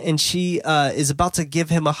Jacquin, and she is about to give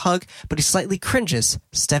him a hug, but he slightly cringes,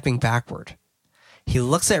 stepping backward. He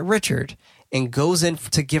looks at Richard and goes in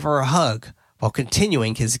to give her a hug while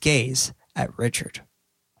continuing his gaze at Richard.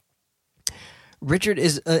 Richard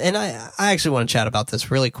is, and I actually want to chat about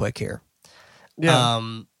this really quick here.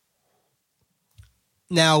 Yeah.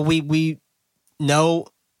 Now we know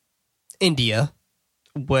India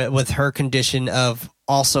with her condition of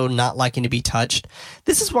also not liking to be touched.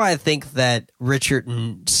 This is why I think that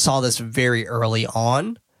Richard saw this very early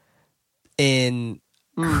on in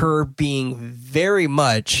her being very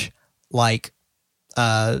much like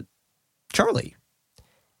Charlie.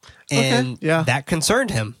 And that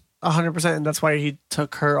concerned him. 100%. And that's why he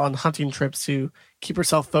took her on hunting trips to keep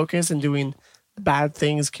herself focused and doing bad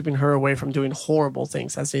things, keeping her away from doing horrible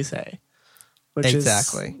things, as they say. Which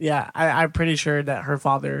exactly. I'm pretty sure that her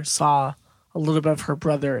father saw a little bit of her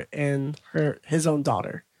brother in his own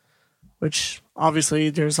daughter, which obviously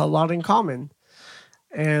there's a lot in common.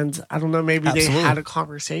 And I don't know, maybe Absolutely. they had a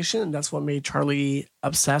conversation, and that's what made Charlie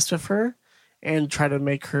obsessed with her and try to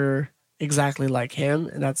make her exactly like him.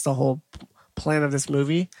 And that's the whole plan of this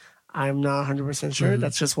movie. I'm not 100% sure.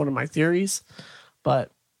 That's just one of my theories.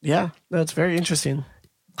 But yeah, that's very interesting.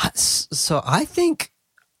 So I think,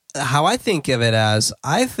 how I think of it as,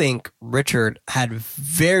 I think Richard had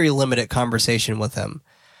very limited conversation with him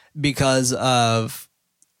because of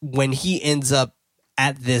when he ends up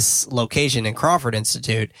at this location in Crawford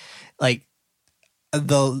Institute, like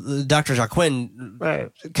the Dr. Jacquin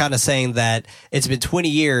kind of saying that it's been 20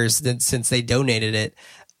 years since they donated it.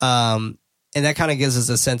 And that kind of gives us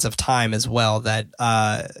a sense of time as well, that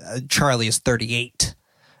Charlie is 38,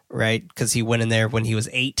 right? Because he went in there when he was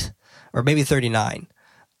 8 or maybe 39.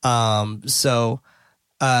 No,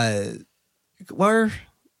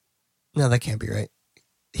 that can't be right.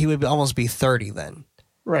 He would almost be 30 then.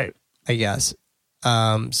 Right. I guess.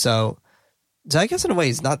 So I guess in a way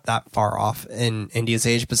he's not that far off in India's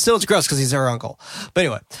age, but still it's gross because he's her uncle. But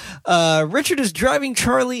anyway, Richard is driving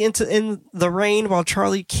Charlie in the rain while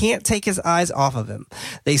Charlie can't take his eyes off of him.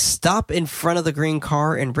 They stop in front of the green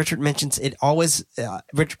car, and Richard mentions it always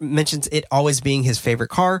being his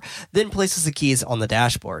favorite car, then places the keys on the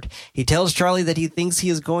dashboard. He tells Charlie that he thinks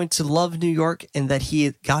he is going to love New York and that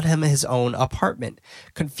he got him his own apartment.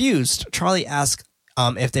 Confused, Charlie asks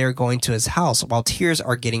if they are going to his house while tears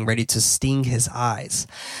are getting ready to sting his eyes.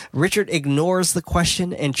 Richard ignores the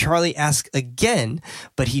question and Charlie asks again,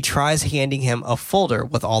 but he tries handing him a folder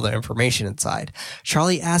with all the information inside.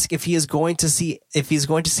 Charlie asks if he's going to see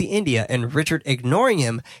India, and Richard, ignoring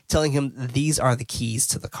him, telling him these are the keys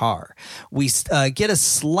to the car. We get a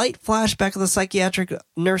slight flashback of the psychiatric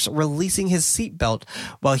nurse releasing his seatbelt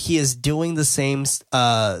while he is doing the same,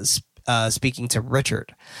 speaking to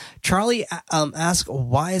Richard. Charlie asks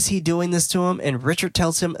why is he doing this to him, and Richard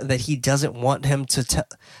tells him that he doesn't want him to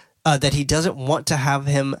have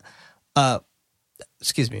him.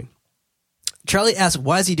 Charlie asks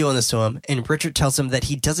why is he doing this to him, and Richard tells him that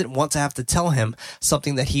he doesn't want to have to tell him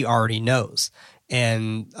something that he already knows.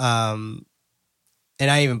 And I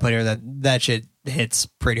even put here that shit hits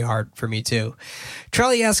pretty hard for me too.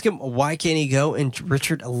 Charlie asks him why can't he go, and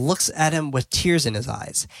Richard looks at him with tears in his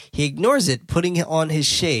eyes. He ignores it, putting on his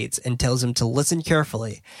shades, and tells him to listen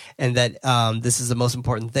carefully and that this is the most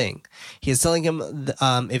important thing. He is telling him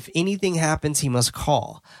if anything happens he must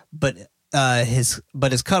call, but is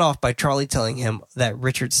cut off by Charlie telling him that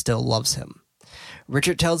Richard still loves him.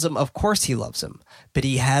 Richard tells him, of course he loves him, but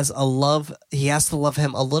he has to love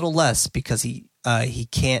him a little less because he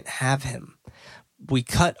can't have him. We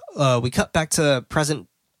cut back to present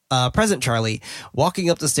Charlie walking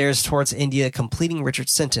up the stairs towards India, completing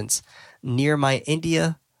Richard's sentence. Near my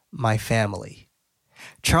India, my family.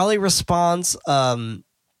 Charlie's response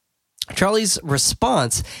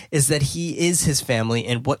is that he is his family,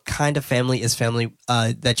 and what kind of family is family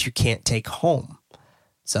that you can't take home?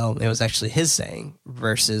 So it was actually his saying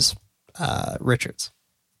versus Richard's.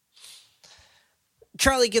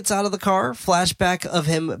 Charlie gets out of the car, flashback of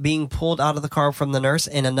him being pulled out of the car from the nurse,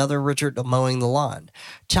 and another Richard mowing the lawn.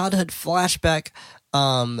 Childhood flashback,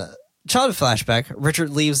 Richard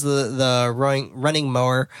leaves the running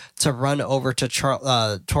mower to run over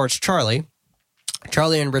to towards Charlie.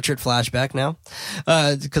 Charlie and Richard flashback now,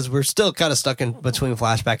 because we're still kind of stuck in between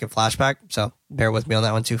flashback and flashback, so bear with me on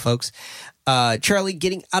that one too, folks. Charlie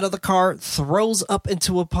getting out of the car, throws up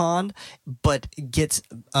into a pond, but gets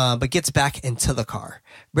back into the car.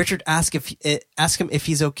 Richard asks him if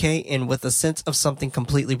he's okay, and with a sense of something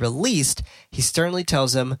completely released, he sternly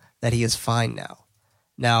tells him that he is fine now.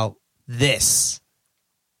 Now, this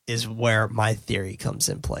is where my theory comes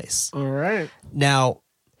in place. All right. Now,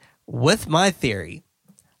 with my theory,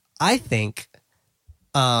 I think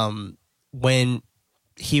when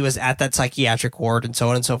he was at that psychiatric ward and so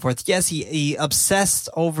on and so forth, yes, he obsessed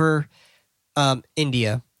over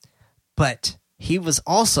India, but he was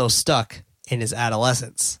also stuck in his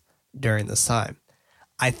adolescence during this time.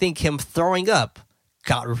 I think him throwing up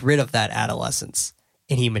got rid of that adolescence,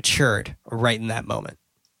 and he matured right in that moment.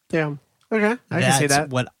 Yeah. Okay. I can see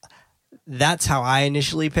that. That's how I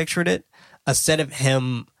initially pictured it. Instead of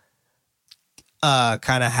him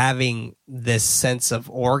kind of having this sense of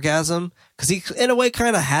orgasm, because he in a way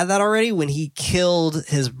kind of had that already when he killed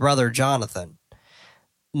his brother Jonathan.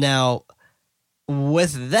 Now,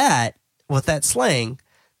 with that slaying,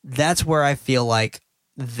 that's where I feel like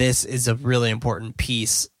this is a really important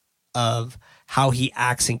piece of how he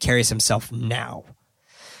acts and carries himself now.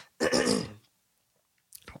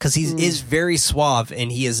 Because he is very suave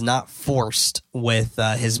and he is not forced with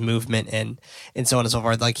his movement and so on and so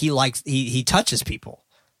forth. Like he touches people,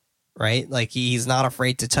 right? Like he's not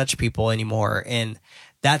afraid to touch people anymore. And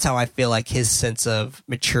that's how I feel like his sense of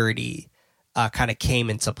maturity kind of came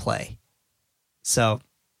into play. So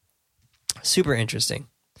super interesting.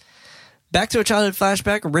 Back to a childhood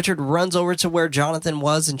flashback. Richard runs over to where Jonathan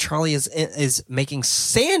was, and Charlie is making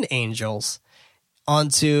sand angels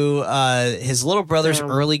onto his little brother's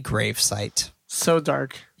early grave site. So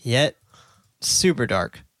dark. Yet super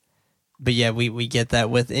dark. But yeah, we get that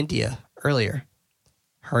with India earlier.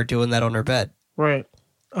 Her doing that on her bed. Right.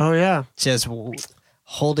 Oh, yeah. Just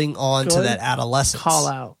holding on to that adolescence. Call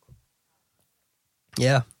out.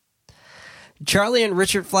 Yeah. Charlie and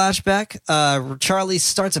Richard flashback. Charlie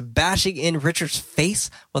starts bashing in Richard's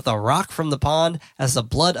face with a rock from the pond as the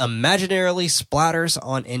blood imaginarily splatters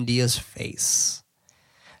on India's face.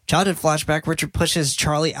 Childhood flashback. Richard pushes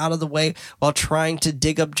Charlie out of the way while trying to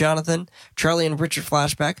dig up Jonathan. Charlie and Richard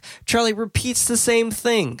flashback. Charlie repeats the same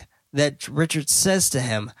thing that Richard says to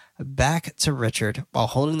him back to Richard while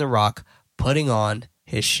holding the rock, putting on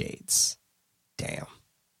his shades. Damn.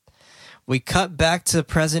 We cut back to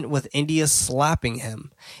present with India slapping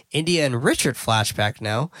him. India and Richard flashback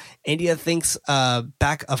now. India thinks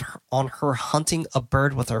back on her hunting a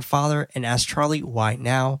bird with her father and asks Charlie, why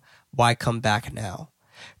now? Why come back now?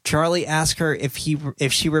 Charlie asks her if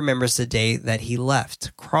she remembers the day that he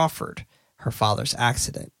left Crawford, her father's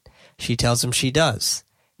accident. She tells him she does.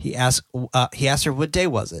 He asks her what day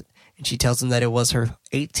was it, and she tells him that it was her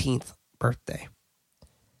 18th birthday.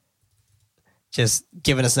 Just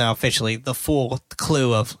giving us now officially the full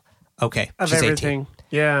clue of she's everything. 18.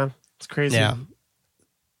 Yeah, it's crazy. Yeah.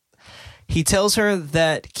 He tells her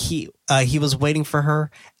that he was waiting for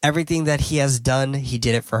her. Everything that he has done, he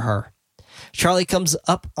did it for her. Charlie comes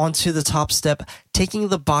up onto the top step, taking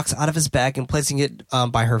the box out of his bag and placing it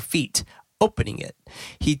by her feet, opening it.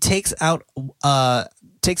 He takes out a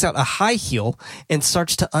high heel and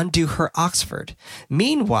starts to undo her Oxford.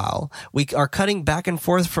 Meanwhile, we are cutting back and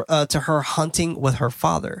forth to her hunting with her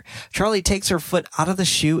father. Charlie takes her foot out of the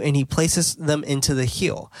shoe and he places them into the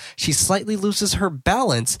heel. She slightly loses her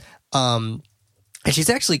balance, and she's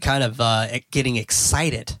actually kind of getting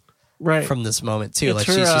excited from this moment too. Like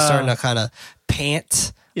she's starting to kind of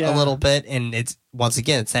pant a little bit, and it's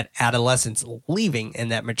that adolescence leaving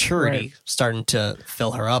and that maturity starting to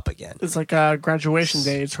fill her up again. It's like a graduation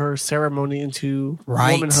day. It's her ceremony into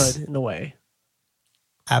womanhood in a way.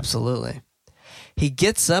 Absolutely. He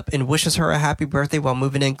gets up and wishes her a happy birthday while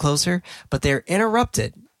moving in closer, but they're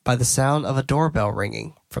interrupted by the sound of a doorbell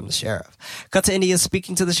ringing from the sheriff. Cut to India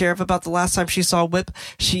speaking to the sheriff about the last time she saw Whip.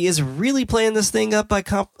 She is really playing this thing up by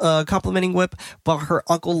complimenting Whip, while her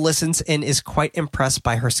uncle listens and is quite impressed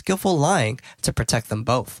by her skillful lying to protect them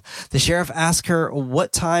both. The sheriff asks her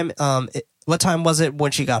what time was it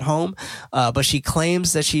when she got home, but she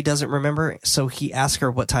claims that she doesn't remember, so he asks her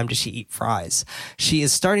what time did she eat fries. She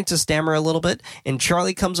is starting to stammer a little bit, and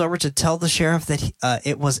Charlie comes over to tell the sheriff that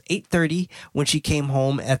it was 8:30 when she came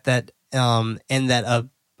home and that a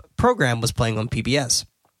program was playing on PBS.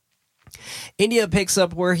 India picks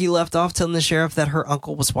up where he left off, telling the sheriff that her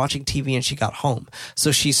uncle was watching TV and she got home,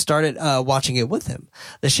 so she started watching it with him.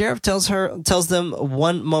 The sheriff tells them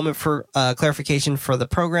one moment for clarification for the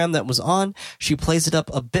program that was on. She plays it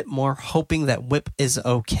up a bit more, hoping that Whip is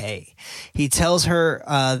okay. He tells her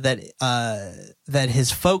that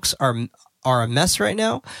his folks are a mess right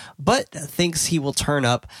now, but thinks he will turn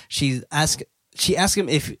up. She asks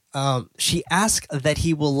that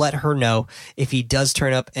he will let her know if he does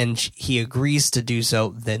turn up, and he agrees to do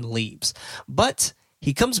so, then leaves. But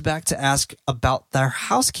he comes back to ask about their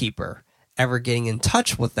housekeeper ever getting in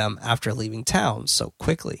touch with them after leaving town so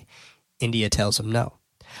quickly. India tells him no.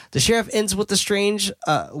 The sheriff ends with strange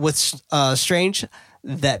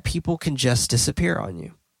that people can just disappear on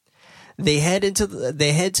you. They head to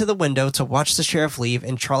the window to watch the sheriff leave,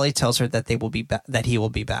 and Charlie tells her that he will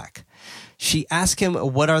be back. She asks him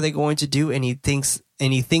what are they going to do, and he thinks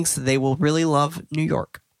that they will really love New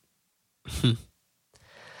York.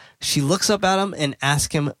 She looks up at him and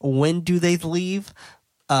asks him when do they leave.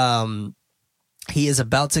 He is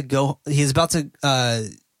about to go. I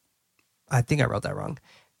think I wrote that wrong.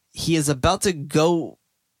 He is about to go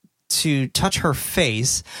to touch her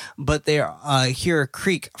face, but they hear a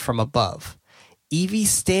creak from above. Evie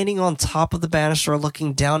standing on top of the banister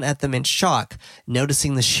looking down at them in shock,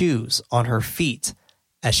 noticing the shoes on her feet,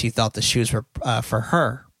 as she thought the shoes were for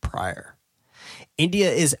her prior.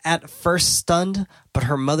 India is at first stunned, but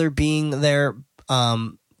her mother being there,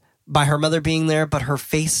 but her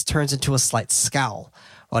face turns into a slight scowl,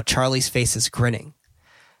 while Charlie's face is grinning.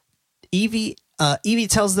 Evie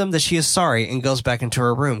tells them that she is sorry and goes back into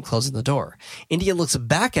her room, closing the door. India looks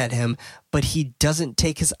back at him, but he doesn't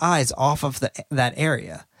take his eyes off of that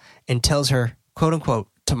area, and tells her, quote unquote,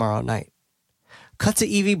 tomorrow night. Cut to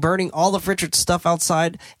Evie burning all of Richard's stuff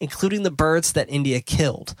outside, including the birds that India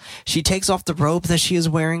killed. She takes off the robe that she is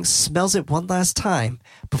wearing, smells it one last time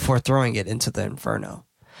before throwing it into the inferno.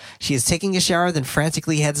 She is taking a shower, then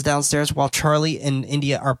frantically heads downstairs while Charlie and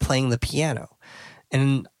India are playing the piano.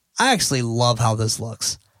 And I actually love how this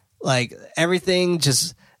looks. Like, everything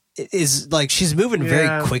just is like she's moving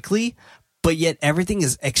very quickly, but yet everything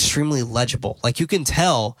is extremely legible. Like, you can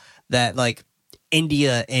tell that like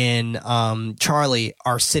India and Charlie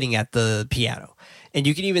are sitting at the piano, and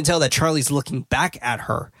you can even tell that Charlie's looking back at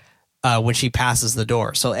her when she passes the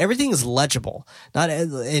door. So everything is legible.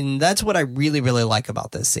 And that's what I really, really like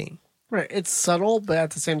about this scene. Right. It's subtle, but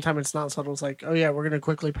at the same time, it's not subtle. It's like, oh, yeah, we're going to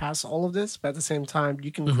quickly pass all of this. But at the same time,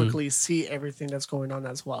 you can quickly see everything that's going on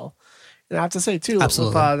as well. And I have to say, too,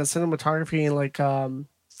 absolutely, with the cinematography and like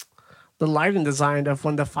the lighting design of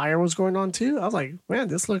when the fire was going on, too, I was like, man,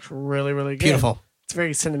 this looks really, really good. Beautiful. It's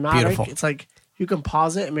very cinematic. Beautiful. It's like you can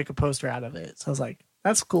pause it and make a poster out of it. So I was like,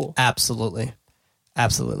 that's cool. Absolutely.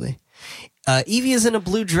 Absolutely. Evie is in a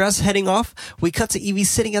blue dress heading off. We cut to Evie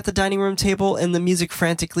sitting at the dining room table and the music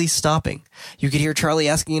frantically stopping. You could hear Charlie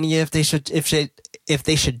asking India if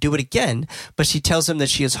they should do it again, but she tells him that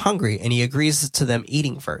she is hungry and he agrees to them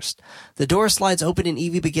eating first. The door slides open and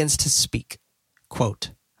Evie begins to speak.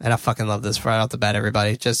 Quote, and I fucking love this right off the bat,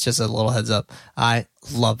 everybody. Just a little heads up. I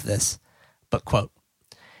love this. But quote,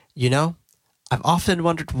 you know, I've often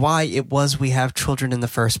wondered why it was we have children in the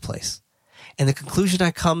first place. And the conclusion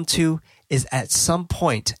I come to is at some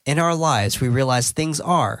point in our lives, we realize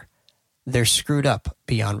they're screwed up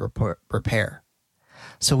beyond repair.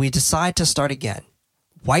 So we decide to start again,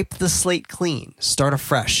 wipe the slate clean, start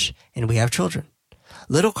afresh, and we have children.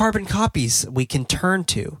 Little carbon copies we can turn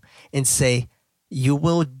to and say, you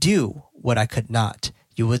will do what I could not.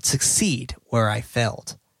 You would succeed where I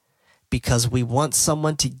failed. Because we want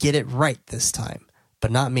someone to get it right this time,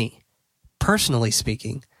 but not me. Personally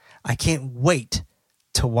speaking, I can't wait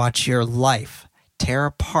to watch your life tear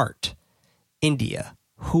apart. India,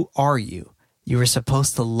 who are you? You were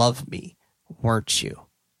supposed to love me, weren't you?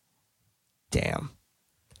 Damn.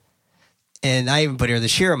 And I even put here the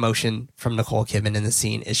sheer emotion from Nicole Kidman in the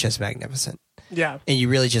scene is just magnificent. Yeah. And you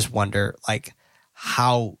really just wonder, like,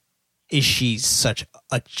 how is she such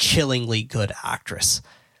a chillingly good actress?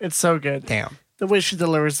 It's so good. Damn. The way she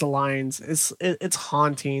delivers the lines, it's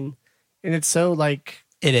haunting. And it's so, like,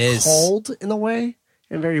 It is cold in a way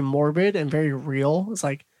and very morbid and very real. It's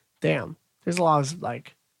like, damn, there's a lot of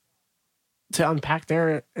like to unpack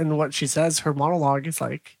there. And what she says, her monologue is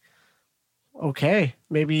like, okay,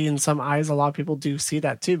 maybe in some eyes, a lot of people do see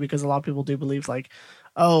that too, because a lot of people do believe like,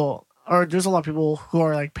 oh, or there's a lot of people who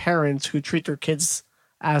are like parents who treat their kids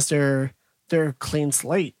as their clean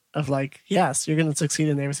slate of like, yes, you're going to succeed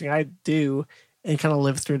in everything I do, and kind of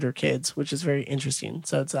live through their kids, which is very interesting.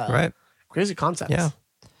 So it's a crazy concept. Yeah.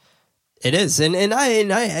 It is, and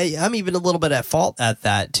I'm even a little bit at fault at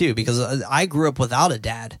that too, because I grew up without a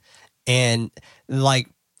dad, and like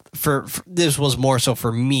for this was more so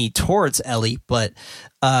for me towards Ellie, but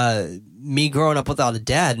me growing up without a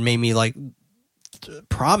dad made me like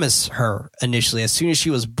promise her initially as soon as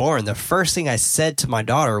she was born. The first thing I said to my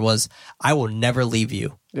daughter was, "I will never leave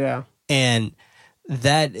you." Yeah, and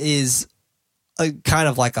that is kind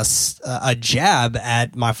of like a jab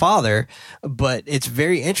at my father, but it's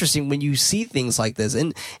very interesting when you see things like this.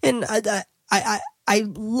 And I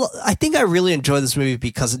think I really enjoy this movie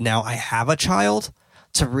because now I have a child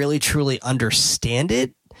to really truly understand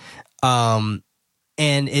it. And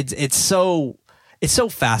it's so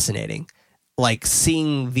fascinating, like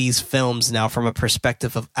seeing these films now from a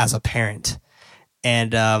perspective of as a parent,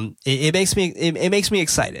 and it makes me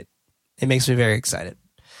excited. It makes me very excited.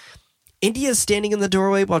 India is standing in the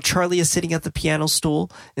doorway while Charlie is sitting at the piano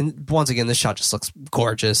stool. And once again, this shot just looks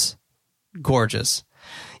gorgeous. Gorgeous.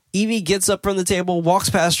 Evie gets up from the table,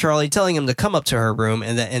 walks past Charlie, telling him to come up to her room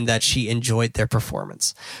and that she enjoyed their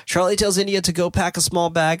performance. Charlie tells India to go pack a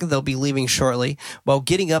small bag. They'll be leaving shortly, while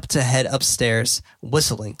getting up to head upstairs,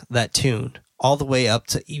 whistling that tune all the way up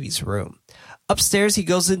to Evie's room. Upstairs, he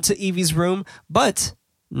goes into Evie's room, but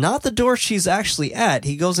not the door she's actually at.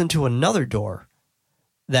 He goes into another door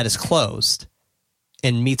that is closed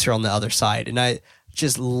and meets her on the other side. And I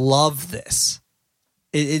just love this.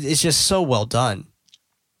 It's just so well done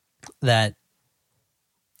that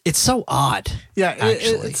it's so odd. Yeah,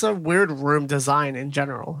 it's a weird room design in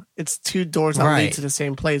general. It's two doors that lead to the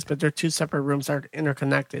same place, but they're two separate rooms that are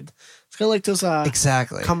interconnected. It's kind of like those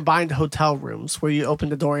combined hotel rooms where you open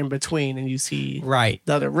the door in between and you see the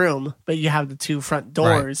other room, but you have the two front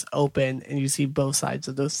doors open and you see both sides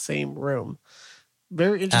of the same room.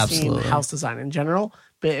 Very interesting house design in general,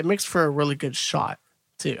 but it makes for a really good shot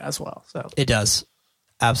too as well. So it does.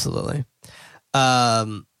 Absolutely.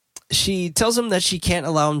 She tells him that she can't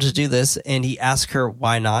allow him to do this, and he asks her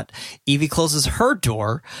why not. Evie closes her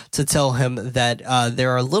door to tell him that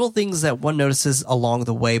there are little things that one notices along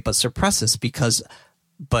the way but suppresses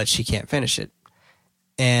but she can't finish it.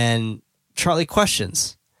 And Charlie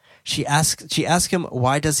questions. She asks him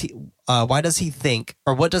why does he think,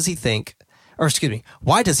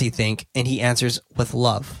 and he answers with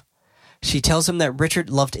love. She tells him that Richard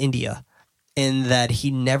loved India and that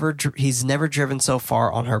he's never driven so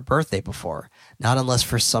far on her birthday before, not unless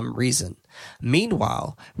for some reason.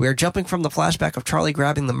 Meanwhile, we are jumping from the flashback of Charlie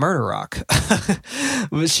grabbing the murder rock.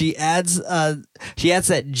 She adds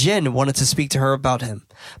that Jen wanted to speak to her about him,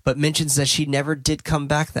 but mentions that she never did come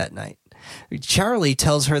back that night. Charlie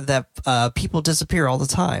tells her that people disappear all the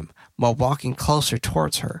time, while walking closer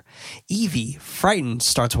towards her. Evie, frightened,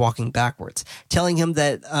 starts walking backwards, telling him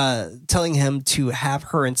to have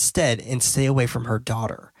her instead and stay away from her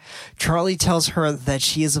daughter. Charlie tells her that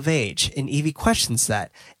she is of age, and Evie questions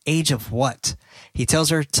that. Age of what? He tells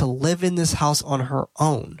her to live in this house on her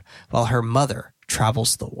own, while her mother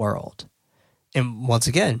travels the world. And once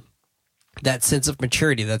again, that sense of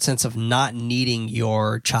maturity, that sense of not needing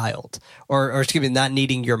your child, or excuse me, not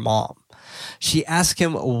needing your mom. She asks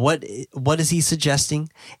him what is he suggesting,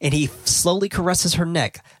 and he slowly caresses her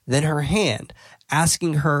neck, then her hand,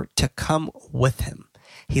 asking her to come with him.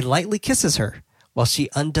 He lightly kisses her while she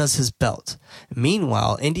undoes his belt.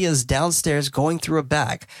 Meanwhile, India is downstairs going through a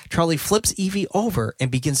bag. Charlie flips Evie over and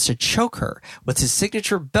begins to choke her with his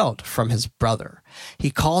signature belt from his brother. He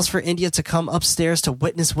calls for India to come upstairs to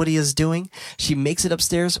witness what he is doing. She makes it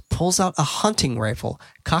upstairs, pulls out a hunting rifle,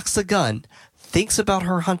 cocks the gun, thinks about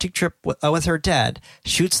her hunting trip with her dad,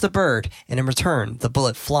 shoots the bird, and in return, the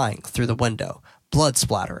bullet flying through the window, blood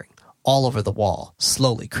splattering all over the wall,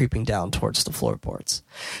 slowly creeping down towards the floorboards.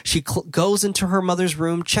 She goes into her mother's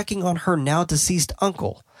room, checking on her now deceased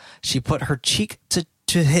uncle. She put her cheek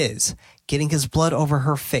to his, getting his blood over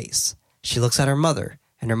her face. She looks at her mother,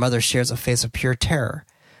 and her mother shares a face of pure terror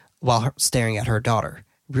while staring at her daughter,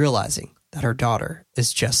 realizing that her daughter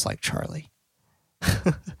is just like Charlie.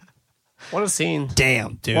 What a scene.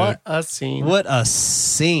 Damn, dude. What a scene. What a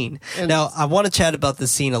scene. And now, I want to chat about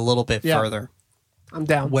this scene a little bit further. I'm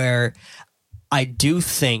down. Where I do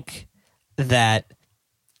think that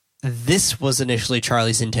this was initially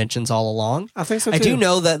Charlie's intentions all along. I think so too. I do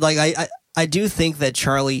know that, like, I do think that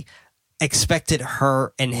Charlie expected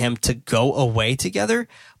her and him to go away together,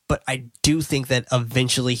 but I do think that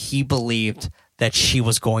eventually he believed that she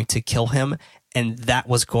was going to kill him, and that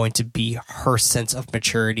was going to be her sense of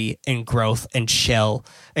maturity and growth and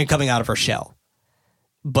coming out of her shell.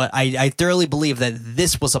 But I thoroughly believe that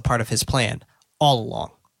this was a part of his plan all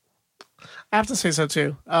along. I have to say so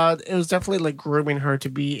too. It was definitely like grooming her to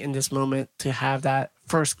be in this moment to have that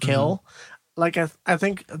first kill. Like I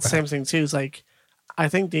think the same thing too. Is like I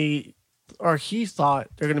think he thought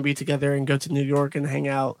they're going to be together and go to New York and hang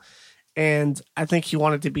out, and I think he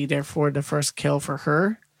wanted to be there for the first kill for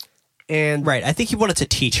her. And right, I think he wanted to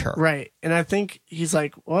teach her. Right, and I think he's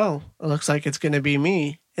like, well, it looks like it's going to be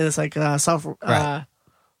me, and it's like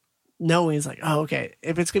knowing he's like, oh, okay,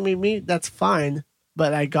 if it's going to be me, that's fine.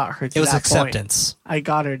 But I got her to that point. It was acceptance. I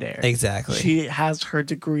got her there. Exactly. She has her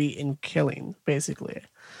degree in killing, basically.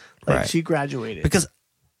 Like, she graduated. Because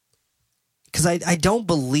I don't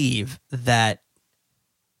believe that...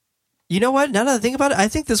 You know what? Now that I think about it, I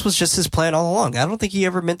think this was just his plan all along. I don't think he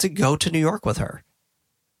ever meant to go to New York with her.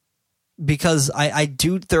 Because I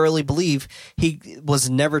do thoroughly believe he was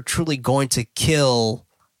never truly going to kill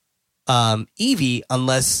Evie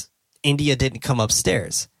unless India didn't come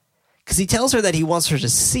upstairs. Because he tells her that he wants her to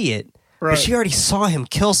see it, but she already saw him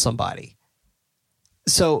kill somebody.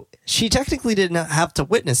 So she technically did not have to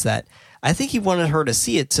witness that. I think he wanted her to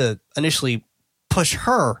see it to initially push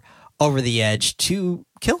her over the edge to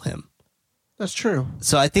kill him. That's true.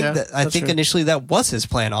 So I think initially that was his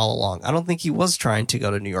plan all along. I don't think he was trying to go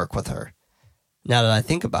to New York with her. Now that I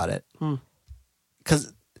think about it,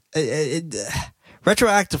 because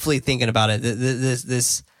retroactively thinking about it,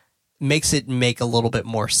 this makes it make a little bit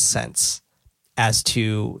more sense as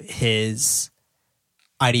to his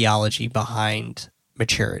ideology behind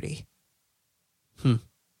maturity.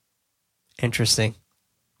 Interesting.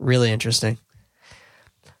 Really interesting.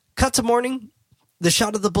 Cut to morning. The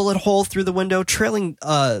shot of the bullet hole through the window, trailing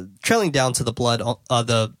down to the blood,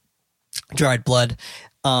 the dried blood,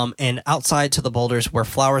 and outside to the boulders were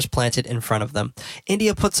flowers planted in front of them.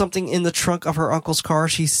 India puts something in the trunk of her uncle's car.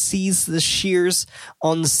 She sees the shears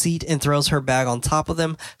on the seat and throws her bag on top of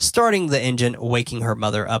them, starting the engine, waking her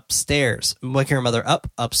mother up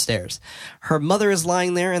upstairs. Her mother is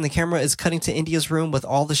lying there, and the camera is cutting to India's room with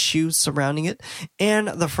all the shoes surrounding it, and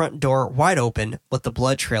the front door wide open with the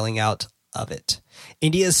blood trailing out of it.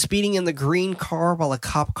 India is speeding in the green car while a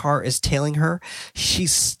cop car is tailing her. She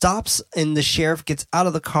stops and the sheriff gets out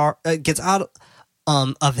of the car,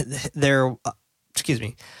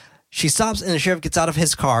 She stops and the sheriff gets out of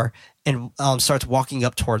his car and starts walking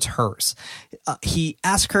up towards hers. He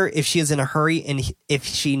asks her if she is in a hurry and if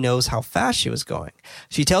she knows how fast she was going.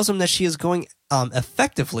 She tells him that she is going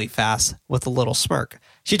effectively fast with a little smirk.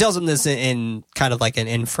 She tells him this in kind of like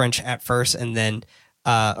in French at first, and then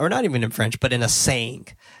or not even in French, but in a saying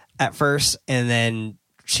at first, and then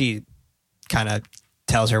she kind of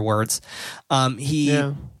tells her words.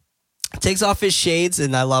 He takes off his shades,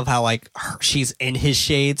 and I love how like she's in his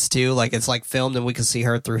shades too. Like it's like filmed, and we can see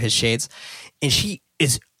her through his shades, and she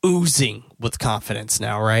is oozing with confidence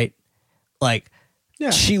now, right? Like,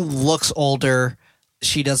 she looks older.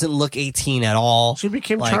 She doesn't look 18 at all. She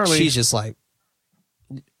became like, Charlie. She's just like,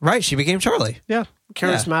 right? She became Charlie. Yeah,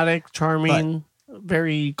 charismatic, charming.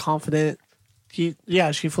 Very confident. She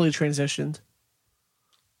fully transitioned.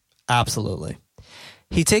 Absolutely.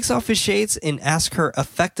 He takes off his shades and asks her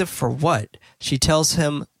effective for what? She tells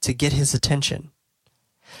him to get his attention.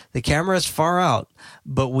 The camera is far out,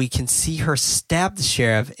 but we can see her stab the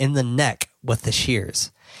sheriff in the neck with the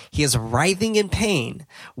shears. He is writhing in pain,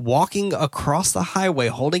 walking across the highway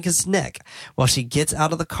holding his neck while she gets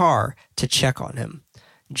out of the car to check on him.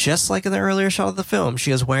 Just like in the earlier shot of the film,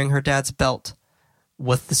 she is wearing her dad's belt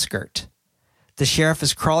with the skirt. The sheriff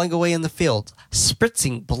is crawling away in the field,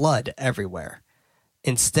 spritzing blood everywhere.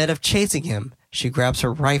 Instead of chasing him, she grabs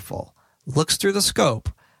her rifle, looks through the scope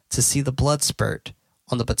to see the blood spurt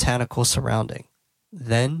on the botanical surrounding.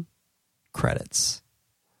 Then, credits.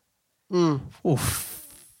 Oof.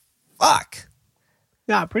 Fuck.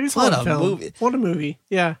 Yeah, pretty solid What a film. movie. What a movie.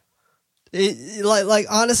 Yeah. Like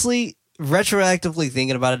honestly, retroactively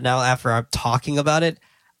thinking about it now after I'm talking about it,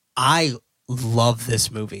 I love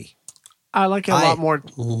this movie. I like it a lot more.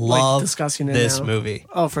 Love discussing it this now. movie.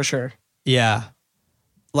 Oh, for sure. Yeah,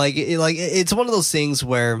 it's one of those things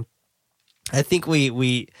where I think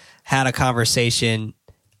we had a conversation.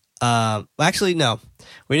 Actually, no,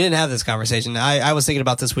 we didn't have this conversation. I was thinking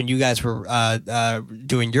about this when you guys were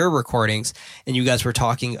doing your recordings, and you guys were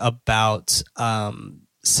talking about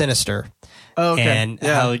Sinister. Oh, okay. And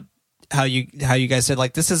how how you guys said,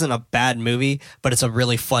 like, this isn't a bad movie, but it's a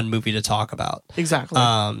really fun movie to talk about. Exactly.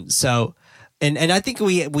 So, and I think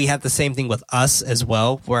we have the same thing with Us as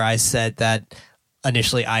well, where I said that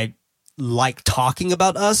initially I like talking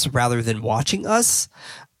about Us rather than watching Us.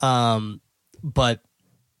 But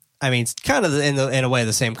I mean, it's kind of in a way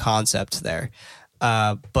the same concept there.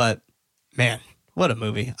 But man, what a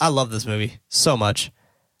movie. I love this movie so much.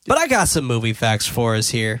 But I got some movie facts for us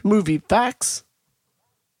here. Movie facts?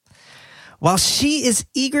 While she is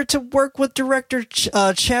eager to work with director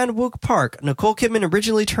Chan-wook Park, Nicole Kidman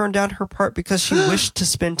originally turned down her part because she wished to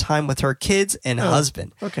spend time with her kids and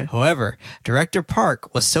husband. Okay. However, director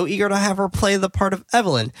Park was so eager to have her play the part of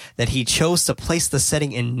Evelyn that he chose to place the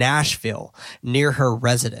setting in Nashville, near her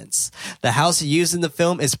residence. The house used in the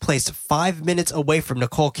film is placed 5 minutes away from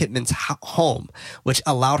Nicole Kidman's home, which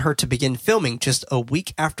allowed her to begin filming just a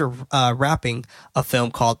week after wrapping a film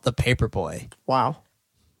called The Paperboy. Wow.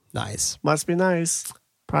 Nice. Must be nice.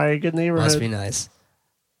 Probably a good neighborhood. Must be nice.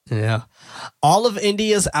 Yeah. All of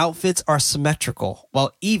India's outfits are symmetrical,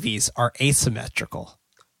 while Evie's are asymmetrical.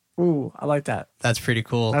 Ooh, I like that. That's pretty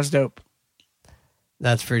cool. That's dope.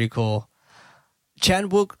 That's pretty cool.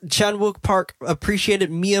 Chan-wook Park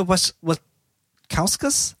appreciated Mia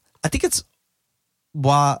Wasikowska's? I think it's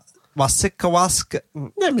Wasikowska.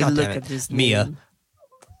 Let me look at this Mia. name.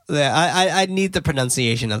 Yeah, I need the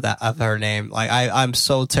pronunciation of her name. Like I'm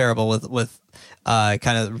so terrible with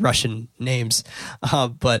kind of Russian names,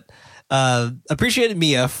 but appreciated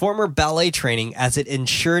Mia former ballet training as it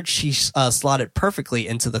ensured she slotted perfectly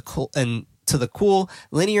into the cool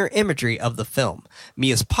linear imagery of the film.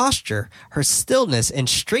 Mia's posture, her stillness and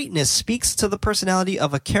straightness speaks to the personality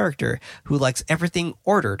of a character who likes everything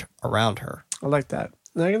ordered around her. I like that.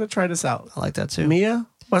 I'm going to try this out. I like that too. Mia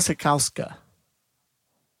Wasikowska.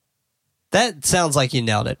 That sounds like you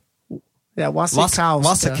nailed it. Yeah, Wasikowska.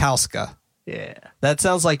 Wasikowska. Yeah. That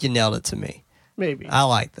sounds like you nailed it to me. Maybe. I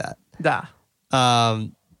like that. Da.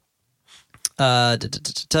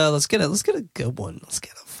 Let's get a good one. Let's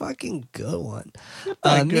get a fucking good one.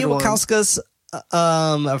 Mia Wasikowska's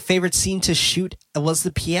favorite scene to shoot was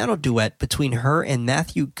the piano duet between her and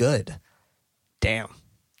Matthew Good. Damn.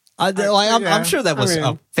 I'm sure that was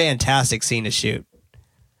a fantastic scene to shoot.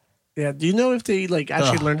 Yeah. Do you know if they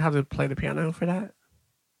actually learned how to play the piano for that?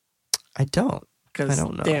 I don't. Because I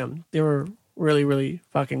don't know. Damn, they were really, really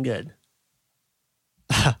fucking good.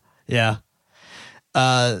 Yeah.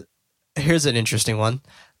 Here's an interesting one.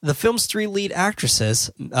 The film's three lead actresses,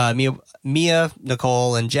 Mia,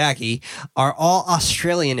 Nicole, and Jackie, are all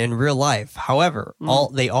Australian in real life. However,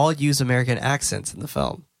 they all use American accents in the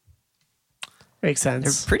film. Makes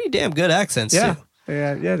sense. They're pretty damn good accents, too.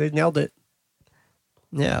 Yeah, they nailed it.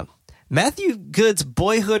 Yeah. Matthew Good's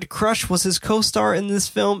boyhood crush was his co-star in this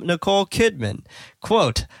film, Nicole Kidman.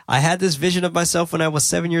 Quote, I had this vision of myself when I was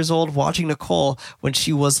 7 years old watching Nicole when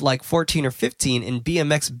she was like 14 or 15 in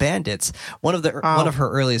BMX Bandits, one of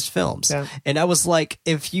her earliest films. Yeah. And I was like,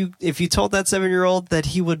 if you told that 7-year-old that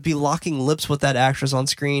he would be locking lips with that actress on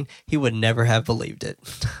screen, he would never have believed it.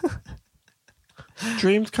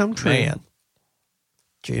 Dreams come true. Man.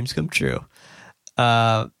 Dreams come true.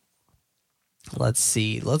 Let's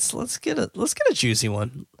see. Let's get a juicy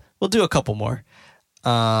one. We'll do a couple more.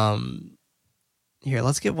 Here,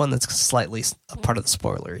 let's get one that's slightly a part of the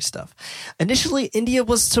spoilery stuff. Initially, India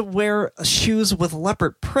was to wear shoes with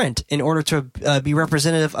leopard print in order to be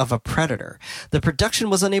representative of a predator. The production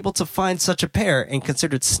was unable to find such a pair and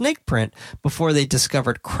considered snake print before they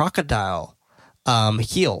discovered crocodile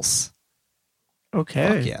heels. Okay.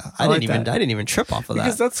 Fuck yeah, I didn't even trip off of that.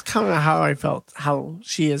 Because that's kind of how I felt. How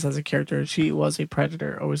she is as a character. She was a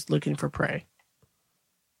predator, always looking for prey.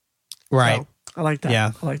 Right. So, I like that.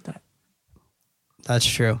 Yeah. I like that. That's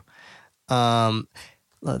true.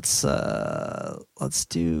 Let's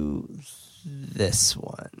do this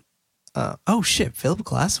one. Oh shit! Philip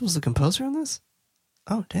Glass was the composer on this.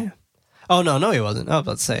 Oh damn. Oh no, he wasn't. I was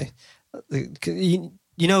about to say.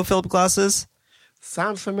 You know who Philip Glass is?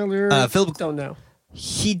 Sounds familiar. Philip, don't know.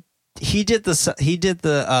 He did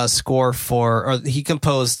the score for, or he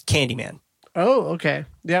composed Candyman. Oh, okay.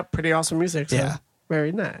 Yeah, pretty awesome music. So yeah,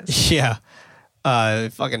 very nice. Yeah,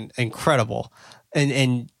 fucking incredible,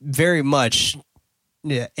 and very much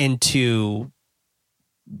into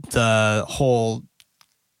the whole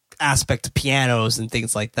aspect of pianos and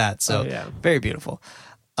things like that. So very beautiful.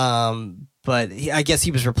 But I guess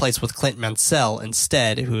he was replaced with Clint Mansell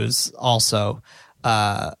instead, who is also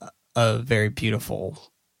a very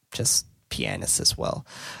beautiful, just pianist as well.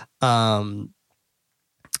 I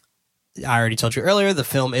already told you earlier, the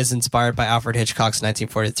film is inspired by Alfred Hitchcock's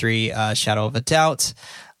 1943 Shadow of a Doubt.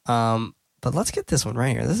 But let's get this one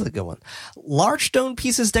right here. This is a good one. Large stone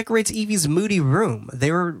pieces decorates Evie's moody room.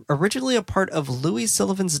 They were originally a part of Louis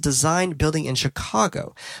Sullivan's design building in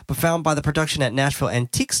Chicago, but found by the production at Nashville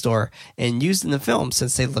Antique Store and used in the film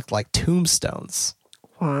since they looked like tombstones.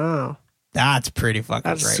 Wow. That's pretty fucking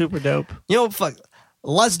great. That's super dope. You know, fuck.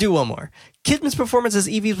 Let's do one more. Kidman's performance as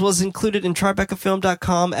Evie was included in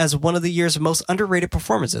TribecaFilm.com as one of the year's most underrated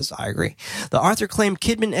performances. I agree. The author claimed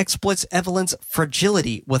Kidman exploits Evelyn's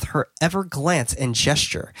fragility with her ever glance and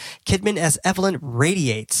gesture. Kidman as Evelyn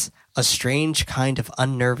radiates a strange kind of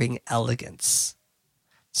unnerving elegance.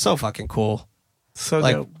 So fucking cool. So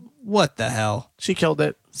dope. What the hell? She killed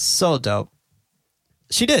it. So dope.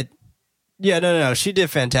 She did. Yeah, no. She did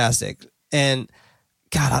fantastic. And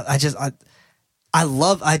God, I just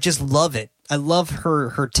love it. I love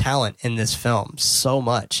her talent in this film so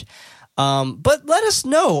much. But let us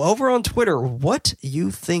know over on Twitter what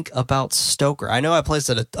you think about Stoker. I know I placed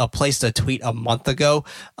a tweet a month ago,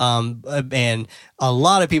 and a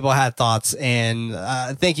lot of people had thoughts, and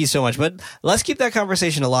thank you so much. But let's keep that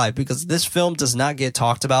conversation alive because this film does not get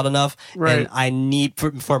talked about enough, and I need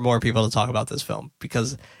for more people to talk about this film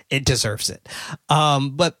because it deserves it.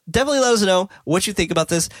 But definitely let us know what you think about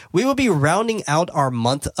this. We will be rounding out our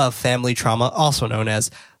month of family trauma, also known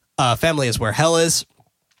as Family is Where Hell Is,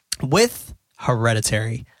 with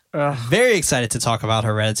Hereditary. Very excited to talk about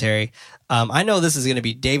Hereditary. I know this is going to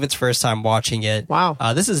be David's first time watching it. Wow.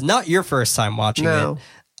 This is not your first time watching it.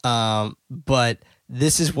 But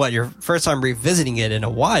this is what your first time revisiting it in a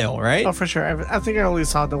while, right? Oh, for sure. I think I only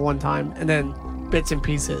saw it the one time and then bits and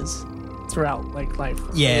pieces throughout life.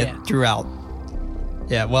 Yeah, throughout.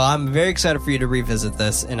 Yeah, well, I'm very excited for you to revisit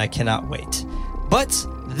this, and I cannot wait. But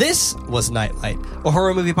this was Nightlight, a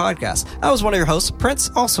horror movie podcast. I was one of your hosts, Prince,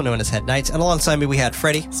 also known as Head Knight, and alongside me we had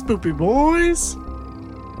Freddy. Spoopy Boys.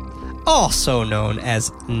 Also known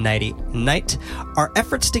as Nighty Night. Our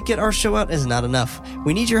efforts to get our show out is not enough.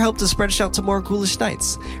 We need your help to spread us out to more ghoulish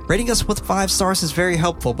nights. Rating us with 5 stars is very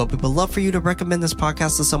helpful, but we would love for you to recommend this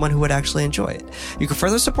podcast to someone who would actually enjoy it. You can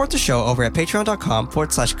further support the show over at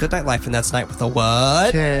patreon.com/goodnightlife, and that's night with a what?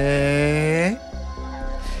 Okay.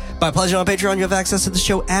 By pledging on Patreon, you have access to the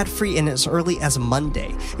show ad-free and as early as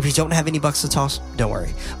Monday. If you don't have any bucks to toss, don't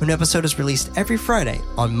worry. A new episode is released every Friday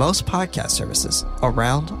on most podcast services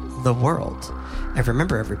around the world. And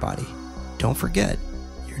remember, everybody, don't forget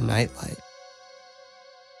your nightlight.